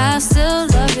 I still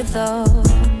love you though.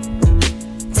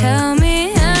 Tell me,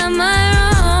 am I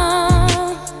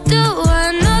wrong? Do I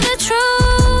know the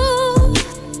truth?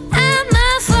 Am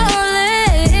I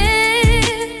falling?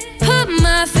 Put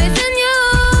my faith in you.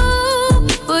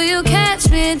 Will you catch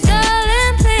me,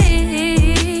 darling,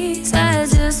 please? I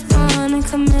just wanna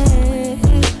commit.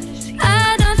 I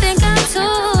don't think I'm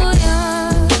too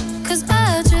young, 'cause I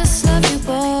just love you,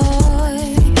 boy.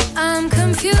 I'm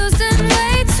confused and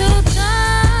way too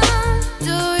dumb.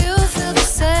 Do you feel the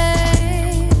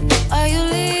same? Are you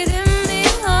leading me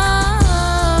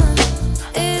on?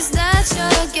 Is that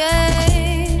your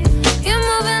game? You're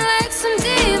moving like some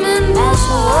demon boy.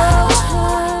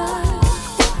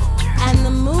 And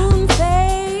the moon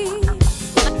fades,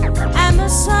 and the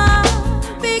sun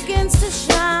begins to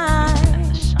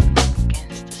shine,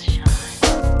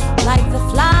 like the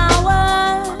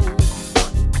flowers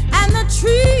and the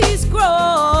trees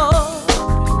grow.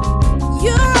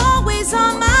 You're always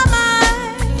on my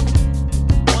mind.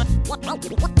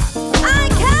 I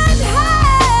can't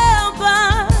help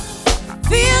but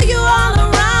feel you all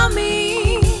around me,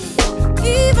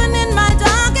 even in my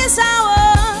darkest hour.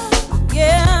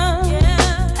 Yeah,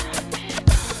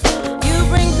 you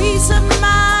bring peace of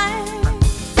mind.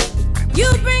 You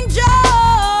bring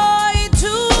joy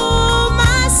to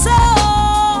my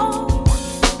soul.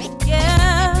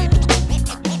 Yeah.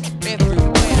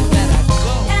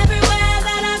 Everywhere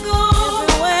that I go,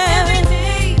 every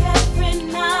day, every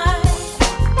night,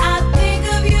 I think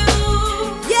of you.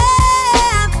 Yeah,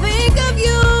 I think of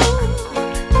you.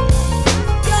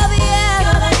 You're the air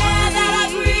that I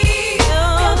breathe.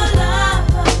 You're the love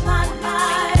of my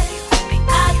life.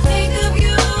 I think of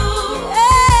you.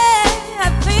 Yeah, I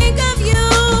think of you.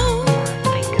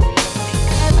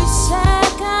 Every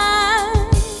second,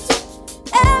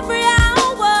 every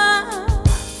hour,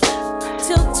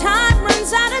 till time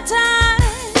runs out of time.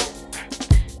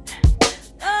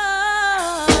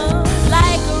 Oh,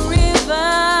 like a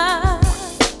river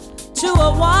to a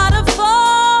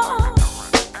waterfall,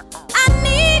 I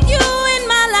need you in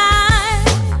my life.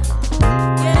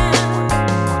 Yeah,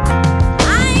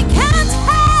 I can't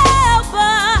help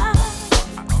but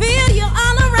feel you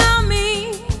all around me,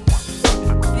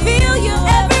 feel you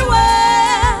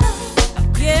everywhere.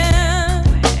 Yeah,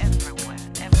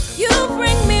 you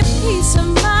bring me peace of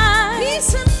mind,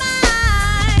 peace of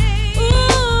mind.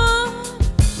 Ooh,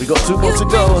 We got 2 more to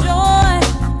go. joy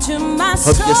to my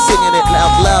soul. Hope you're singing it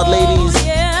loud, ladies.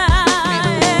 Everywhere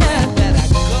that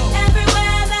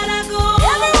I go,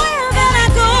 everywhere that I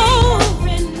go,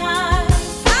 every night,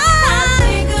 I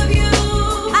think of you.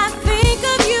 I think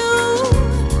of you.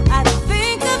 I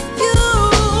think of you.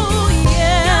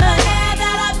 Yeah, you're the air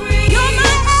that I breathe. You're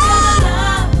my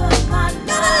love of my life.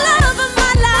 You're the love of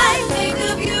my life. I think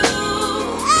of you.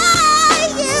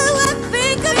 I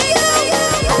think of you.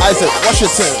 Isaac, what's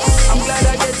your turn? I'm glad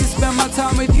I get to spend my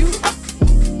time with you,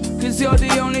 'cause you're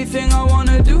the only thing I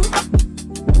wanna do.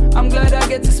 I'm glad I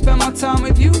get to spend my time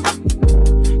with you,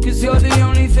 'cause you're the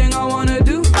only thing I wanna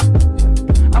do.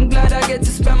 I'm glad I get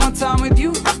to spend my time with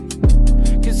you,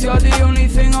 'cause you're the only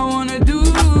thing I wanna do.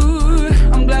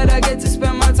 I'm glad I get to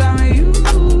spend my time with you,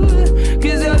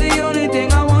 'cause you're the only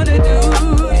thing I wanna do.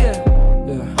 Yeah,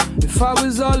 yeah. If I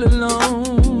was all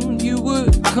alone, you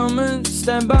would come and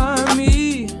stand by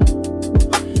me.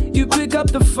 You pick up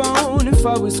the phone if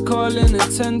I was calling at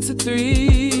 10 to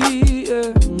 3.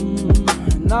 Yeah.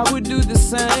 And I would do the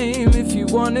same if you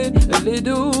wanted a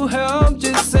little help.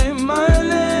 Just say my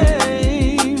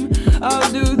name, I'll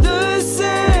do the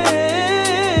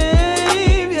same.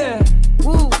 Yeah.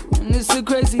 Woo. And it's a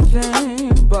crazy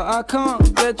thing, but I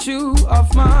can't get you off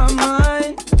my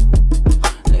mind.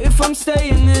 If I'm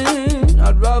staying in,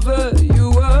 I'd rather you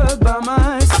were by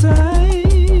my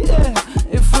side. Yeah.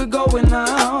 If we're going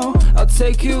out, I'll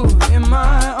take you in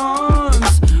my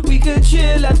arms. We could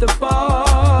chill at the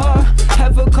bar,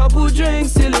 have a couple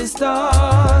drinks till it's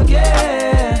dark.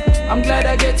 Yeah, I'm glad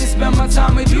I get to spend my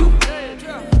time with you,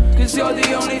 'cause you're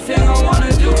the only thing I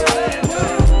wanna do.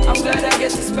 I'm glad I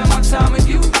get to spend my time with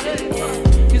you,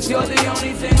 'cause you're the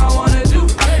only thing I wanna do.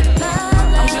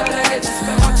 I'm glad I get to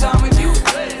spend my time with you.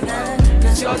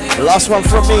 Last one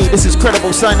from me. This is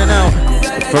Credible signing out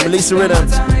from Elisa Rhythm.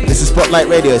 This is Spotlight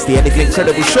Radio. It's the Anything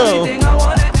Credible show.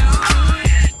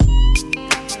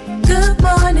 Good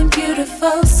morning,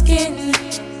 beautiful skin.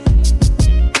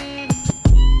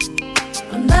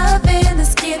 I'm loving the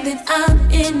skin that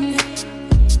I'm in.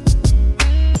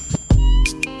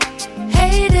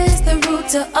 Hate is the root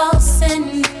to all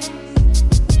sin.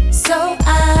 So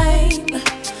I'm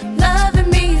loving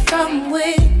me from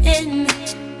within.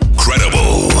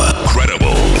 Credible.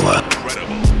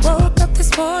 Woke up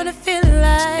this morning feeling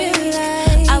like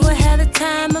I would have the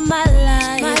time of my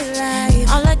life.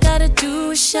 All I gotta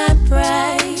do is shine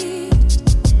bright.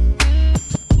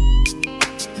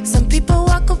 Some people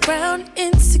walk around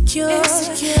insecure.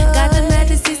 Got the mad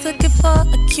disease looking for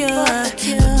a cure. But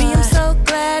me, I'm so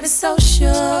glad and so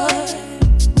sure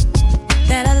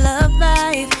that I love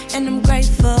life, and I'm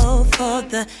grateful for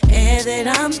the air that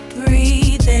I'm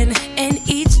breathing. And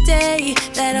each day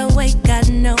that I wake, I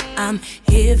know I'm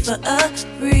here for a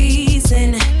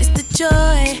reason. It's the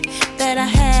joy that I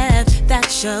have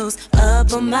that shows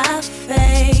up on my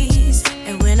face.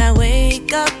 And when I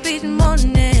wake up each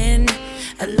morning,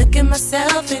 I look at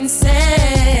myself and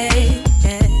say,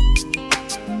 yeah.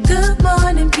 Good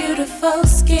morning, beautiful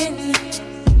skin.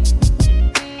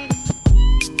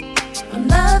 I'm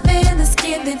loving the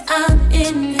skin that I'm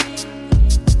in.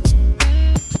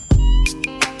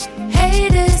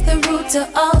 Hate is the root to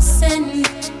all sin.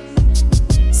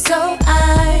 So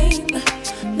I'm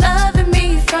loving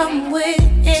me from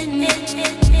within.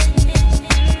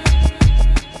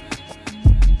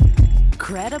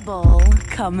 Credible,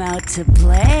 come out to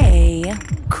play.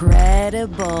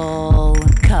 Credible,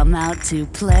 come out to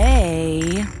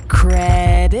play.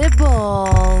 Credible,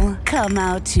 come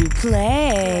out to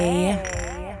play.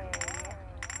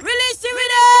 Release the rhythm.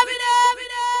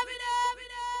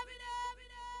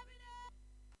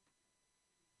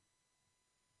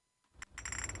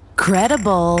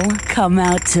 Credible, come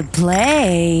out to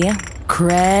play.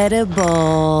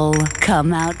 Credible,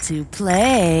 come out to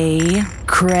play.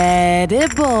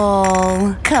 Credible,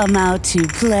 come out to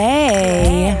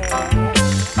play.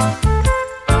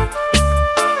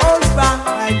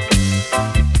 Alright.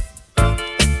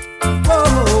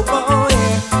 Whoa, whoa,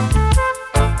 yeah.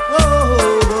 Whoa,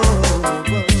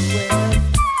 yeah.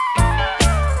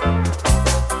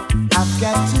 I've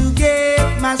got to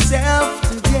get myself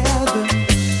together.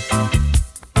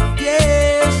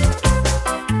 Yes.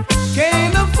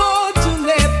 Can't afford to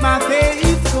let my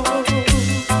faith go.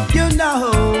 You know,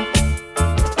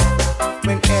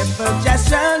 whenever the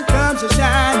sun comes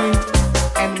a-shining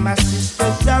and my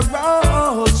sisters are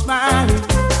all smiling,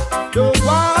 no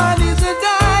one is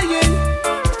a-dying.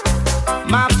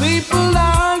 My people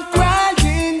aren't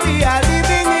crying. They are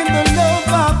living in the love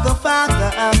of the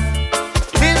Father,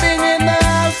 living in the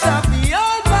house of the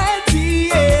Almighty,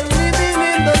 yeah. Living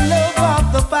in the love of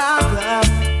the Father,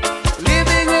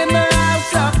 living in the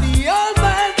house of the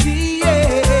Almighty,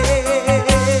 yeah.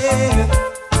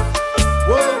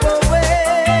 Whoa, whoa, whoa.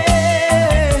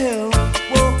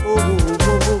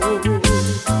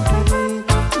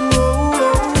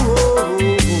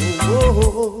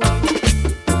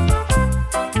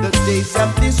 The days of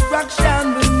destruction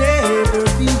will never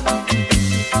be.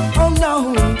 Oh no,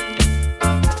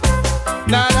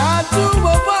 not unto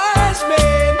a wise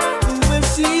man who will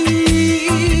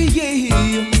see.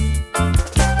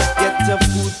 Yet the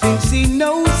fool thinks he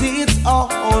knows it all.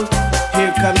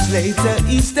 Here comes later,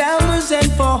 he stammers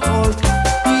and falls.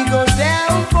 He goes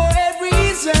down for a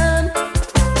reason.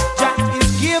 Jack is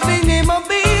giving him a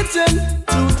beating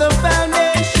to the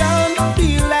foundation.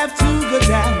 He'll have to go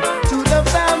down to the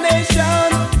foundation.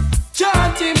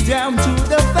 Chant him down to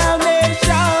the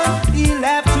foundation. He'll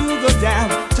have to go down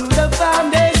to the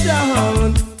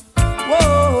foundation.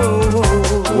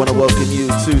 Whoa. I want to welcome you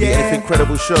to the Anything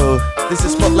Credible show. This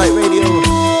is Spotlight Radio,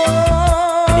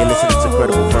 and you're listening to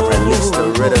Credible from Release the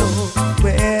Rhythm.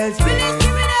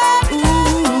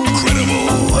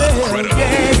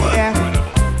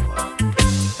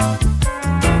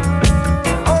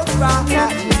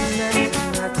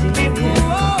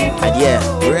 And yeah,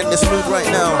 we're in this mood right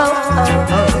now.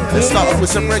 Let's start off with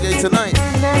some reggae tonight.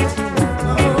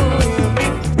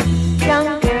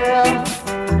 Young girl,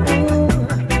 ooh,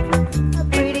 a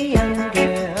pretty young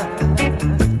girl,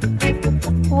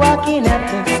 walking up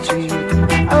the street.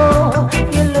 Oh,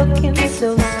 you're looking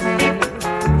so sweet,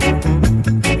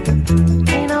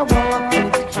 and I walk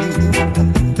with you.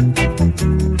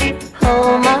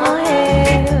 Hold my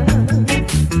hand,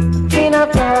 and I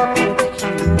walk with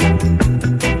you.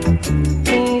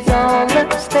 Please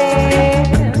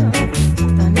understand,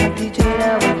 I'm not the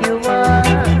jailer with you.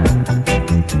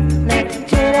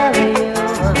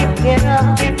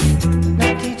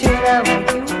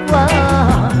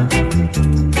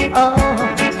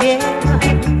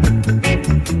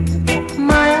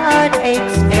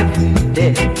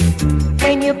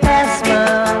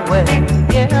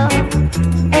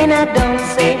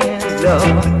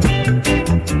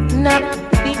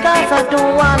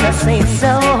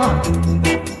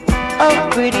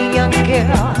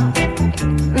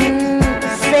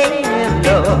 Say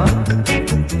hello.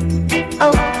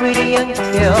 Oh, pretty young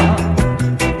girl.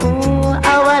 Ooh,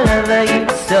 how I love you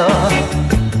so.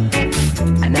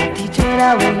 And I teach it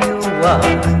how you walk.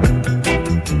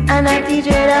 And I teach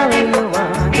it how you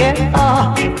walk. Yeah.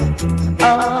 Oh,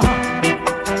 oh,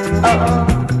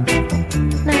 oh.